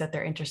other things that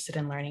they're interested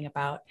in learning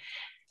about.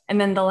 And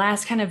then the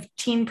last kind of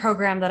teen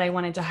program that I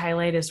wanted to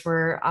highlight is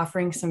we're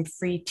offering some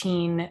free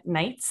teen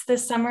nights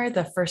this summer.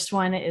 The first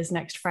one is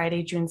next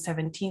Friday, June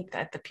 17th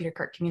at the Peter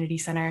Kirk Community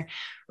Center.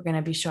 We're going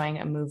to be showing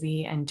a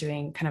movie and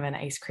doing kind of an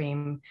ice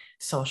cream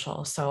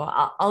social. So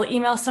I'll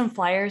email some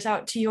flyers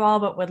out to you all,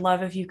 but would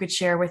love if you could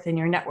share within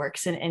your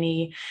networks and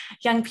any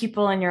young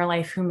people in your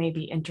life who may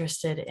be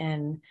interested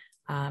in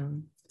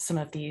some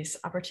of these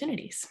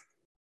opportunities.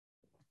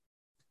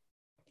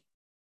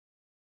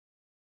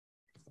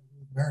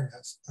 Mary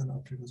has an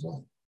update as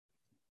well.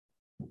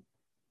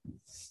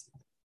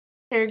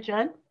 Chair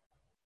Judd?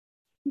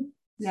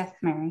 Yes,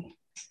 Mary.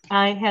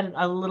 I had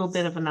a little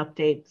bit of an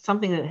update,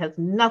 something that has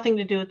nothing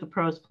to do with the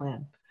PROS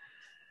plan.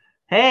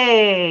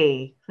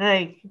 Hey,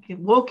 I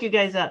woke you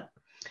guys up.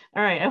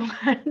 All right, I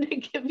wanted to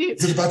give you.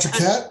 Is it about your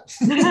cat?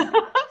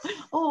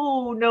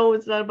 Oh, no,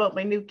 it's not about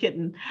my new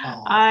kitten.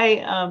 Oh.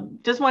 I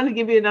just wanted to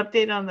give you an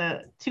update on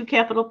the 2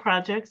 capital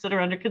projects that are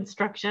under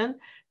construction.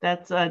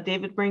 That's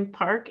David Brink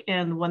Park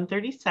and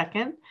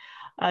 132nd.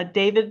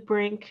 David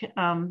Brink,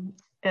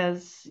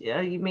 as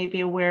you may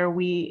be aware,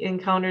 we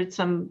encountered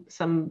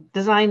some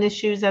design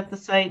issues at the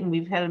site, and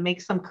we've had to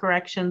make some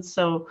corrections.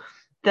 So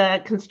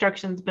the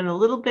construction's been a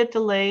little bit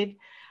delayed,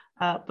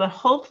 but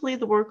hopefully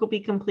the work will be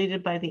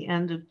completed by the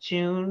end of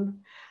June.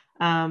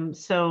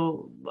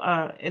 So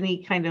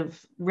any kind of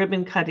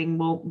ribbon cutting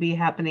won't be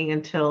happening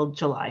until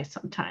July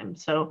sometime.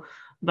 So,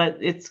 but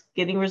it's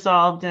getting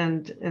resolved,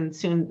 and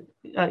soon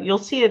you'll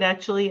see it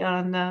actually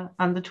on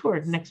the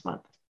tour next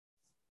month.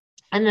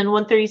 And then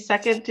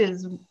 132nd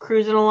is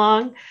cruising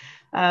along.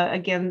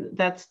 Again,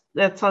 that's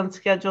on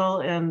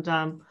schedule,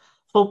 and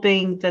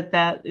hoping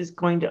that is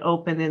going to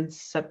open in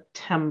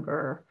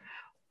September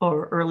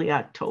or early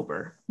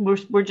October.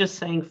 We're just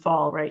saying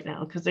fall right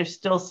now because there's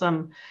still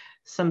some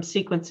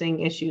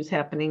sequencing issues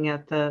happening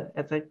at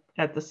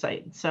the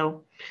site.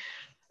 So,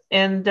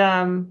 and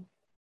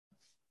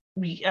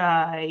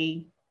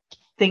I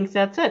think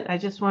that's it. I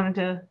just wanted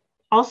to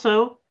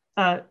also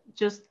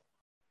just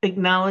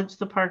acknowledge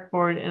the park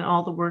board and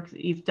all the work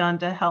that you've done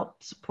to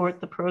help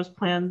support the PROS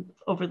plan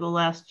over the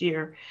last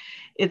year.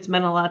 It's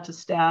meant a lot to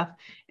staff,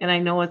 and I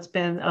know it's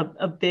been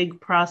a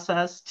big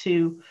process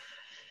to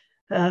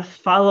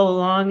follow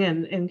along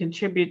and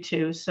contribute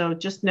to. So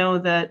just know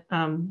that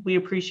we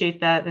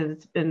appreciate that, and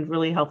it's been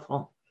really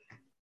helpful.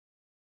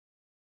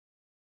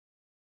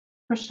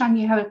 Rashawn,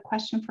 you have a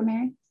question for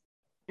Mary?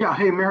 Yeah,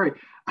 hey, Mary.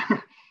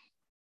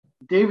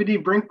 David E.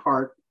 Brink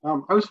Park.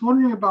 I was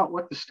wondering about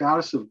what the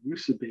status of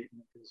goose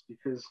abatement is,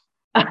 because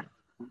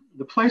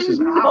the place is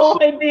no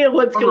idea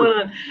what's going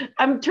on.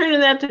 I'm turning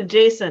that to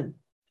Jason.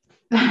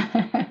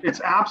 It's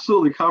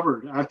absolutely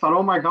covered. I thought,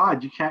 oh my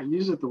God, you can't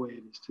use it the way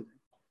it is today.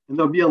 And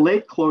there'll be a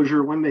lake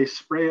closure when they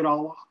spray it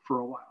all off for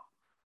a while.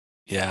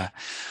 Yeah,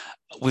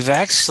 we've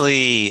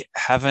actually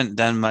haven't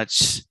done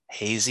much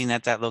hazing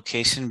at that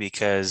location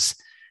because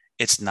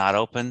it's not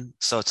open.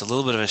 So it's a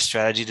little bit of a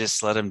strategy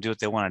just to let them do what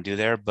they want to do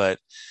there. But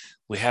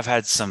we have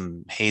had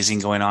some hazing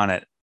going on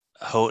at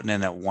Houghton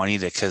and at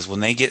Juanita, because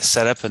when they get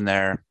set up in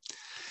there,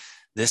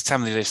 this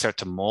time of the year they start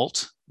to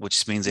molt,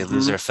 which means they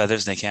lose their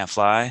feathers and they can't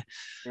fly.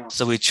 Yeah.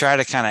 So we try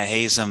to kind of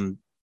haze them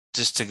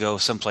just to go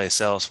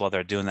someplace else while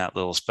they're doing that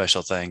little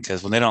special thing,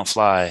 because when they don't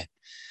fly,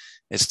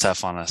 it's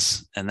tough on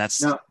us. And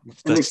that's one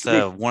of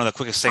the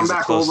quickest things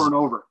that closes over and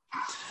over.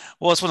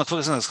 Well, it's one of the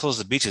quickest things that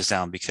closes the beaches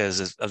down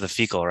because of the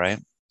fecal, right?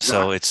 Yeah.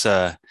 So it's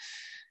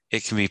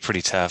it can be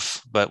pretty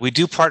tough. But we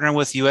do partner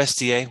with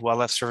USDA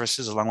Wildlife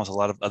Services along with a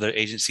lot of other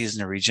agencies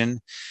in the region.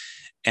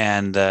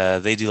 And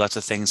they do lots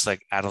of things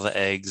like addle the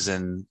eggs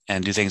and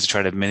do things to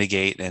try to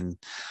mitigate and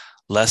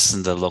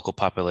lessen the local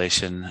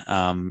population.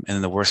 And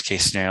in the worst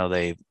case scenario,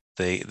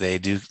 they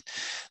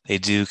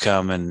do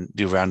come and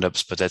do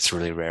roundups, but that's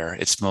really rare.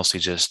 It's mostly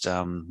just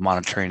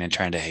monitoring and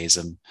trying to haze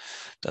them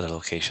to other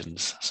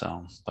locations.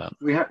 So, but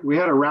we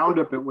had a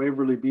roundup at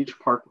Waverly Beach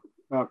Park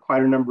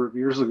quite a number of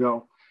years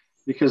ago,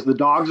 because the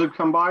dogs would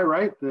come by,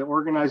 right? The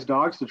organized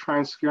dogs, to try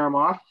and scare them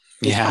off.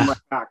 Yeah. Come right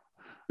back.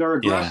 They're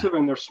aggressive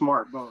and they're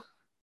smart both.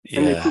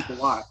 And they poop a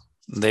lot.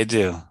 They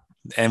do.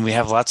 And we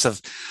have lots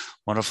of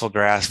wonderful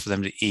grass for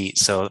them to eat.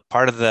 So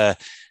part of the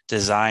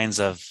designs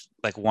of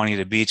like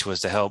Juanita Beach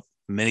was to help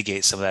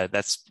mitigate some of that.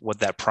 That's what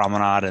that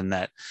promenade and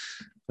that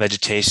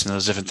vegetation,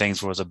 those different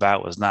things was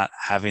about, was not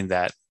having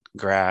that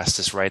grass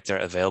just right there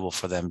available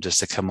for them just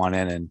to come on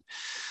in and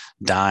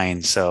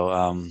dine.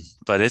 So,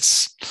 but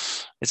it's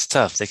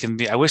tough. They can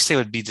be, I wish they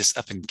would be just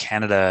up in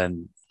Canada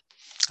and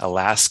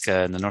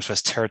Alaska and the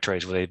Northwest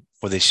Territories where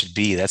they should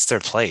be. That's their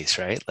place,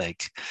 right?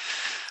 Like,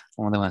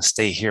 when they want to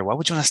stay here, why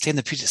would you want to stay in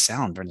the Puget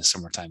Sound during the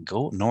summertime?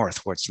 Go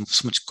north where it's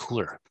so much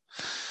cooler.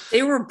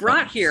 They were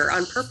brought here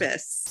on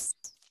purpose.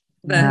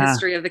 The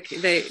history of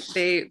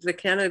the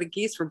Canada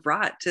geese were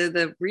brought to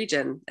the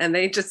region, and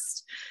they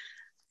just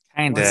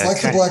it's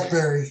like the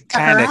blackberry.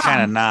 Kind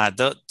of not.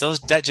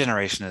 That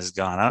generation is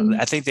gone.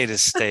 I think they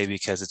just stay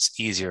because it's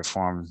easier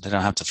for them. They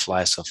don't have to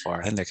fly so far.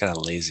 I think they're kind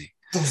of lazy.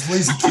 Those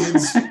lazy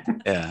kids.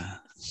 Yeah.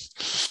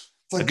 It's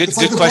like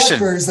the question.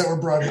 Blackberries that were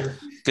brought here.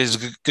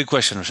 Good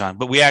question, Rashawn.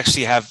 But we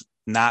actually have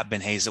not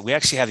been hazed. We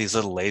actually have these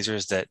little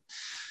lasers that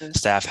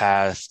staff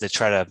have that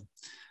try to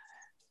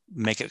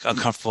make it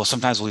uncomfortable.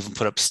 Sometimes we'll even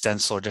put up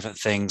stencil or different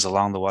things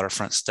along the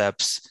waterfront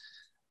steps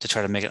to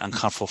try to make it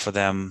uncomfortable for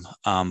them.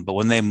 But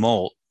when they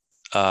molt,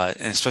 and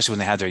especially when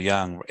they have their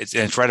young,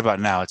 it's right about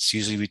now, it's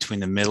usually between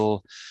the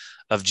middle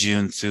of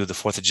June through the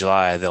 4th of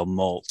July, they'll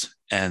molt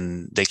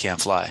and they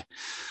can't fly.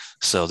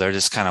 So they're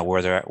just kind of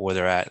where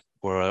they're at,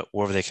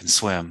 wherever they can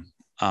swim.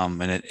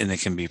 And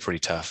it can be pretty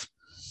tough.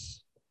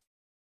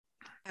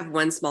 I have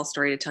one small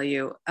story to tell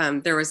you.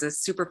 There was a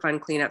super fun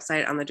cleanup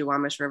site on the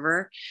Duwamish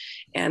River,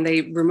 and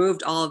they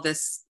removed all of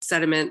this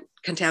sediment,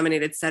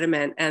 contaminated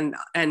sediment,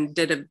 and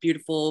did a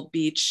beautiful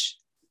beach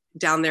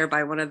down there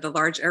by one of the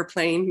large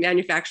airplane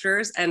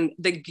manufacturers. And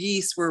the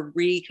geese were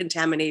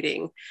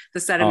recontaminating the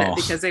sediment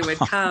because they would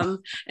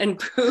come and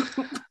poop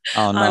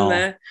on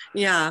the,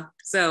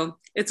 so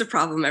it's a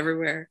problem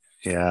everywhere.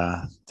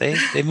 Yeah,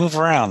 they move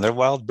around. They're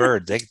wild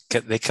birds.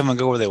 They come and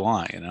go where they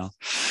want, you know.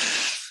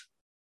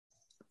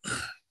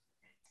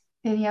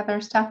 Any other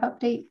staff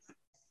updates?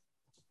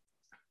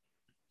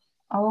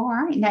 All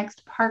right,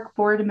 next, park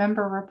board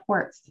member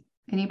reports.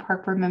 Any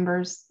park board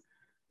members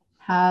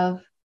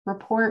have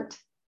report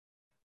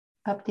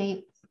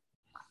updates?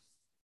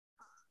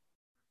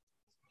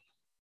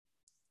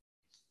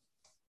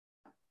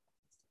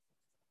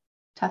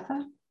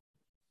 Tessa?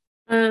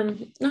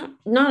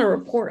 Not a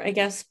report, I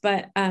guess,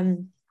 but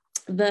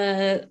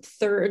the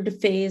third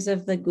phase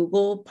of the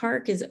Google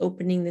Park is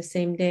opening the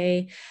same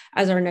day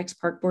as our next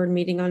park board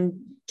meeting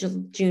on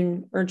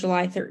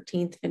July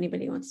 13th. If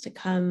anybody wants to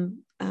come,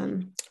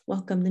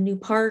 welcome the new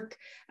park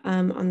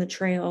on the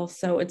trail.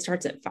 So it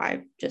starts at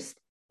 5, just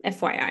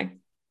FYI.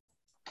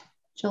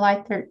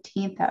 July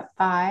 13th at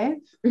 5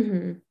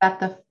 at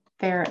the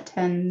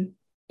Ferreton.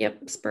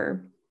 Yep,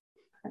 Spur.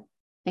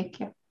 Thank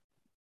you.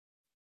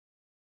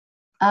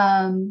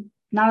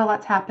 Not a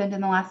lot's happened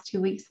in the last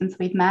 2 weeks since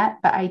we've met,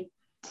 but I'm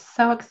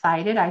so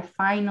excited. I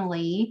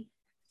finally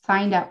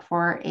signed up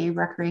for a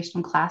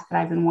recreational class that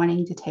I've been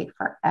wanting to take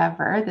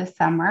forever this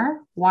summer,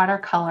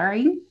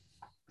 watercoloring.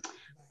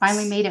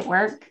 Finally made it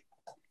work,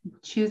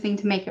 choosing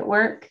to make it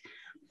work,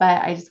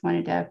 but I just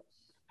wanted to,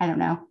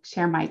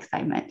 share my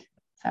excitement.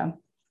 So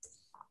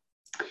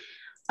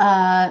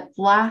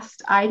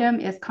last item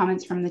is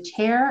comments from the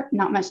chair.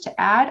 Not much to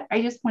add.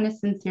 I just want to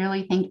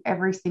sincerely thank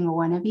every single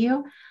one of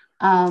you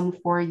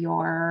for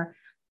your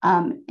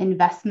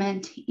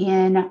investment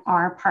in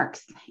our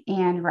parks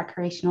and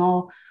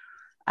recreational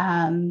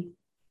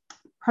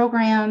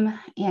program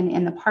and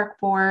in the park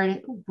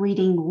board,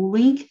 reading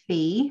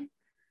lengthy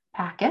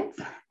packets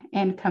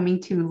and coming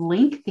to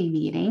lengthy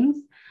meetings,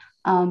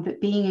 but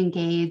being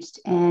engaged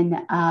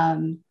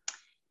in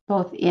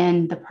both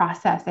in the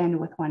process and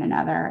with one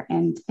another.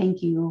 And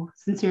thank you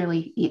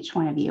sincerely, each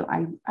one of you.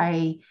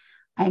 I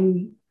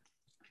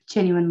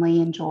genuinely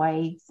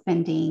enjoy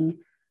spending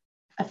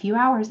a few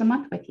hours a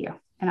month with you.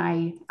 And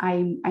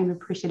I'm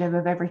appreciative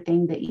of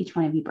everything that each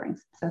one of you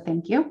brings. So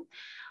thank you.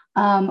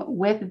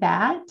 With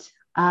that,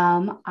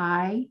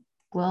 I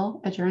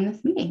will adjourn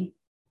this meeting.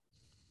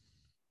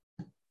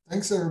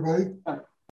 Thanks, everybody.